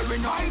so you're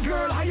hearing. My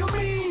girl, how you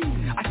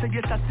mean? I said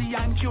you're sassy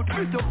and cute,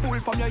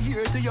 beautiful from your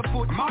ear to your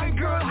foot. My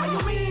girl, how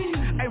you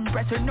mean?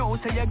 Empress your nose,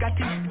 say you got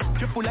it.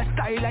 You're full of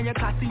style and you're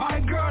classy. My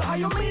girl, how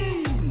you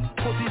mean?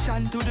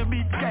 Position to the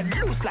beat, get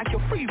loose like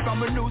you're free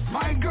from a noose.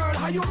 My girl,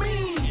 how you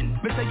mean?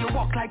 Me say you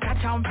walk like a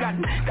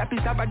champion. That is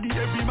a body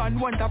every man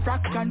want a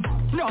fraction.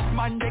 Enough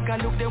man, they can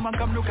look, they want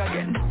come look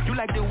again. You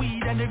like the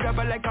weed and they grab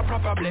it like a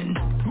proper blend.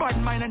 Bad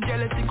mind and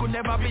jealousy could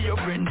never be your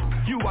friend.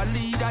 You a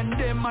lead and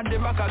them and they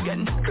back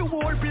again. The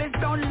whole place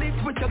down lit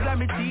with your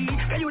glamity.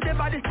 Can you the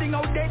baddest thing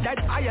out there that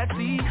I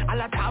see? All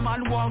the time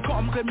and won't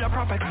come claim your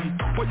property.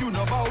 But you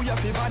know how you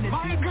feel vanity.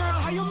 My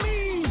girl, how you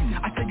mean?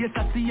 I said you're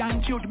sassy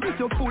and cute,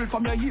 beautiful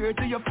from your ear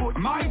to your foot.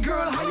 My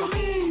girl, how you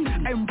mean?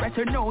 Embrace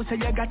your nose, say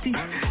you got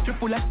it. You're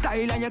full of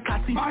style and you're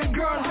classy. My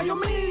girl, how you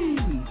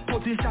mean?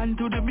 Position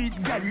to the beat,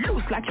 get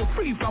loose like you're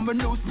free from a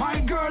noose. My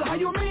girl, how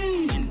you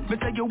mean? Me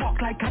say you walk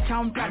like a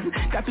champion.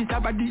 That is a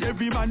body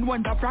every man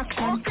want a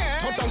fraction. Okay.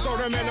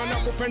 Utanzore mena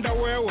na kupenda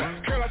wewe.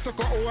 Kila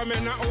siku uwe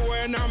mena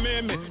uwe na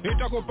mimi.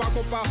 Nitakupa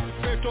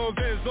vitu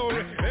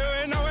vizuri.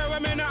 Ewe na wewe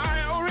mena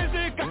aya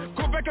urizika.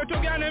 Kupe kitu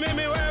gani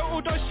mimi wewe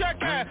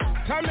utosheke.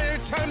 Tell me.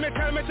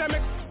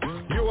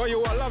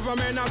 You are lover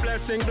man a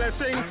blessing.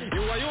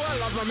 You are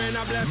lover man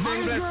a blessing.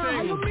 My girl,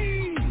 how you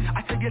mean?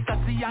 I said you're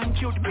sassy and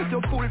cute,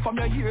 beautiful from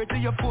your ear to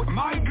your foot.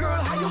 My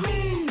girl, how you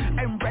mean?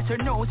 Embrace your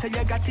nose, say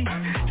you got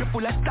it. You're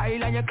full of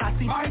style and you're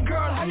classy. My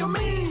girl, how you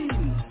mean?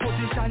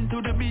 Position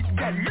to the beat,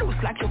 get loose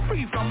like you're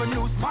free from a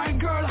noose. My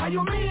girl, how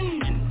you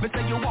mean? Me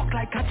say you walk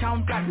like a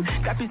champion.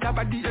 That is a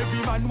body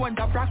every man want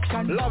a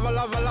fraction. Lover,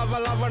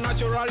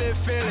 naturally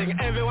feeling.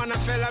 Everyone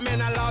I feel, I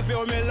mean I love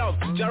you, me love.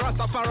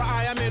 Jarastafari,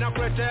 I mean I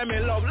pretend me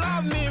love.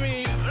 Love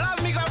me,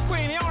 go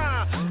queen, you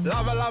are.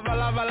 Lover,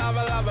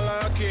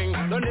 king.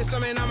 Don't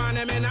listen me, no man,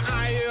 I mean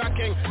I you a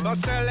king. But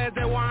still is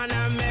the one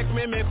that make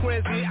me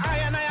crazy.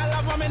 I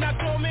love me, not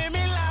to me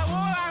love.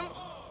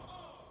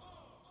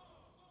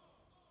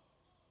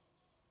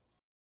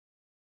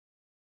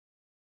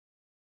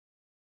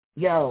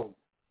 Yo,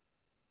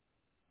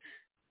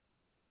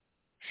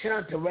 shout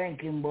out to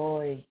Ranking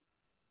Boy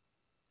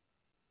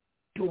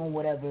doing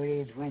whatever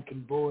it is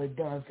Ranking Boy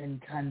does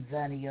in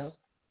Tanzania.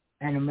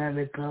 In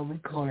America, we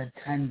call it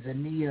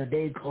Tanzania.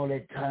 They call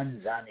it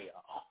Tanzania.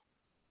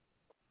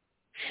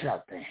 Shout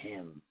out to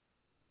him.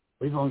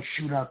 We're going to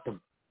shoot out to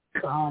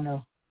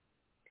Ghana.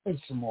 Take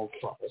some more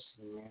fuckers,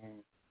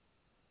 man.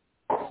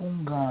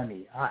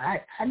 Kungani.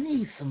 I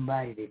need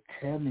somebody to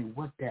tell me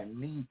what that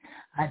means.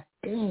 I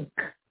think,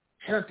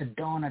 shout out to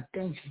Dawn, I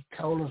think she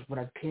told us, but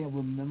I can't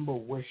remember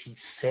what she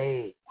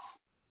said.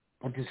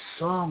 But the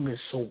song is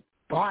so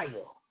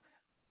fire.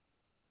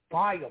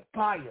 Fire.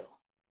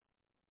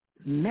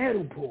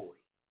 Metal Boy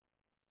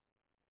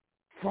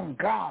from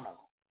Ghana.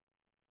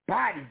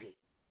 Bodied it.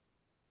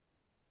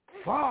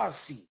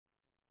 Farsi.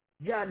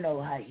 Y'all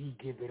know how he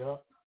give it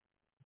up.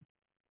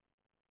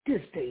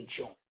 This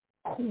stage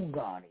on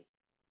Kungani.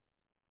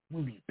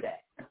 We'll be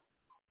back.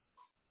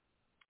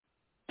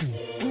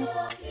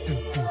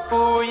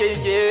 Oh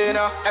yeah,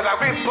 no. As I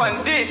grip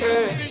on this,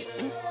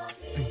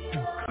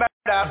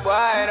 that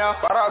boy, no.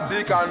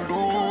 Parati can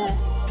do,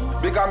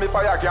 because me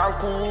fire can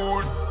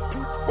cool.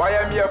 Why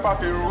am here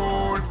papi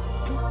rule?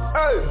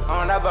 Hey,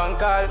 on a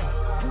bankal,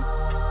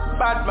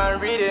 Batman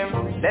read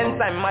him. Then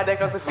time mother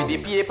cause for the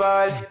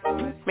people.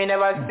 Me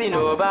never see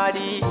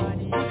nobody.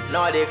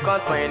 Now they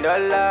can't find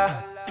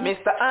dollar.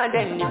 Mr. and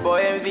then the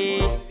boy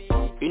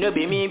MV. You know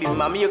be me, be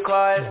mommy you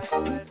call.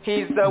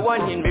 He's the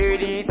one in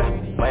birdies.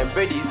 My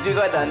bread is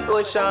bigger than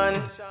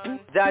ocean.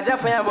 Jaja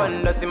fire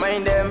one doesn't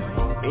mind them.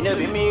 You know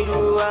be me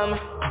do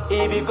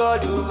if you go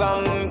do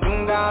down.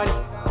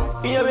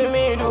 You know be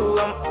me do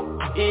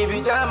if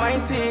you jam my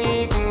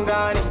sick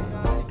gani.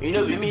 You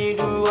know be me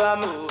do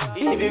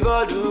if you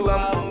go do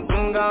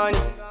gani.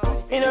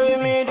 You know be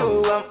me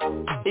do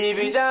if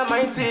you jam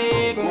my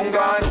sick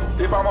gani.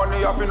 If I'm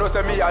money up, you know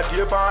say me a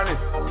Japan.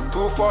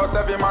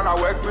 247 man I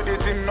work with the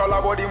thing. All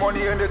about the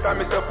money and the time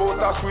me say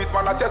post a sweet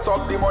man I set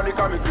up the money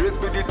can me grace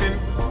with the thing.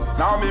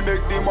 Now me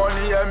make the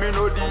money and me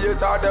know the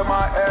hater them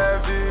a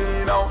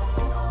heavy now.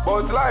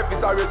 But life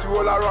is a race we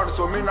all around,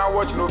 so me not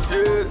watch no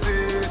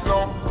faces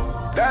no.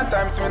 Then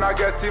times when I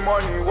get the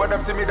money, what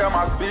them see me, them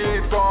must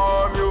beat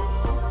from you.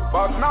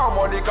 But now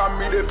money can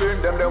be the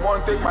pain, them they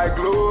won't take my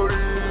glory.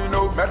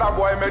 No, man a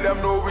boy, make them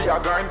know we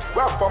are grind.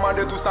 We have from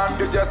Monday to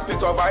Sunday, just to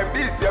survive.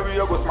 This year we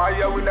go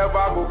smile, we never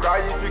go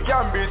cry. If you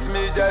can't beat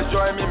me, just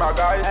join me, my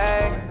guy.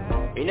 Hey,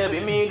 you know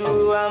be me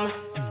do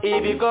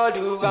if you go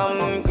do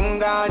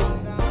kungani.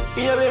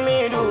 You know be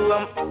me do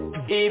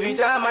if you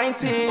try my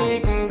tea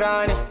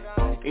kungani.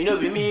 You know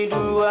be me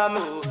do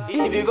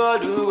if you go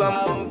do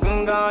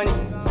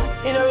kungani.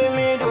 You know what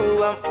me do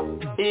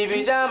if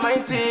you jam my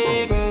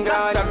tea,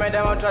 God, time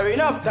them a try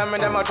enough, time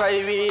them a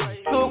try we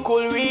to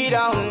cool we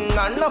down.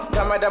 Enough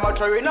time them a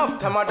try enough,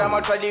 time them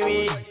a try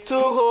we to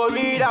hold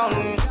we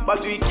down.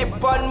 But we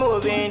keep on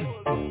moving.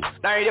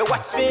 Now they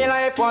watch me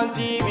live on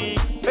TV.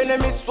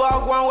 Enemies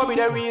swag one will be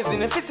the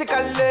reason.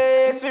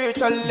 Physically,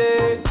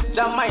 spiritually,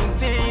 jam my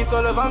tea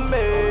all over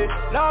me.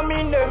 Now me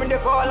them they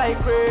fall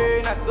like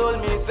rain. I told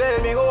me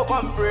say me go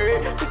and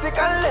pray.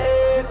 Physically,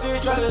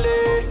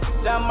 spiritually,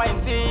 jam my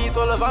tea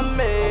all over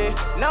me.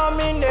 Now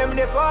me them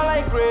they fall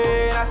like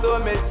rain. I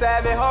told me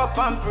say me hope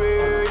and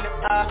pray.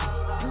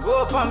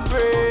 Go up and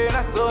pray.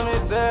 I told me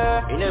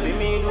say, you know be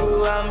me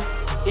do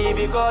if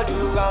you go do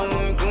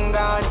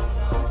kungani.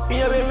 You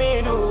know be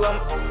me do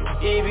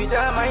if you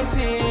jam my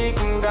tea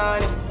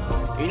kungani.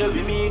 You know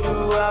be me do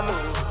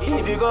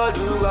if you go do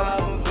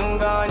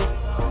kungani.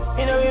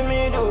 You know be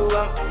me do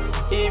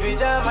if you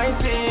jam my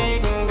tea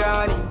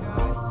kungani.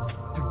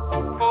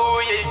 Oh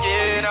yeah,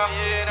 hey.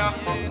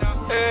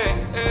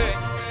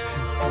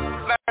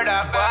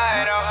 Murder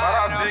fire,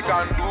 what I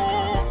can do.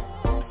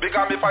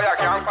 Because me fire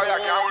can.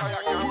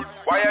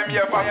 Why am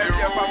here for you?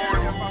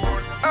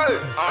 Hey,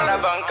 on the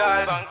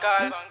bankal,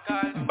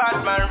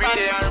 Batman read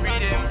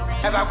him.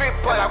 Have a grip,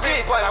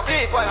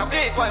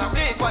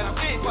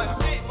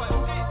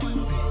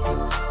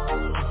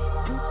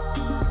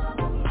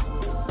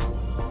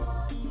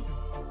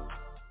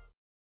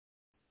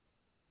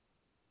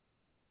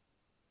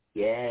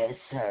 Yes,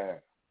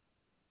 sir.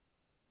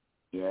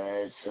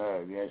 Yes,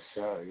 sir. Yes,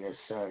 sir. Yes,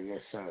 sir.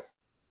 Yes, sir.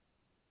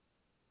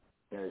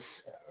 Yes,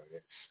 sir.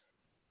 Yes.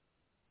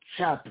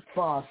 Shout to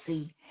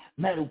Farsi,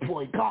 Metal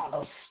Boy,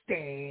 gotta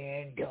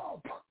stand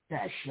up.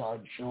 That's your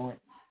joint.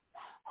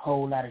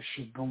 Whole lot of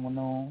shit going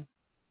on.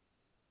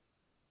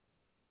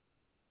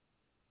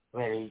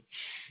 Ready to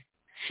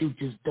shoot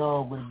this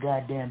dog with a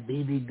goddamn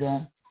BB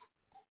gun.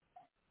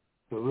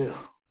 For real.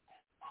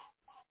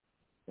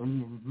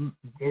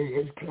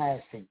 It's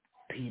plastic,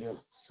 Peter.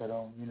 So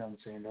don't, you know what I'm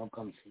saying, don't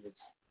come see us.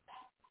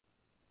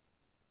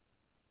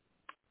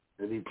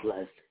 It'll be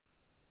plastic.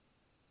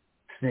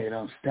 This nigga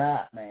don't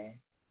stop, man.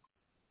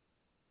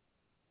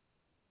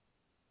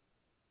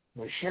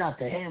 Well, shout out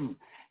to him.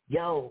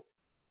 Yo,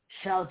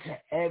 shout out to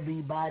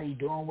everybody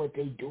doing what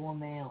they doing,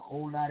 man. A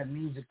whole lot of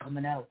music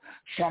coming out.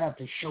 Shout out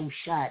to Show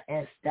Shot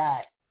S.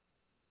 Dot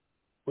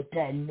with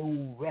that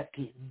new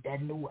record,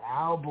 that new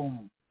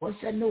album.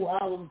 What's that new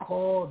album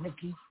called,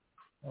 Nikki?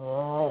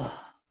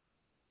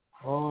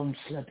 I'm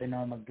slacking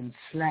on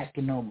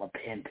my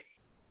pimping.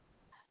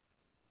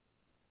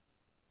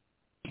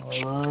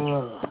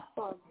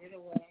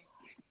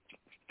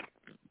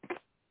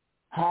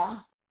 Huh?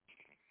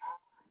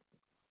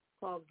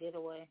 Called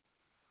Getaway.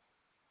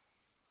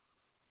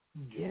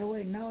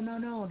 Getaway?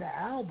 No, the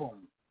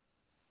album.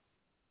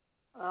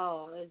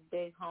 Oh, it's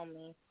Big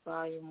Homie,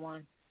 Volume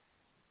 1.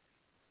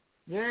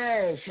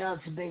 Yeah, shout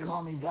out to Big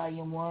Homie,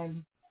 Volume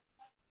 1.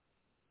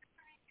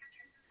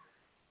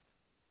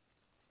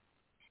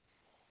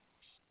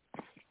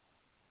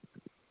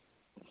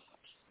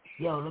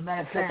 Yo, the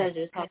matter of fact,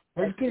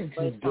 let's get into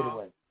this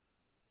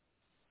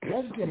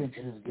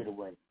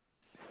getaway.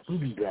 We'll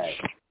be back.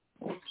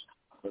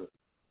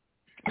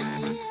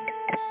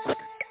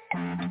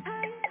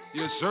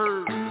 Yes,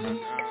 sir.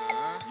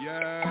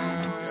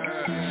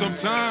 Yeah.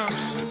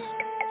 Sometimes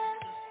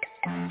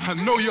I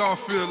know y'all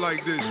feel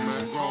like this,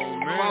 man.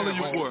 Follow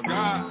your boy,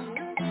 man.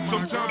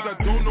 Sometimes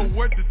I don't know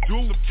what to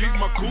do. Keep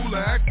my cool or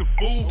act a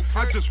fool.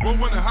 I just won't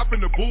wanna hop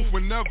in the booth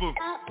whenever.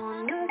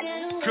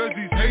 Cause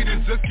these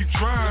haters just keep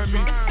trying me.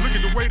 Look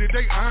at the way that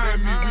they eyeing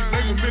me. We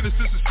label menace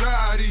to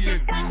society. And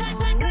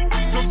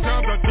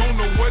sometimes I don't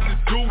know what to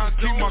do.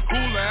 Keep my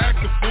cool or act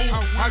a fool.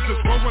 I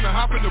just won't wanna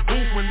hop in the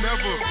booth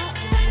whenever.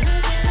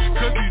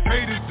 Cause these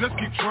haters just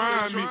keep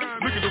trying me.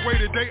 Look at the way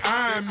that they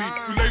eyeing me.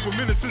 We label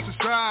menace to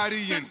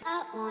society. And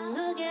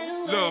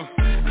look,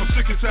 I'm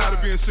sick and tired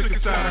of being sick and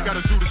tired. I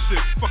gotta do the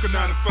shit. Fuck a 9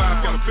 to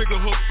 5. Got a bigger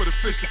hook for the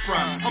fish to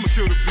fry. I'ma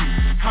kill the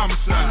beat.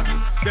 Homicide.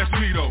 That's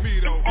me though.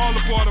 All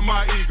a part of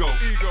my ego.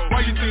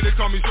 Why you think they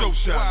call me so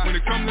shy? When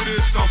it come to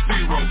this, I'm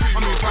P-Ro. I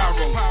mean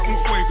Pyro. Un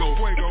Fuego.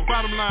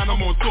 Bottom line, I'm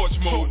on torch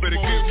mode. Better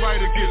get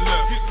right or get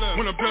left.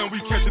 When I'm done,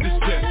 we catching this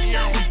jet. We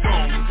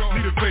gone.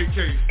 Need a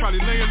vacate. Probably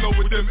laying low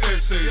with them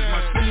essays.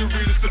 My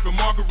senorita sipping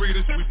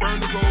margaritas. We burn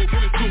the road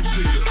in a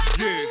two-seater.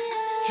 Yeah.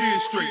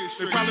 Kids straight,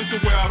 they probably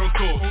somewhere out on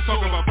tour.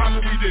 Talking about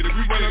Papa, we did it,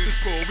 we run up the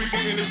score. We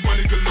getting this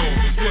money galore.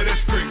 Yeah,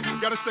 that's great.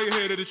 Gotta stay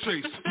ahead of the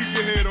chase. Keep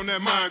your head on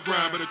that mind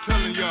grind. But I'm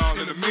telling y'all,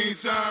 in the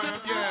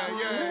meantime,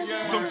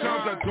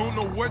 sometimes I don't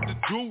know what to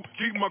do.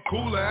 Keep my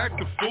cool or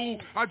act a fool.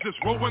 I just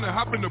roll when I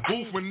hop in the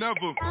booth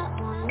whenever.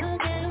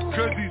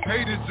 Cause these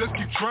haters just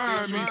keep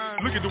trying me.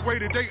 Look at the way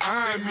that they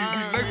eyeing me.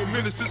 We label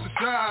menace to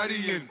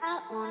society and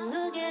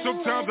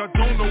sometimes I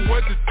don't know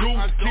what to do.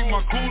 Keep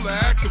my cool or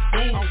act a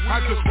fool. I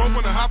just roll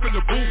when I hop in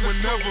the booth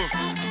whenever.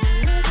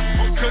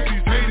 Cause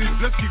these haters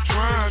just keep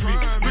trying me.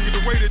 Look at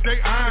the way that they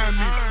eyeing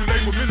me. We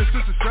label menace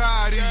to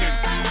society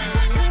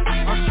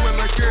and I swear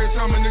like every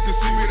time a nigga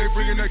see me, they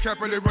bringing that cap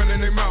and they running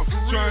their mouth.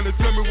 Trying to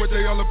tell me what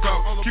they all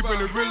about.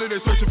 Keeping it real,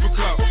 they searching for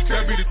clout.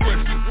 That be the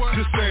question.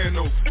 Just saying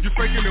though, you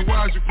faking and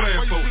why is you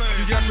playing for?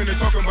 You yapping and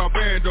talking about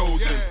bandos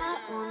and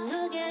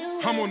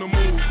I'm on the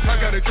move, I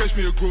gotta catch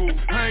me a groove.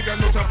 I ain't got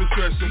no time for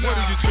stressing. What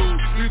do you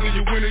choose? Either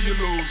you win or you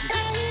lose.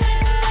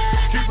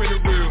 Keeping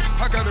it real,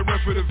 I gotta run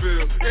for the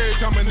veil. Every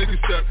time a nigga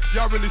step,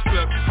 y'all really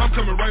step. I'm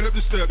coming right up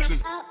the steps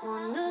and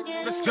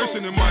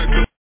Jason and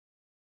Mike.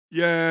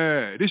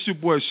 Yeah, this your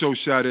boy Show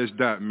Shot S.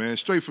 Dot, man.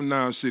 Straight from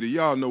Noun City.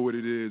 Y'all know what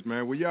it is,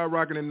 man. When y'all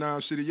rocking in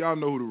Noun City, y'all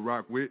know who to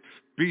rock with.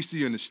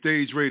 Beastie and the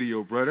Stage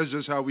Radio, bro. That's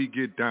just how we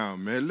get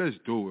down, man. Let's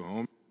do it,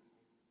 homie.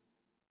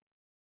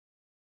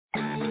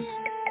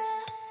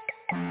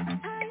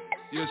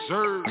 Yes,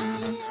 sir.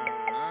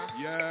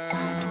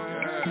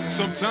 Yeah.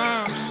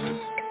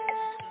 Sometimes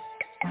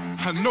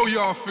I know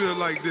y'all feel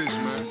like this,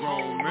 man.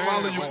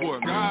 Follow your boy,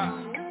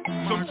 man.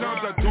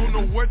 Sometimes I don't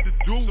know what to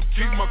do.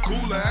 Keep my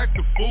cool or act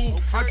a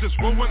fool. I just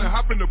roll when I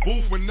hop in the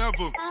booth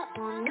whenever.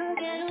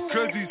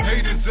 Cause these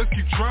haters just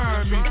keep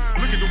trying me.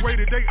 Look at the way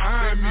that they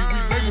eyeing me. We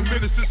label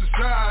menace to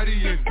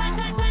society and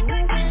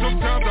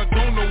sometimes I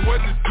don't know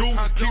what to do.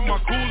 Keep my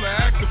cool or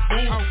act a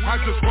fool. I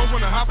just roll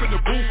when I hop in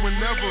the booth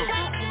whenever.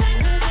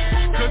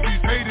 Cause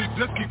these haters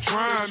just keep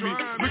trying me.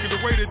 Look at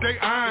the way that they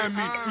eyeing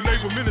me. We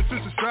label menace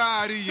to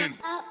society and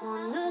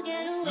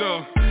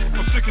look,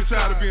 I'm sick and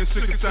tired of being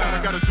sick and tired.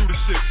 I gotta do the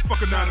shit.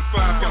 Fuck a 9 to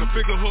 5. Got a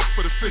bigger hook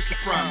for the fish to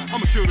fry.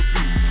 I'ma kill the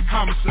beat.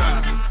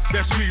 Homicide.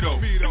 That's me though.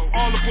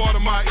 All a part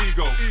of my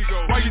ego.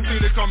 Why you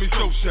think they call me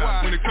Show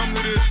Shot? When it come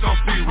to this, I'm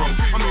P-Ro.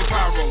 I mean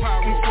Pyro.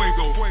 I'm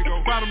Fuego.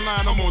 Bottom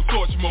line, I'm on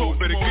torch mode.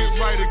 Better get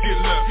right or get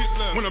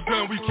left. When I'm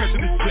done, we catching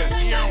this jet.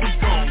 We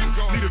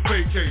gone. Need a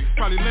vacate.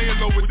 Probably laying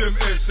low with them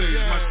essays.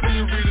 My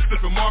senoritas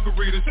sipping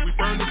margaritas. We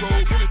burn the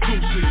road in a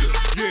two-seater.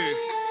 Yeah.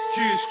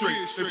 Kids straight,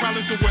 they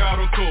probably somewhere out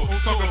on tour.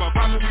 Talking about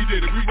Papa, we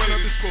did it, we run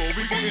up the score.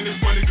 We getting this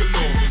money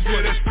galore.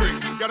 Yeah, that's great.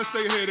 Gotta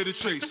stay ahead of the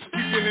chase.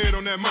 Keep your head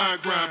on that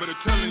mind grind. But I'm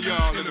telling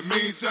y'all, in the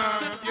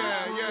meantime,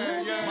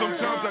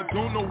 sometimes I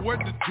don't know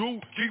what to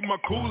do. Keep my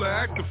cool or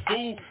act a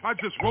fool. I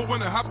just roll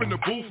when I hop in the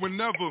booth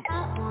whenever.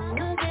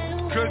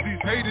 Cause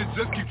these haters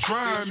just keep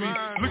trying me.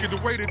 Look at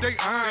the way that they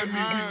eyeing me.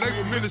 We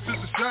label menace to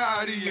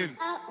society and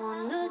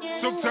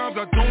sometimes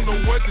I don't know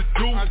what to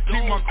do.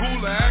 Keep my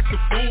cool or act a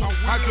fool.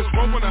 I just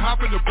roll when I hop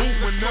in the booth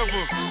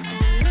whenever.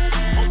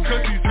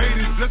 Cause these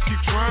haters just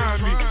keep trying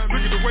me.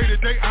 Look at the way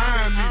that they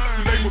eyeing me.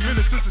 We label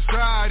menace to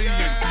society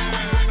and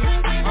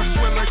I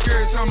swear like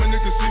every time a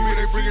nigga see me,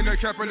 they bringing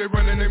that cap and they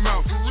running their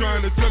mouth.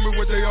 Trying to tell me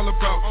what they all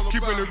about.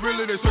 Keeping it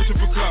real, they searching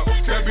for clout.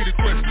 That be the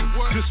question.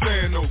 Just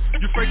saying though,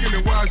 you faking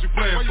and why is you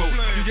playing for?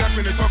 You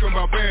yapping and talking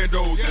about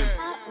bandos and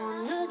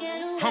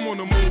I'm on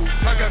the move,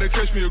 I gotta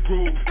catch me a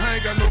groove. I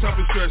ain't got no time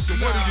for stressing.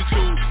 What do you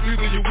choose?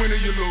 Either you win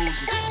or you lose.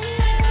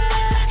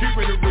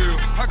 Keeping it real,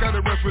 I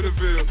gotta run for the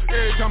veil.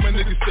 Every time a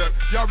nigga step,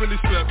 y'all really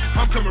step.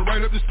 I'm coming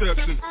right up the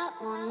steps and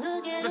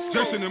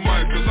Jason and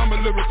Mike, cause I'm a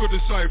lyrical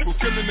disciple.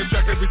 Killing the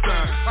track every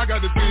time. I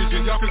got the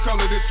vision, y'all can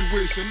call it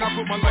intuition. I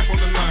put my life on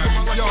the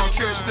line. Y'all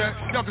catch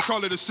that? Y'all can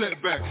call it a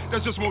setback.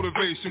 That's just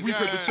motivation. We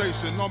paper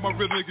chasing. All my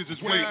real niggas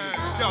is waiting.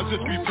 Y'all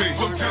just be patient.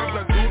 Sometimes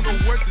I don't know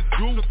what to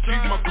do.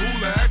 Keep my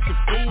cool or act a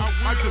fool.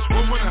 I just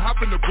roll when I hop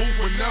in the booth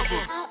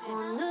whenever.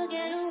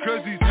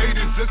 Cause these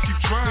haters just keep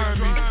trying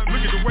me.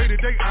 Look at the way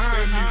that they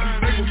eyeing me.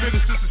 We label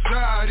menace to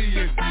society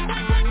and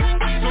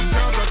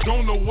sometimes I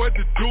don't know what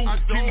to do.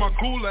 Keep my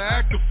cool or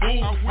act a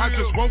fool. I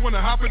just roll when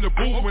I hop in the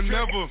booth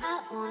whenever.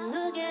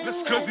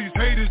 Cause these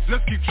haters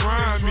just keep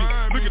trying me.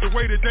 Look at the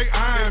way that they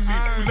eyeing me.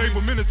 We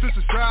label menace to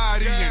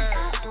society and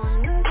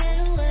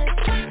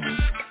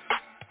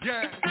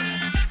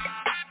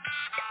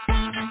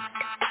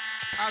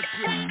I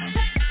will.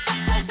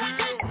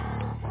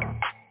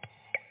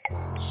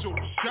 So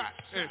shot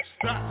and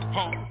stop.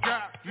 All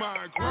got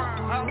my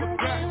grind. I'm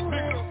back,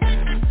 nigga.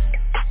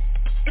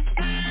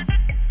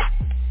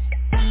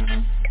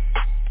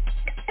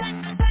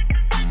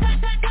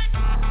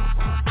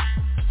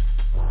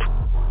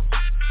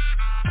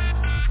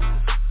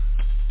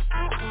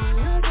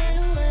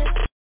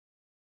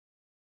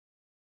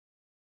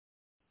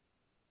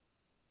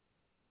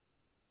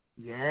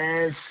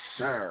 Yes,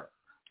 sir.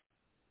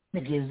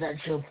 Nikki, is that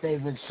your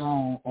favorite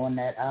song on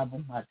that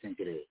album? I think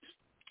it is.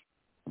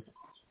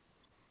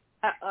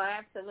 Oh,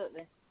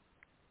 absolutely.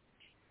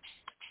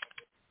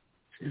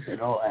 She said,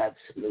 oh,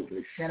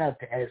 absolutely. Shout out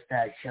to S.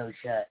 Show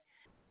Shot.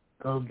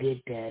 Go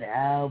get that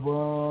album.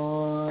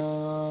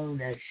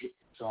 That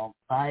shit's on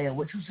fire.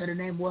 What you said the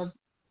name was?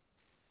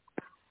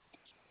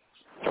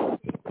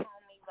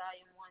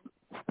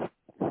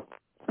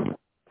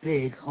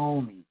 Big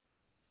Homie,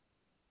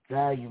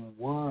 Volume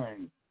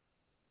 1.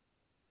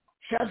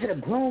 Shout out to the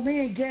Grown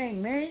Man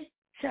Gang, man.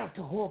 Shout out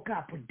to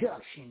Hawkeye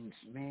Productions,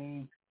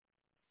 man.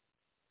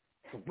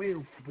 For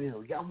real, for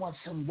real. Y'all want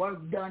some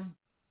work done?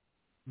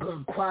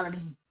 Good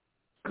quality,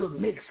 good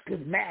mix,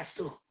 good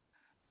master.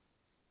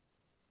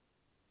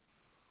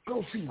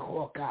 Go see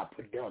Hawkeye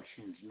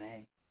Productions,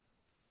 man.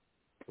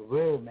 For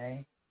real,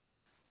 man.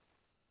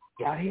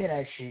 Y'all hear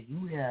that shit?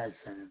 You hear that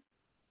sound?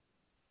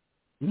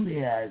 You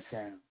hear that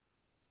sound?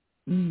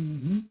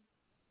 Mm-hmm.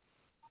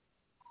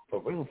 For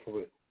real, for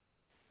real.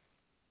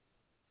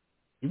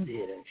 You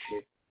hear that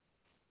shit?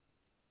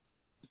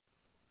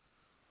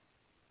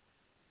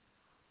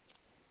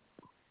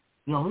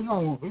 Yo, we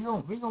gonna.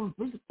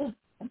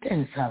 I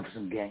think it's time for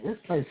some gang. Let's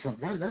play some.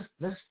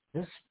 Let's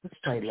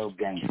play a little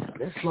gangster.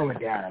 Let's slow it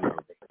down a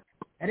little bit.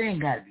 It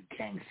ain't gotta be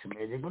gangster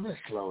music, but let's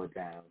slow it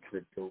down for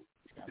the dude.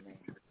 You know what I mean?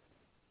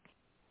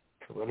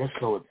 For real, let's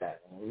slow it down.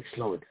 Let's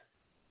slow it down.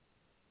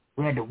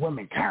 We had the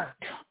women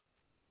turned.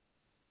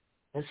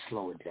 Let's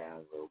slow it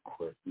down real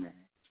quick, man.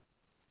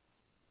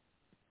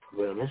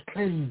 For real, let's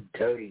play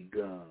Dirty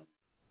Gun.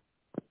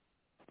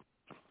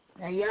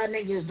 Now, y'all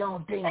niggas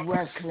don't think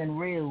wrestling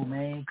real,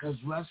 man, because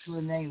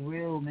wrestling ain't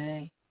real,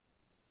 man.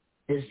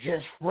 It's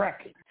just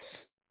records.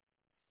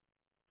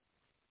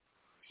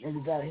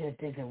 Niggas out here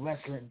thinking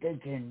wrestling,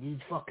 thinking these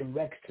fucking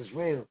records is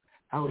real.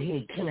 Out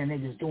here killing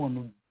niggas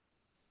doing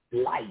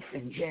life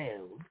in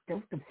jail.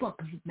 What the fuck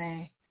is it,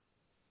 man?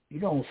 You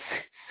don't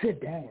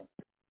sit down.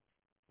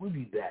 We'll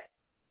be back.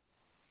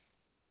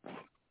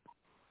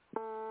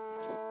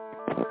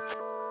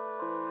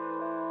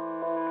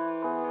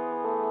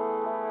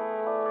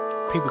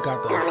 People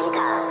got the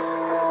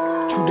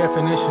true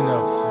definition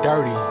of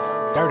dirty.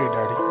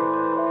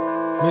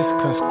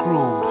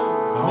 Misconstrued.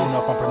 I don't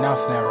know if I'm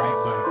pronouncing that right,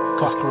 but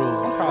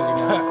construed. I'm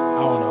probably not.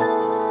 I don't know.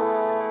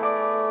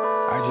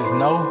 I just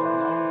know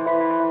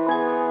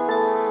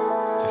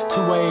there's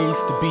two ways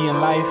to be in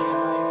life.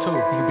 Two.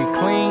 You can be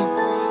clean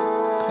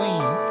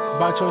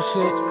about your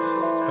shit,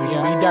 or you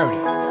can be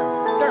dirty.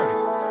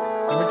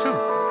 Number two.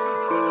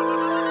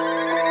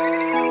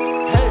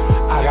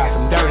 I got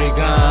some dirty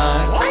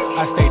guns.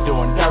 I stay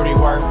doing dirty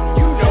work.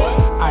 You know it.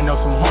 I know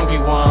some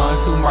hungry ones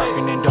who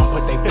murking and don't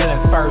put their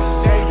feelings first.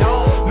 They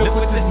don't. Look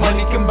what this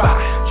money can buy.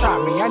 Try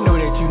me, I know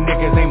that you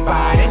niggas ain't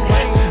buy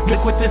it.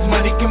 Look what this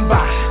money can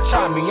buy.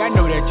 Try me, I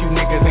know that you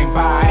niggas ain't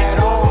buy it.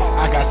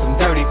 I got some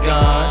dirty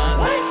guns.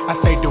 I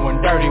stay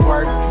doing dirty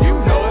work. You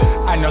know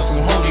it. I know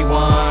some hungry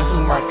ones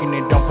who murking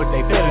and don't put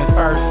their feelings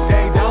first.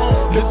 They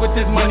don't. Look what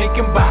this money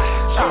can buy.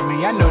 Try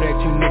me, I know that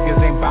you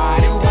niggas ain't buy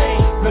it.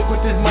 Look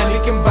what this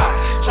money can buy.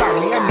 Try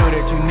me, I know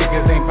that you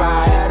niggas ain't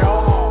buy it.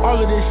 All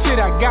of this shit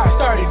I got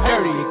started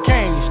dirty. It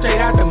came straight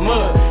out the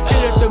mud.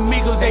 Hit up the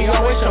Migos, they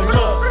always show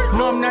love.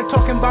 No, I'm not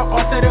talking about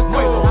Offset or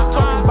Quavo.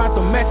 Talking about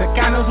the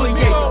Mexicanos with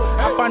Diego.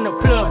 I found a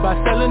plug by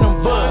selling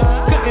them buzz.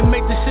 Couldn't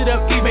make the shit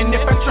up even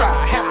if I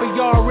tried. Half of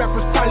y'all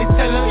rappers probably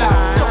telling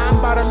lies. Talking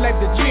about a life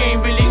that you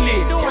ain't really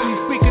lived. While you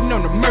speaking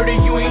on the murder,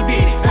 you ain't did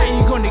it. How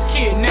you gonna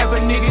kidnap a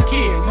nigga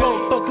kid?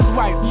 Go fuck his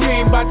wife, you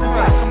ain't about to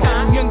die.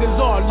 Them youngers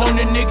all on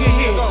the nigga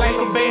head. Like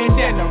a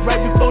bandana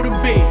right before the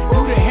bed.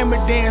 Do the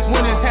hammer dance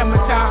when it's hammer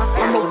time.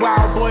 I'm a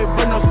wild boy,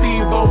 but no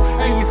Steve-O.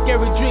 Ain't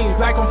scary dreams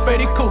like I'm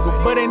Freddy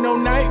Cougar, but ain't no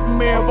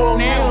nightmare on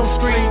Elm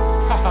Street.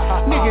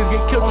 Niggas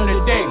get killed on the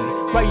daily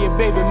by your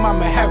baby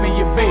mama having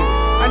your baby.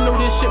 I know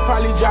this shit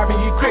probably driving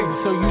you crazy,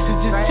 so you should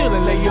just chill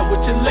and lay up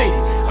with your lady.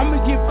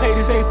 I'ma get paid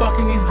to stay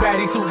fucking these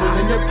baddies who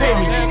willing to pay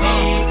me.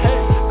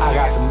 I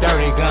got some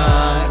dirty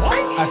guns.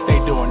 I stay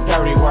doing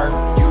dirty work.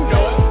 You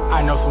know it.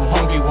 I know some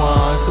hungry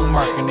ones who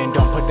murking and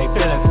don't put their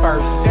feelings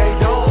first. They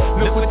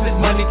don't. Look what this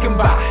money can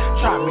buy.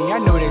 Try me,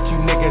 I know that you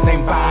niggas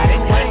ain't buy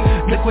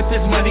it. Look what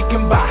this money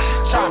can buy.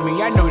 Try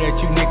me, I know that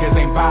you niggas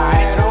ain't buy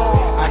it.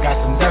 I got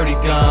some dirty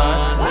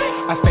guns.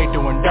 I stay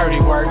doing dirty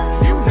work.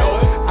 You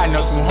know it. I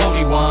know some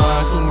hungry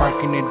ones who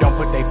murking and don't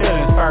put their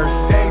feelings first.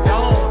 They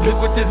don't. Look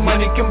what this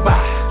money can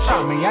buy.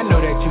 Try me, I know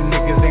that you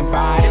niggas ain't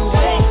buy it.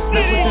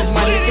 Look what this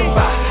money can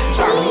buy.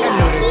 Try me, I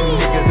know that you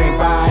niggas ain't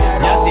buy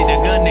it. Y'all see the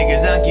gun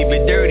niggas, I keep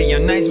it dirty.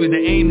 I'm nice with the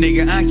aim,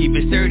 nigga, I keep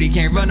it sturdy.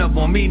 Can't run up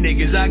on me,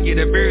 niggas, I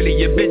get up early.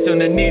 Your bitch on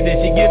the knees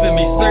and she giving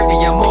me slurpy.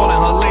 I'm all in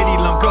her lady,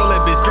 I'm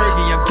calling bitch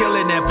Fergie. I'm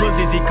killing that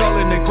pussy, she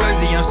calling the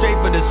crazy. I'm straight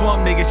for the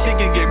swamp, nigga, shit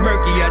can get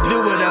murky. I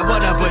do what I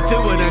want, I put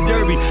two in a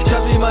derby.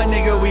 Trust me, my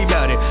nigga, we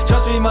bout it.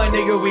 Trust me, my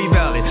nigga, we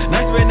valid.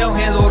 Nice with no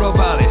hands, auto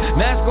pilot.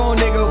 Mask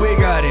on, nigga, we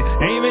got it.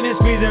 Aiming and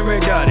squeezing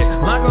retarded.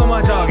 Mark on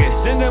my target,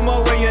 send them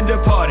away and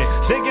departed.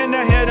 Sick in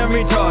the head, I'm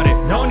retarded.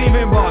 Don't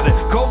even bother.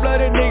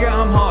 Cold-blooded nigga,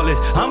 I'm heartless.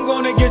 I'm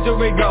gonna get you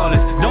regardless.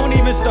 Don't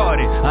even start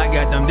it. I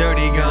got them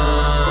dirty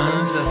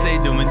guns. I say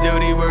doing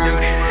dirty work.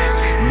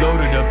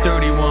 Loaded up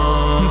 31.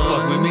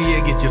 Fuck with me,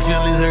 yeah, get your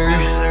feelings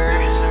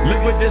hurt.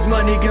 Look what what this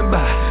money can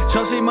buy.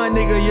 Trust me, my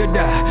nigga, you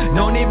die.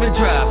 Don't even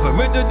try.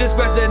 Parental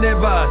discretion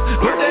advised.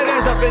 Put that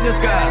ass up in the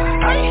sky.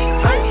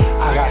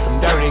 I got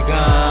some dirty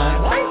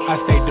guns. I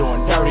stay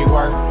doing dirty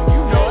work.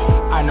 You know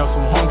it. I know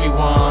some hungry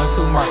ones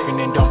who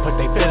murking and don't put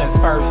their feelings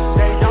first.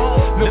 They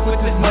don't. Look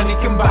what this money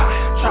can buy.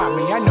 Try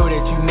me, I know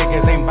that you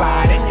niggas ain't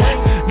buying it.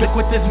 Look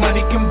what this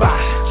money can buy.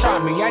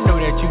 Try me, I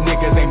know that you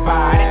niggas ain't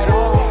buying it.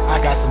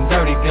 I got some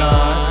dirty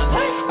guns.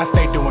 I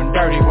stay doing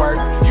dirty work.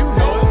 You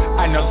know it.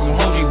 I know some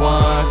hungry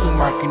ones who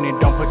murking and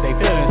don't put their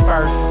feelings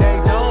first. They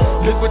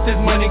don't. Look what this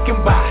money can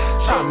buy.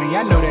 Try me,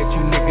 I know that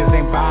you niggas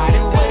ain't buying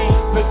it.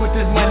 Look what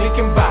this money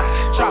can buy.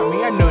 Try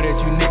me, I know that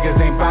you niggas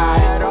ain't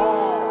buying it at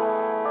all.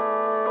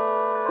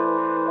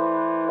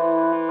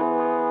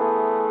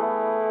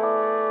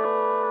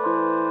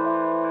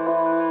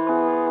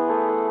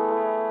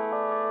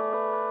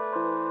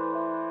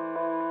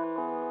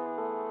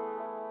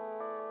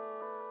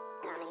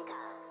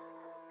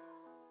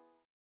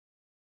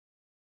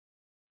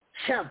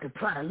 Shout out to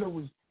Prada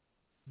Louis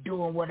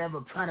doing whatever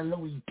Prada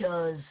Louis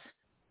does.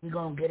 We're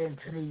going to get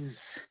into these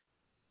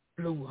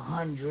Blue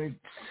Hundreds.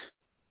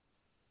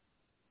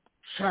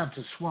 Shout out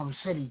to Swamp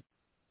City,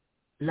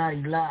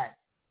 Lottie Lot,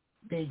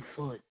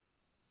 Bigfoot,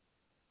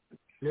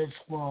 Lit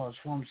Squad,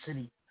 Swamp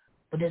City.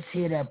 But let's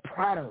hear that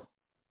Prada.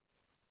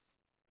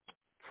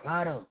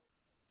 Prada.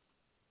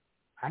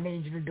 I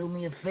need you to do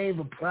me a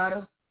favor,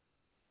 Prada.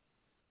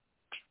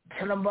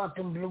 Tell them about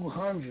them Blue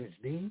Hundreds,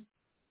 B.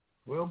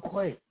 Real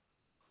quick.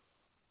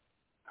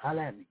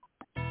 Holla at me.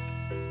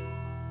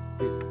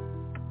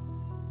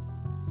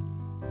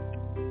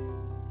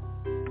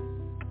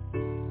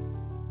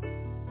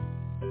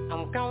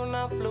 I'm counting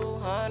up Blue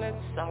Hundreds.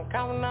 I'm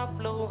counting up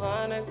Blue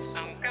Hundreds.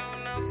 I'm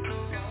counting up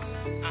Blue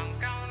Hundreds.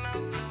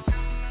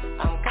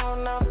 I'm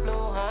counting up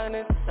Blue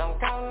Hundreds. I'm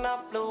counting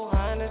up Blue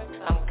Hundreds.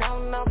 I'm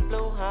counting up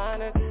Blue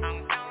Hundreds.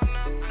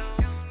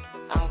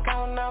 I'm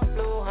counting up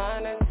Blue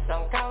Hundreds.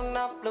 I'm counting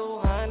up Blue Hundreds. I'm counting up Blue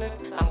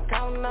Hundreds. I'm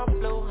counting up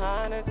Blue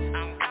Hundreds.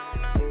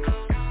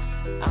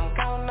 I'm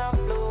counting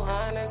up Blue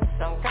Hundreds.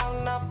 I'm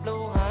counting up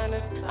Blue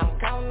Hundreds. I'm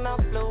counting up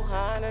Blue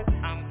Hundreds.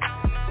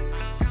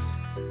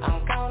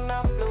 I'm counting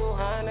up Blue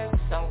Hundreds.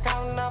 I'm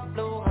counting up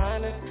Blue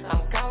Hundreds.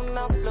 I'm counting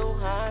up Blue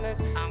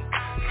Hundreds.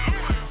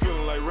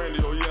 Feeling like Randy,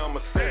 oh yeah, I'm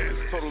a savage.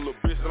 Total little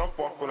bitch and I'm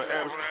far from the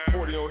average.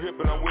 40 on hip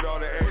and I'm with all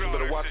that action.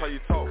 Better watch how you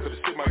talk, cause the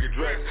shit might get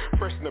dragged.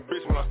 Fresh in the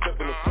bitch when I step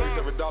in the place.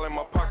 Every dollar in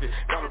my pocket,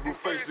 got a blue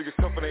face. Niggas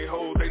cuffin' they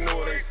hoes, they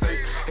know it ain't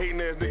safe.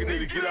 Hating ass nigga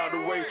need to get out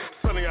of the way.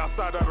 Sunny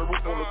outside, out the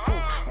roof on the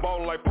coupe.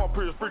 Ballin' like Paul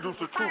Pierce, free juice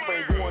the truth.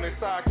 Ain't going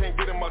inside, can't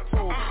get in my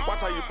tools. Watch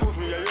how you push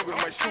me, your youngers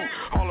might shoot.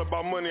 All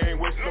about money,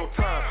 ain't wasting no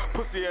time.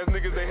 Pussy ass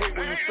niggas, they hate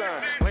when you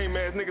shine. Lame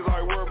ass niggas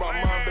already worry about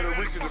mine. Better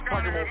reach in his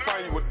pocket, won't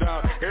find you a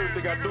dime.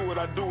 Everything I do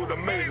it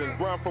amazing.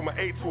 Grind from an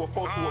 8 to a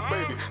 4 to a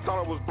baby.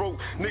 Thought I was broke,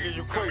 nigga,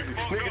 you crazy.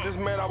 Nigga just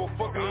mad I was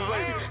fucking this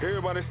lady.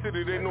 Everybody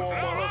city, they know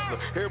I'm a hustler.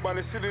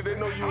 Everybody city, they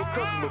know you a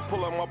customer.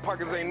 Pull out my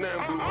pockets, ain't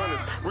nothing Blue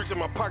Hundreds. Reach in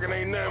my pocket,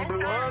 ain't nothing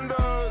Blue Hundreds.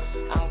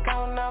 I'm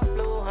counting up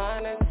Blue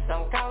Hundreds.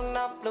 I'm counting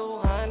up Blue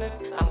Hundreds.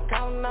 I'm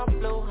counting up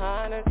Blue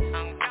Hundreds.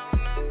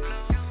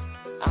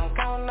 I'm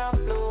counting up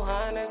Blue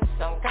Hundreds.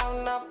 I'm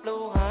counting up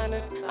Blue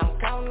Hundreds. I'm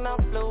counting up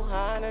Blue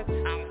Hundreds.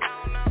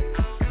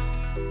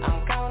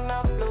 I'm counting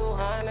up Blue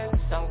Hundreds.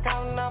 I'm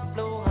counting up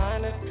Blue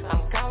Hundreds.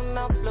 I'm counting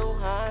up Blue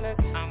Hundreds.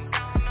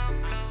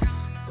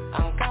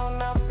 I'm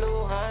counting up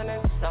Blue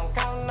Hundreds. I'm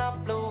counting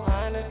up Blue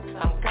Hundreds.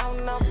 I'm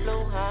counting up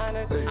Blue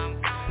Hundreds.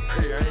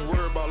 Hey, I ain't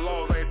worried about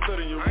laws, I ain't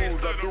studying your rules.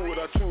 I do what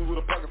I choose with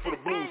a pocket full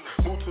of blues.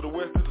 Move to the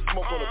west, get the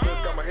smoke on the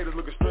best. Got my haters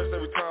looking stressed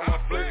every time I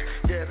flex.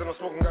 Gas and I'm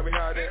smoking got me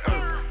higher than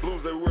earth.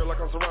 Blues everywhere like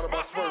I'm surrounded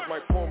by spurs.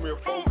 Might pour me a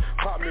foe,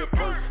 pop me a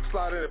perk.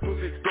 Slide in that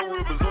pussy, go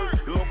real berserk.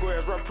 Your local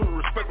ass rap, put a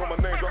respect on my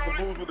name. Drop some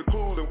blues with the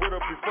clues and wet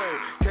up your fame.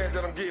 Cash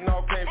that I'm getting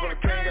all came from the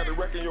cane. Got the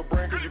wreck in your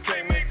brain cause you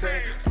can't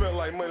maintain. Smell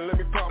like money, let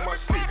me pop my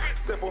shit.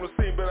 Step on the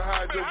scene, better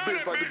hide your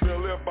bitch. Like the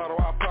Bill left bottle,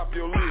 I'll pop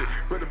your lid.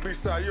 Ready to be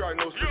side, you already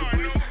know sugar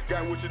breeze.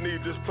 Got what you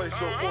need, just place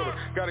your order.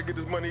 Gotta get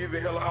this money either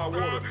hell or high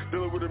water.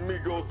 Dealing with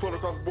amigos, put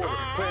across the border.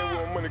 Playing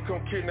with my money, come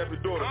kidnap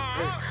your daughter.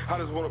 Hey, I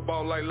just wanna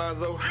ball like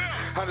Lonzo.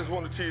 I just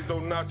wanna cheese, no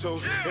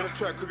nachos. In the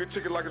trap, cooking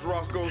chicken like it's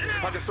Roscoe's.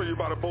 I can show you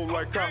about a bowl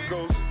like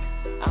Costco's.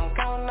 I'm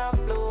counting up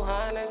Blue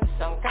Hundreds.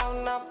 I'm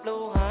counting up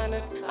Blue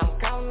Hundreds. I'm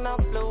counting up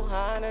Blue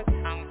Hundreds.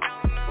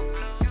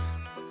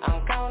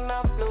 I'm counting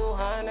up Blue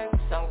Hundreds.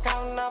 I'm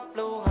counting up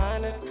Blue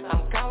Hundreds.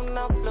 I'm counting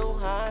up Blue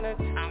Hundreds.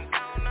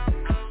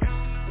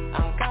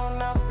 I'm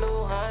counting up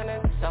Blue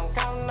Hundreds. I'm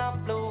counting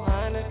up Blue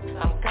Hundreds.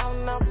 I'm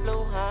counting up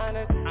Blue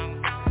Hundreds.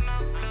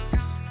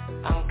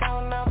 I'm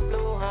counting up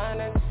Blue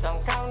Hundreds.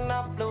 I'm counting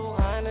up Blue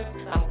Hundreds.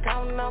 I'm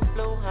counting up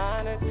Blue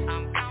Hundreds.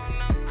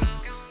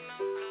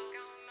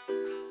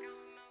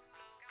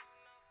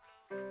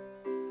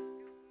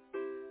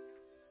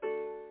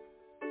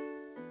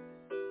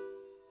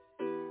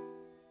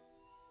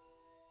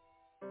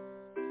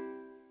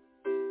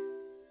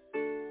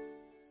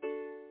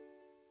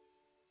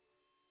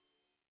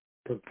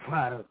 The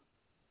product.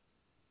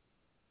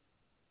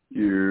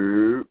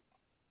 Yeah.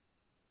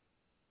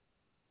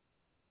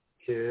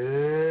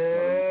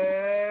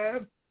 Yeah.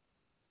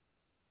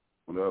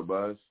 up,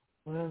 Buzz?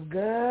 What's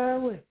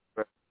good with?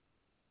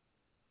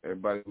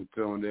 Everybody who's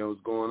telling them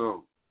what's going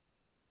on.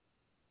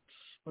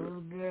 What's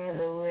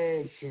good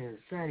with you?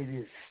 Sonny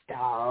this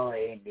star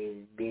in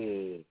this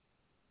bed.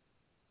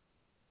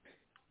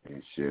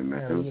 And shit,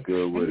 man. What's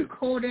good with and it? You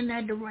called in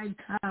at the right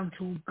time,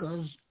 too,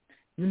 because,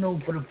 you know,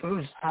 for the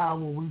first hour,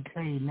 we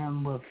played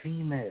nothing but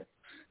females.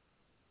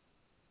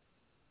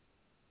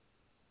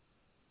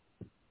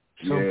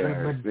 So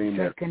yeah, but the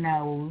second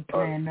hour, we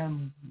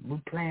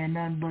playing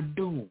nothing but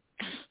dudes.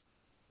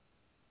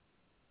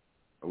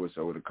 I wish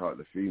I would have caught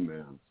the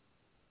females.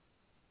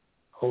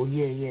 Oh,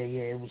 yeah.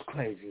 It was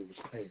crazy.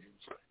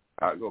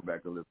 I'll go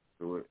back and listen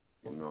to it.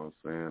 You know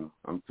what I'm saying?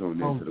 I'm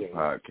tuned into the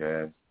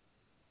podcast.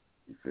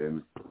 You feel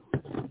me?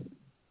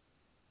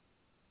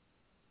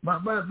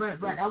 But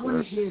I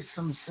want to hear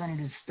some Sonny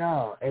the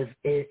Star if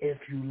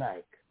you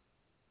like.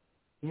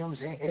 You know what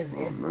I'm saying?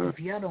 If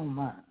y'all don't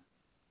mind.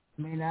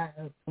 I mean, I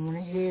want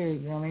to hear, you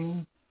know what I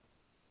mean?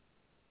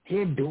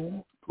 Here,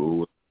 dude.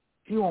 Cool.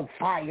 You on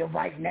fire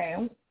right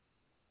now?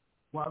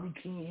 Why we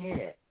can't hear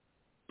that?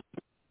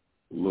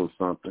 A little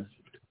something.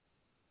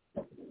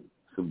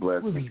 It's a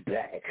blessing. We'll be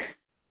back.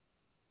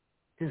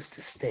 Just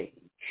the stage.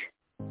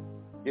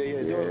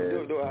 Yeah.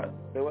 Do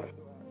what?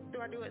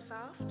 Do I do it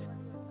soft?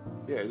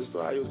 Yeah, just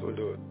how you was gonna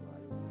do it.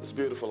 It's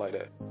beautiful like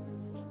that.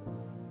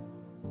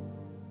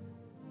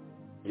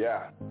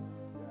 Yeah.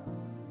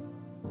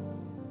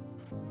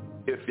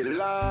 If you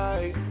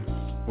like,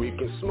 we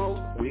can smoke,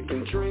 we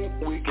can drink,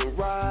 we can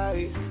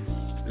ride.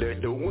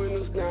 Let the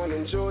windows down,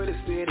 enjoy the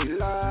city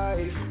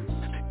life.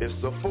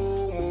 It's a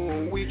full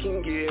moon, we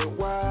can get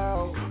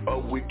wild,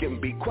 or we can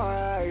be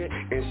quiet.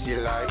 And she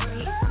like,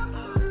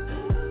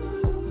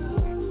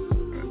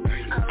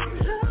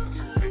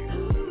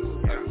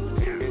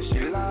 and she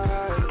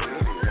like,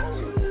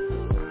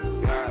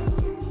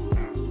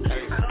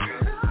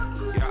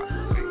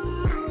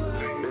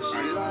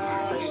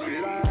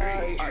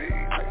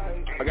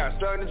 I got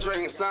something to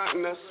drink,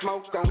 something to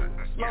smoke on.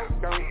 Yeah.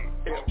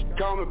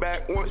 Call me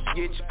back once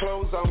you get your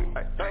clothes on.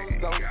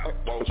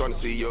 I'm trying to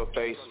see your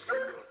face.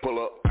 Pull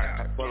up.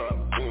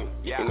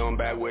 Yeah. You know I'm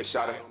bad with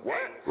shot it.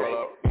 Roll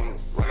up.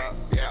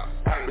 Yeah.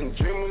 I've been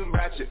dreaming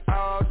about you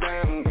all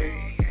damn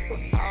day.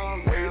 Wait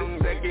a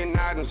second,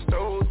 I done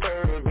stole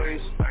third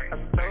base.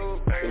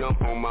 You know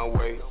I'm on my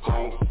way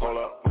home. Hold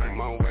up, on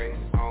my way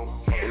home.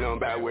 You know I'm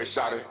bad with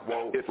shot it.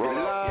 If you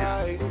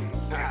like,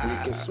 we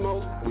can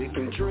smoke, we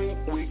can drink,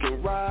 we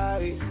can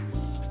ride.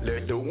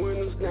 Let the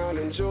windows down,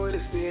 enjoy the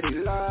city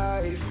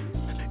life.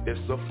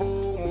 It's a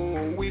full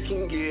moon, we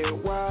can get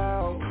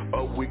wild,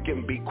 or we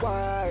can be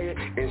quiet.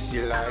 And she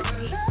like,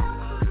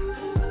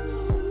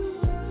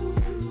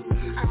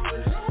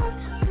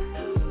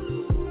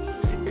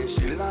 and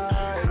she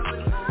like,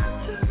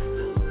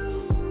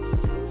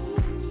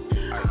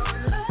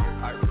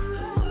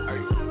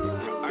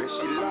 and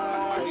she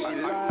like,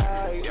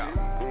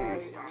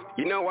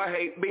 you know I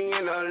hate being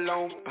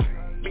alone.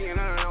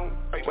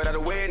 But at a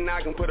wedding,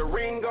 I can put a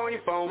ring on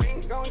your phone.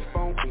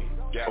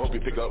 Yeah. I hope you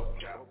pick up.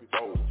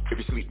 If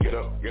you sleep, get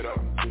up.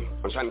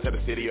 I'm trying to set the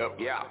city up.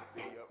 Yeah.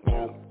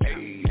 Whoa,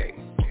 hey.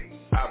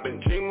 I've been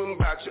dreaming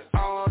about you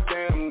all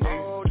damn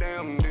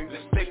day.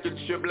 Let's take a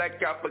trip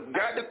like I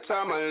forgot the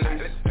time I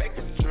left. Let's take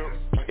a trip.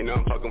 You know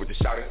I'm fucking with the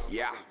shawty.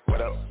 Yeah.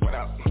 What up?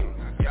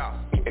 Yeah.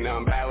 You know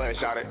I'm bad when I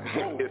shot it.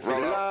 If you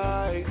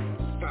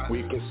like,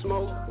 we can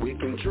smoke, we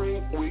can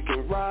drink, we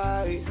can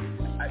ride.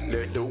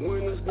 Let the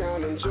windows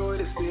down, enjoy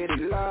the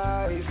city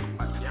life.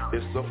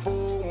 It's a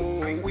full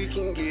moon, we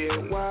can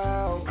get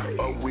wild,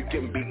 or we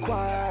can be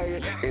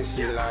quiet. And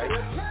she like,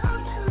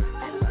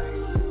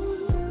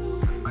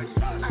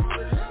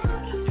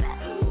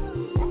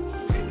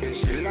 and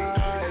she like,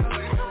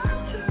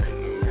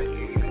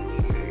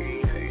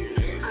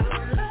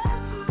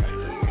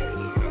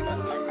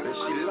 and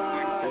she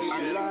like,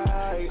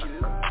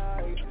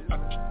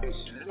 and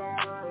she like.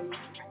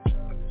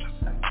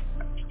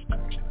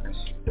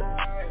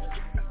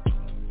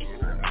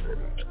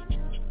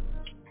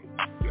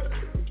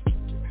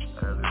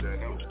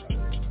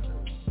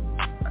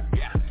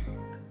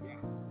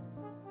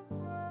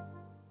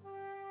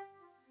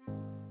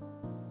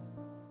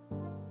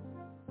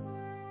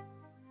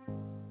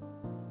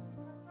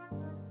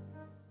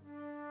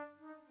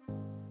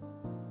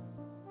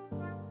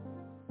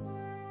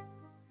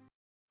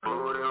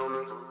 Booty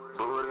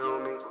on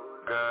me,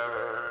 girl.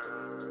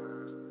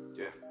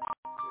 Yeah.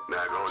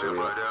 Not gonna live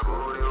with that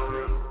booty on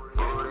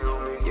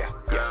me, yeah,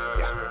 girl.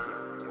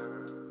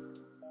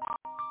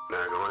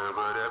 Not gonna live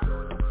with that.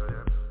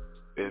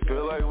 It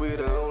feel like we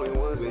the only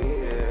ones in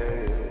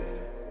here.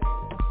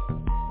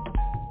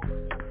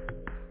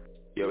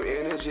 Your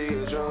energy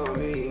is drawing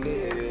me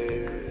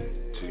near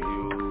to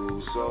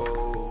you, so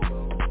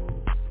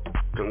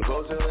come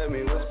close and let me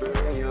whisper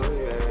in your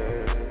ear.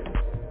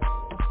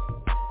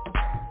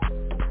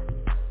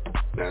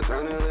 Now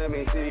turn and let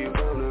me see you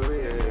from the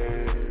rear.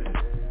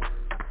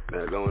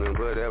 Now go and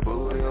put that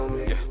booty on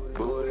me,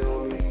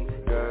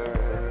 girl.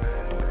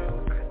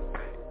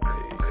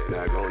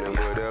 Now go and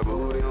put that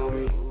booty on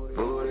me,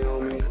 girl.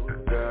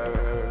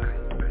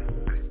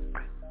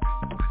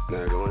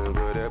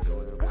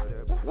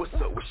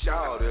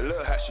 shawty,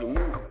 look how she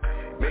move.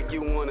 Make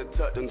you wanna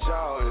tuck them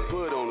jaws and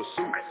put on a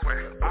suit.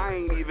 I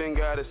ain't even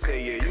gotta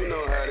say it, you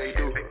know how they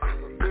do.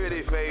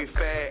 Pretty face,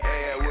 fat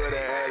ass with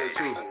an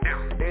attitude.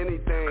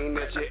 Anything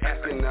that you're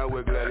asking, I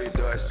would gladly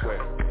do, I swear.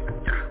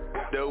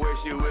 The way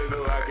she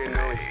wiggle, I can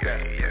know it's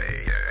that.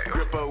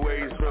 Grip her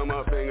waist from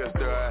her fingers to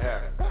her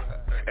hair.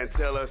 And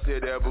tell her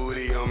sit that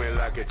booty on me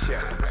like a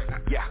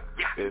chair. Yeah,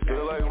 it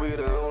feel like we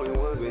the only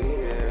ones in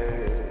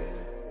here.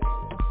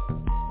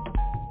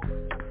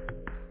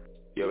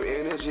 Your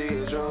energy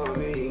is drawing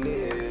me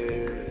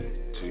near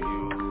to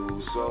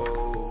you,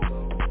 so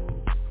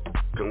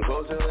come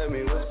closer, let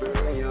me whisper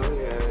in your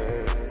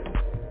ear.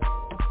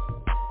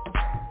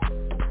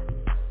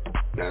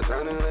 Now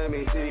turn and let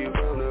me see you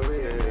from the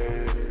rear.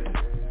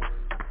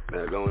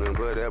 Now go and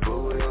put that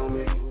booty on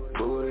me,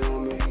 girl.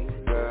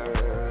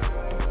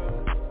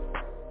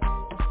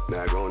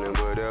 Now go and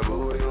put that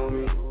booty on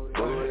me,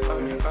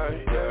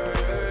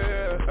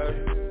 yeah.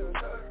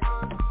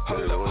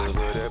 Hold up,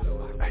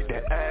 put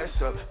that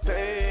ass up,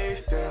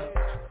 face down.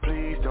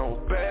 Please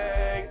don't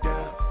back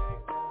down.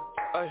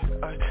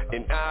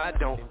 And I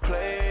don't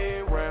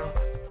play around.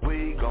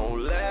 We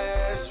gon'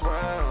 last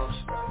rounds.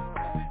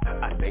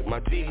 I think my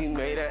T, he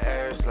made an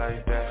ass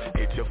like that.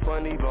 It's your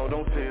funny bone,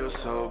 don't feel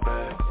so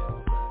bad.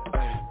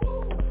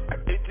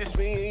 It's just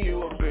me and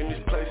you up in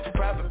this place.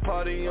 Private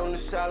party on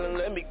the island,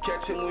 let me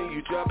catch it when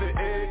you drop it.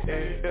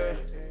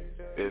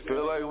 It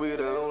feel like we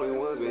the only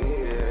ones in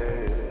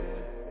here.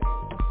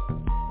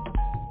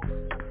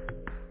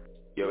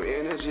 Your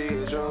energy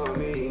is drawing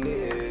me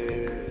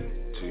near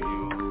to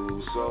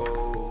you, so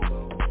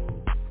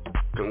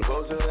come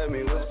closer, let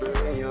me whisper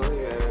in your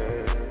ear.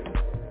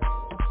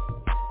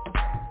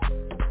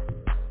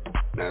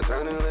 Now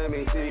turn and let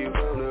me see you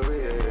from the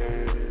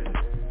rear.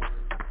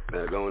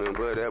 Now go and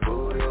put that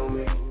booty on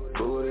me,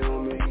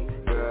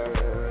 girl.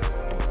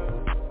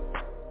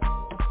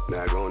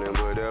 Now go and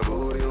put that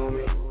booty on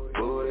me,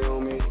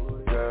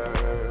 girl.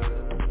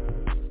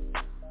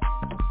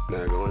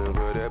 Now go and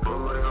put that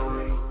booty on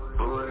me.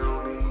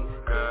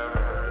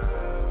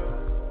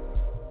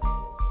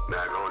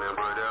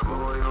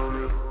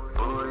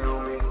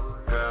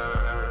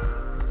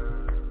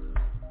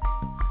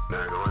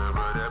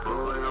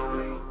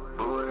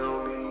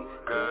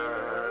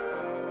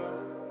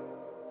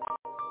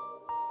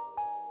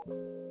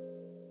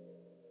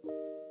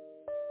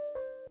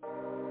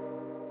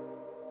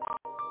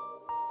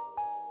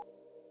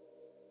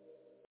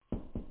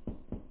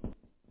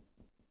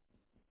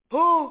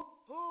 Who?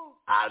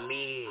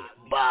 Amir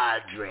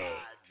Badre.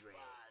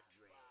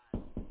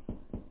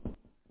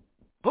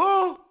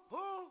 Who?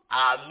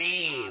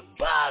 Amir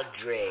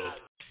Badre.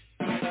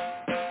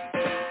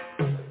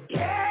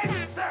 Yes,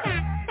 sir.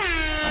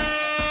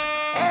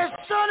 Hey,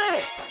 Sonny.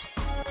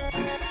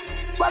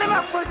 What am I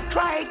for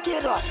try and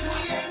get us?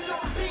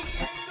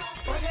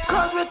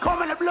 Cause we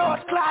come in the blood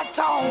clot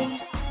town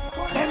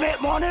and make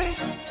money.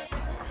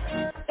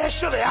 That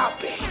should be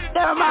happy.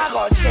 Them I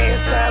go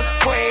chase us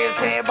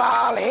crazy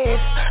ball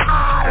hits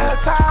out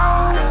of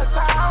town.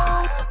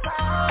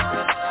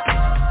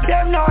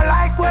 Them not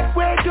like what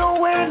we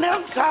do in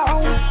them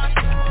town.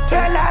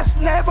 Tell us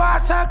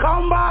never to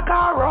come back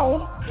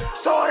around.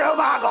 So them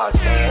I go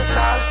chase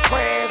us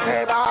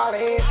crazy ball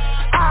hits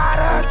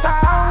out of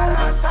town.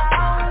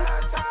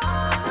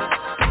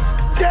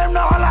 Them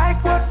not like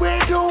what we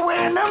do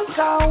in them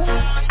town.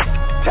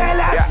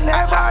 Tell us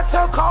never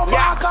to come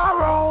back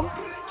around.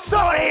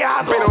 Sorry,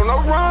 I've been on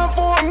the run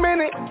for a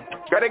minute.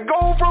 Gotta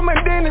go from a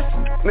dentist.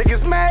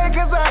 Niggas mad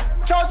cause I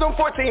charge them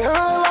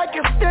 $1,400 like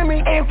a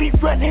stimmy. And be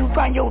running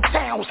around your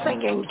town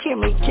singing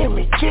gimme,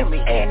 gimme, gimme.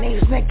 And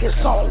these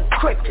niggas on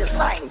crickets,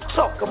 I ain't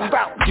talking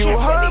about you Jimmy.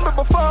 Heard me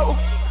before.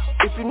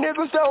 If you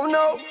niggas don't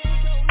know,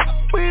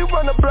 we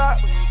run the block.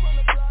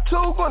 Two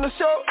on the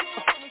show.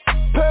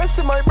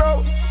 Person my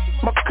bro.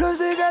 My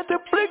cousin got the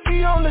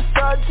blicky on the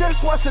side,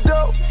 just watch the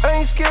dope.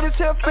 I ain't scared to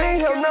tell fiend,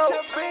 hell no.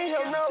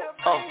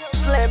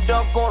 Slam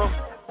dunk on him,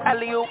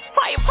 alley-oop,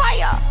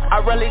 fire.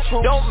 I really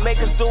true, don't make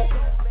us do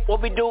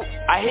what we do.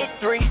 I hit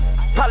 3,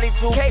 probably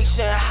 2.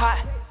 Cation hot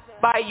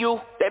by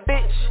you, that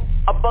bitch,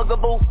 a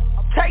bugaboo.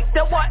 Take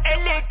the one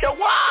and lick the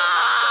one.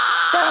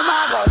 Them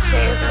I go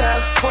chase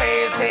us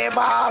crazy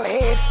ball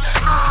hits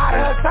out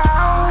of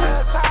town.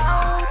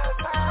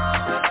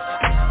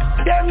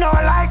 Them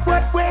not like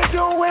what we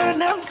do in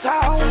them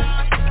town.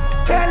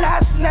 Tell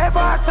us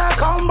never to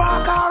come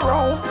back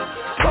around.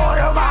 So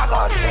them I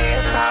go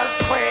chase us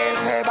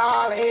crazy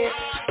ball hits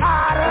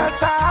out of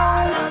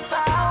town.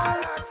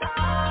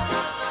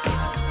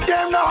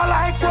 Them not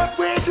like what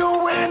we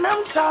do in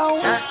them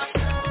town.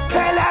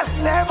 Tell us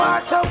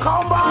never to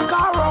come back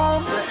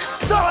around.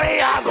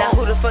 Sorry, I go. Now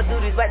who the fuck do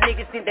these white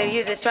niggas think they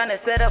here just tryna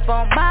set up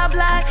on my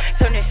block?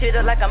 Turn this shit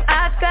up like I'm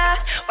Oscar.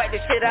 Wipe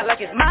this shit out like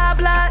it's my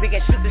block. We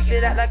can shoot this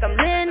shit out like I'm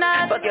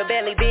Lennox. Fuck your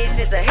belly, bitch,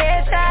 it's a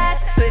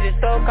headshot. Split his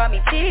throat, call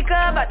me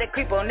Chica. About to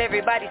creep on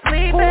everybody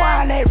sleeping. Who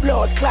on that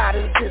blood clot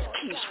is this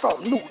keys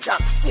from New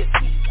York City?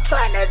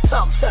 trying to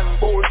talk some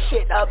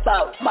bullshit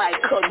about my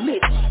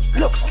committee.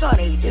 Look,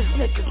 sonny, this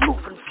nigga's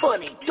moving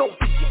funny. Don't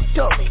be a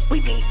dummy.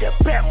 We need to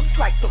bounce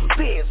like some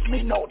bears.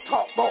 Me no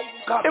talk about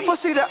gummy. If I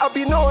see that, I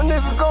be knowing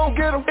niggas gon'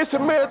 get him. It's a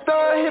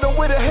marathon, hit him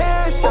with a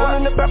headshot. All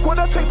in the back, what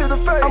I take to the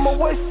face. I'm a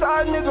west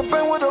side nigga,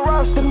 bang with a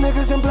roster. Them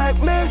niggas in black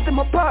masks, they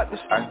my partners.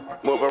 I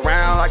move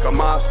around like a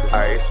monster.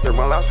 I stir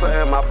my lobster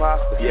in my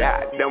pasta.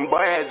 Yeah, them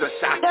boys are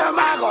shot. Them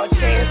I gon'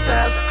 chase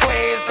us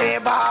crazy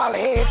ball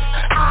hits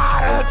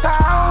out of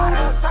town.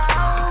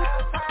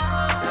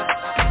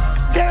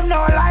 Them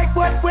don't like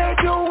what we're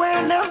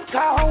doing them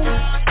town.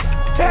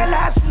 Tell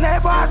us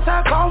never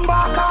to come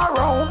back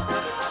around.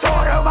 So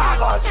them I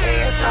gon'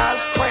 chase us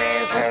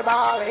crazy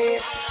ball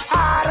hits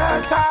out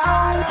of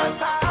town.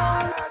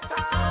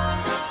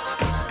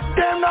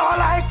 Them don't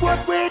like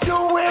what we're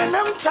doing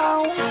them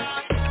town.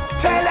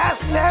 Tell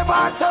us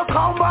never to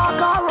come back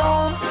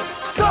around.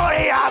 So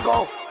here I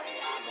go.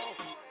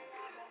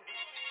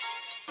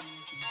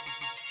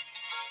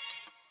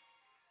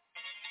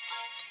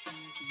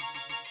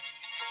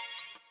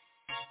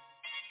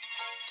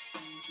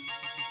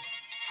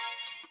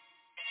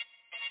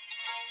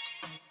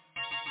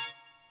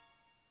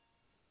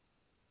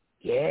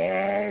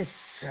 Yes,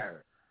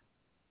 sir.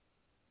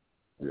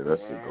 Yeah, that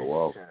should go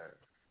off. Sir.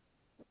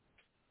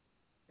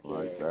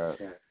 Like yes, that.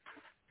 Sir.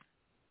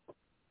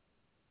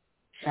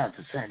 Shout out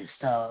to Sunny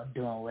Star,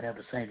 doing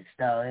whatever Sunny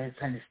Star is.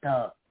 Sunny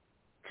Star,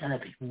 tell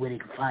people where they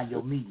can find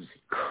your music.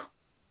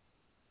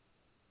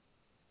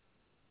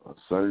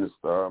 Sunny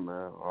Star,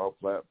 man, all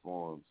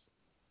platforms.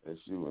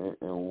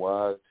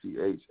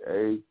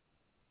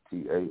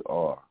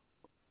 SUNNYTHATAR.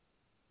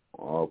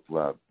 All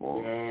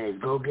platforms. Yeah,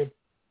 go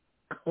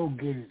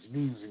get his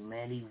music,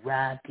 man. He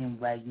rocking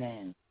right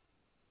now.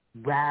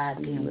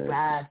 Rocking.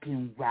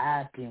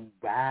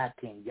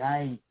 Y'all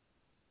ain't.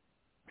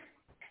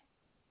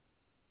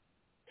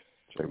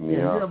 Check me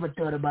out. You ever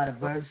thought about a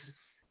verse?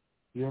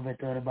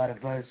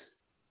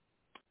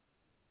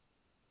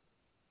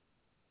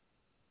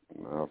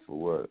 Nah, for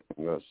what?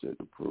 I got shit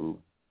to prove.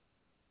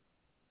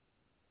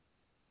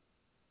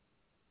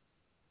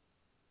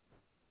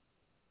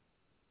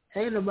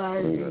 Ain't about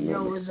it.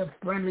 Yo, it's a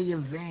friendly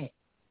event.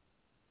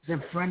 It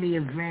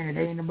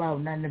ain't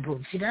about nothing to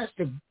prove. See, that's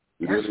what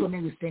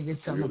niggas think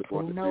it's something to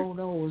prove.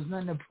 No, it's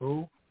nothing to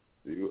prove.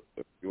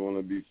 If you want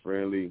to be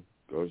friendly,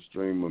 go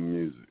stream my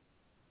music.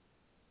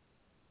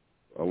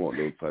 I want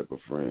those type of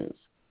friends.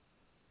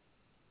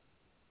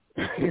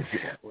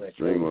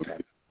 Stream my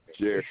music.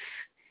 Share it,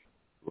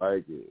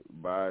 like it,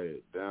 buy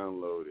it,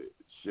 download it,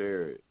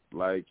 share it,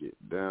 like it,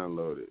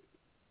 download it.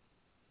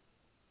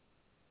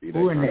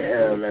 Who in the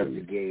hell left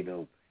the gate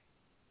open?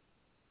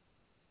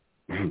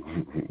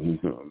 You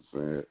know what I'm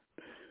saying?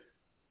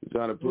 You're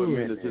trying to put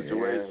me in a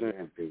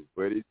situation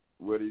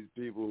where these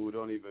people who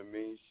don't even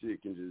mean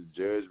shit can just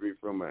judge me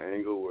from an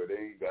angle where they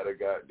ain't got a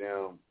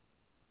goddamn.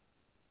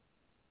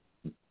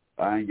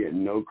 I ain't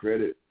getting no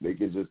credit. They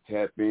can just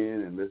tap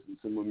in and listen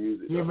to my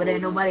music. Yeah, but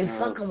ain't nobody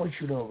fucking with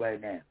you though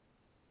right now.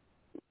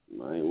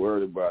 I ain't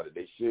worried about it.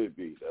 They should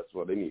be. That's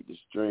why they need to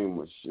stream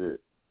my shit.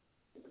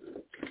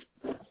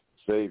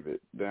 Save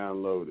it,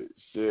 download it,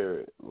 share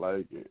it,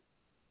 like it,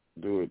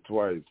 do it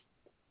twice.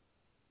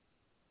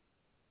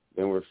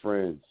 Then we're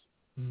friends.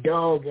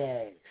 Dog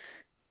ass.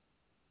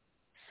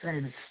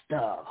 Senator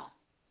Star.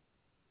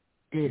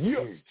 This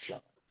is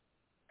John.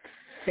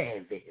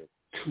 Fairville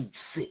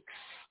 26.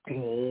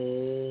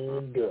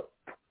 Stand up.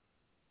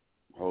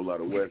 Whole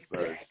lot of West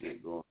Side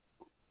shit going on.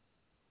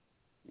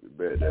 You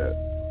bet that.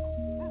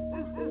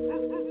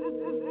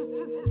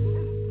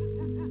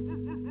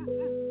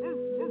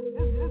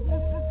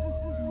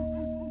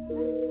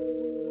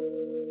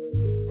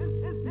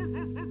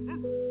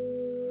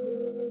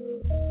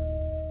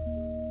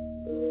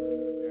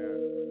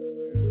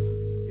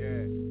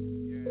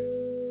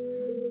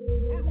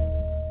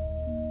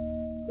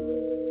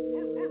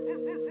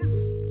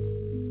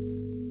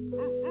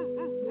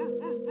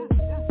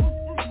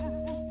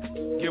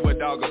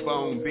 Dog a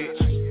bone, bitch.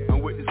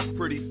 I'm with this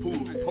pretty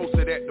poodle,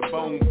 posted at the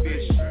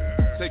Bonefish.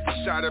 Take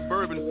a shot of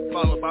bourbon,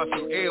 followed by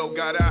some ale.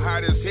 Got out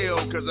hot as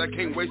hell, cause I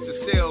can't waste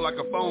a cell like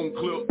a phone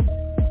clip.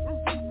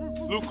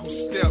 Look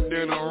who stepped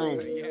in the room.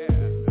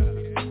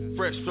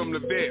 Fresh from the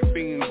vet,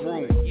 being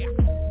groomed.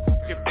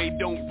 If they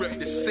don't rep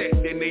the set,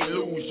 then they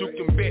lose. You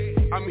can bet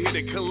I'm here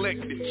to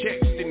collect the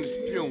checks in this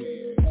fume.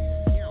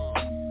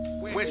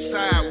 West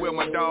side where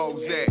my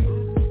dog's at.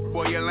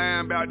 Boy, you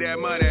lying about that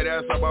money,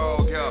 that's a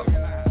ball cow.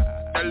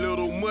 That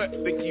little mutt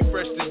think he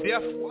fresh to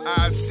death.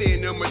 I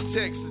send him a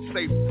text and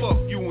say fuck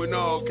you and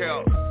all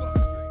cow.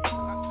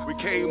 We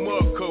came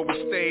up cause we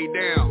stayed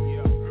down.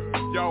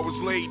 Y'all was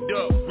laid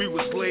up, we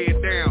was laid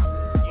down.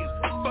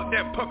 Fuck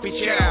that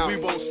puppy child, we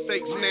want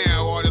steaks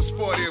now. Or this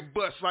 40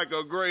 bust like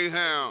a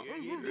greyhound.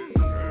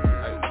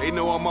 They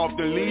know I'm off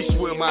the leash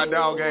with my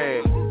dog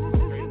ass.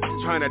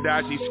 Trying to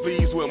dodge these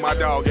fleas with my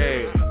dog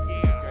ass.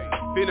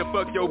 Finna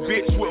fuck your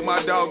bitch with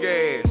my dog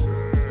ass.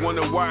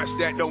 Wanna watch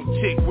that don't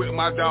tick with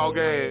my dog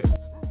ass.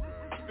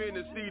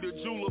 Finna see the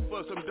jeweler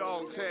for some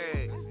dog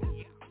tags.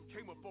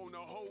 Came up on the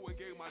hoe and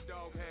gave my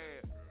dog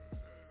half.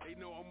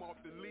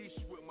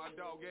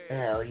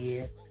 Hell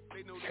yeah.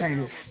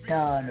 Senator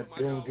Star in the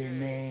building,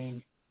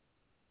 man.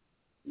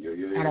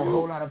 Had a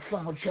whole lot of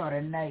fun with y'all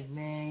tonight,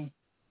 man.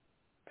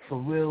 For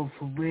real.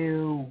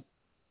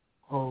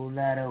 Whole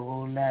lot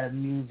of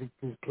music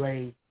was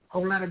played.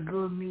 Whole lot of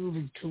good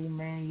music too,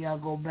 man. Y'all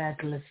go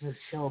back and listen to the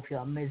show if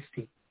y'all missed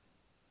it.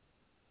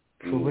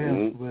 For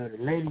real. The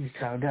ladies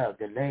turned up.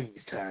 I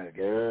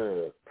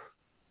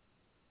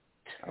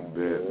bet,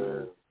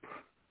 man.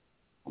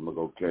 I'm gonna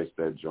go catch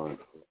that joint.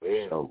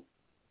 So.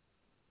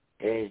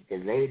 Hey, the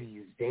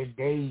ladies,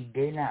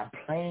 they not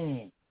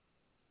playing.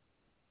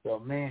 So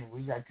man,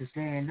 we got to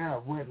stand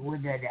up.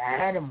 What that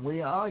Adam?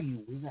 Where are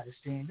you? We got to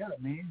stand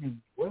up, man. The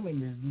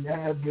women is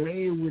not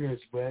playing with us,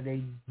 bro.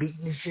 They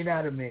beating the shit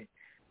out of me.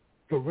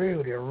 For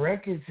real, the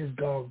records is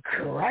going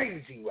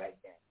crazy right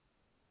now.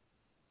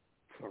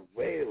 For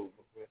real.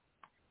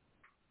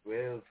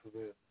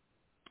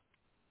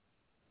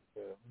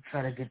 I'm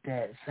trying to get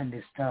that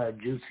Sunday Star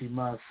Juicy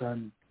My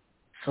Son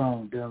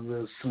song done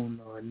real soon.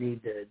 I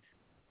need that.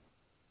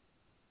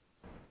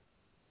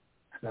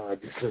 No, I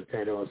just looked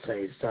at it on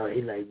Sunday Star.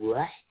 He like,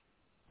 what?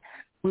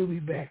 We'll be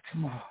back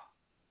tomorrow.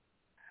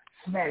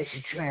 Smash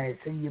your trance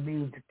and your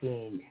music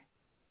in.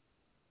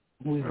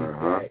 We'll be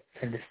back.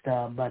 Sunday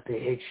Star, I'm about to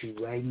hit you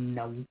right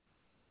now.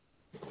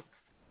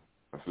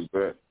 That's what's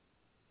that.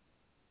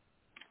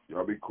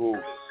 Y'all be cool.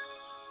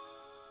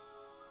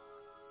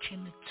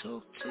 Can I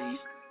talk to you?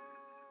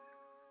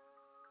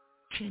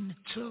 Can I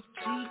talk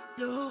to you,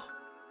 though?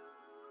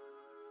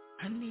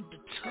 I need to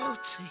talk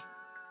to you.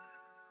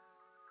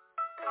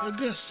 I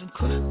got some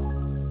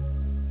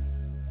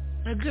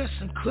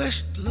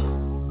questions,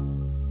 Lord.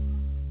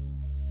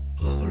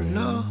 Oh,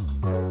 Lord.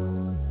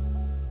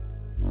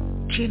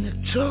 Can I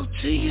talk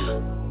to you?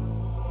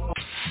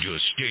 Your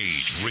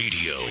stage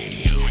radio.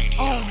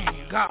 Oh,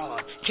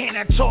 God. Can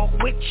I talk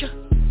with you?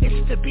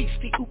 It's the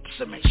beastie oops,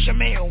 I make your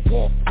man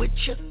walk with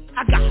you.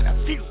 I got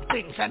a few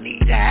things I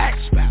need to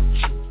ask about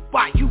you.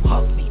 Why you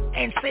hug me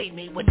and save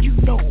me when you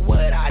know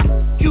what I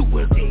do? You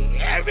were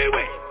there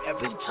everywhere,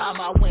 every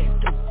time I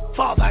went through.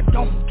 Father,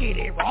 don't get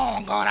it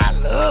wrong, God, I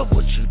love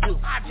what you do.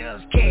 I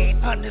just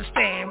can't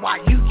understand why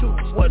you do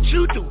what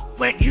you do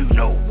when you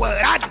know what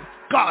I do.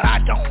 God, I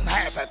don't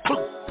have a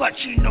clue, but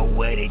you know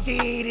what it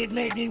did, it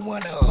made me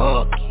wanna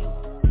hug you.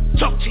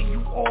 Talk to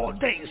you all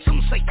day,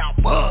 some say I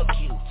bug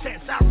you.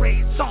 Since I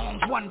read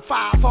Psalms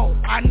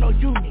 150, I know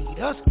you need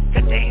us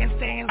to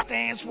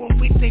dance when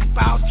we think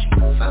about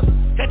Jesus.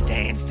 To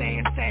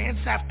dance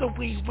after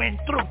we went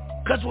through.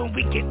 Cause when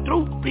we get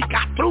through, we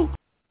got through.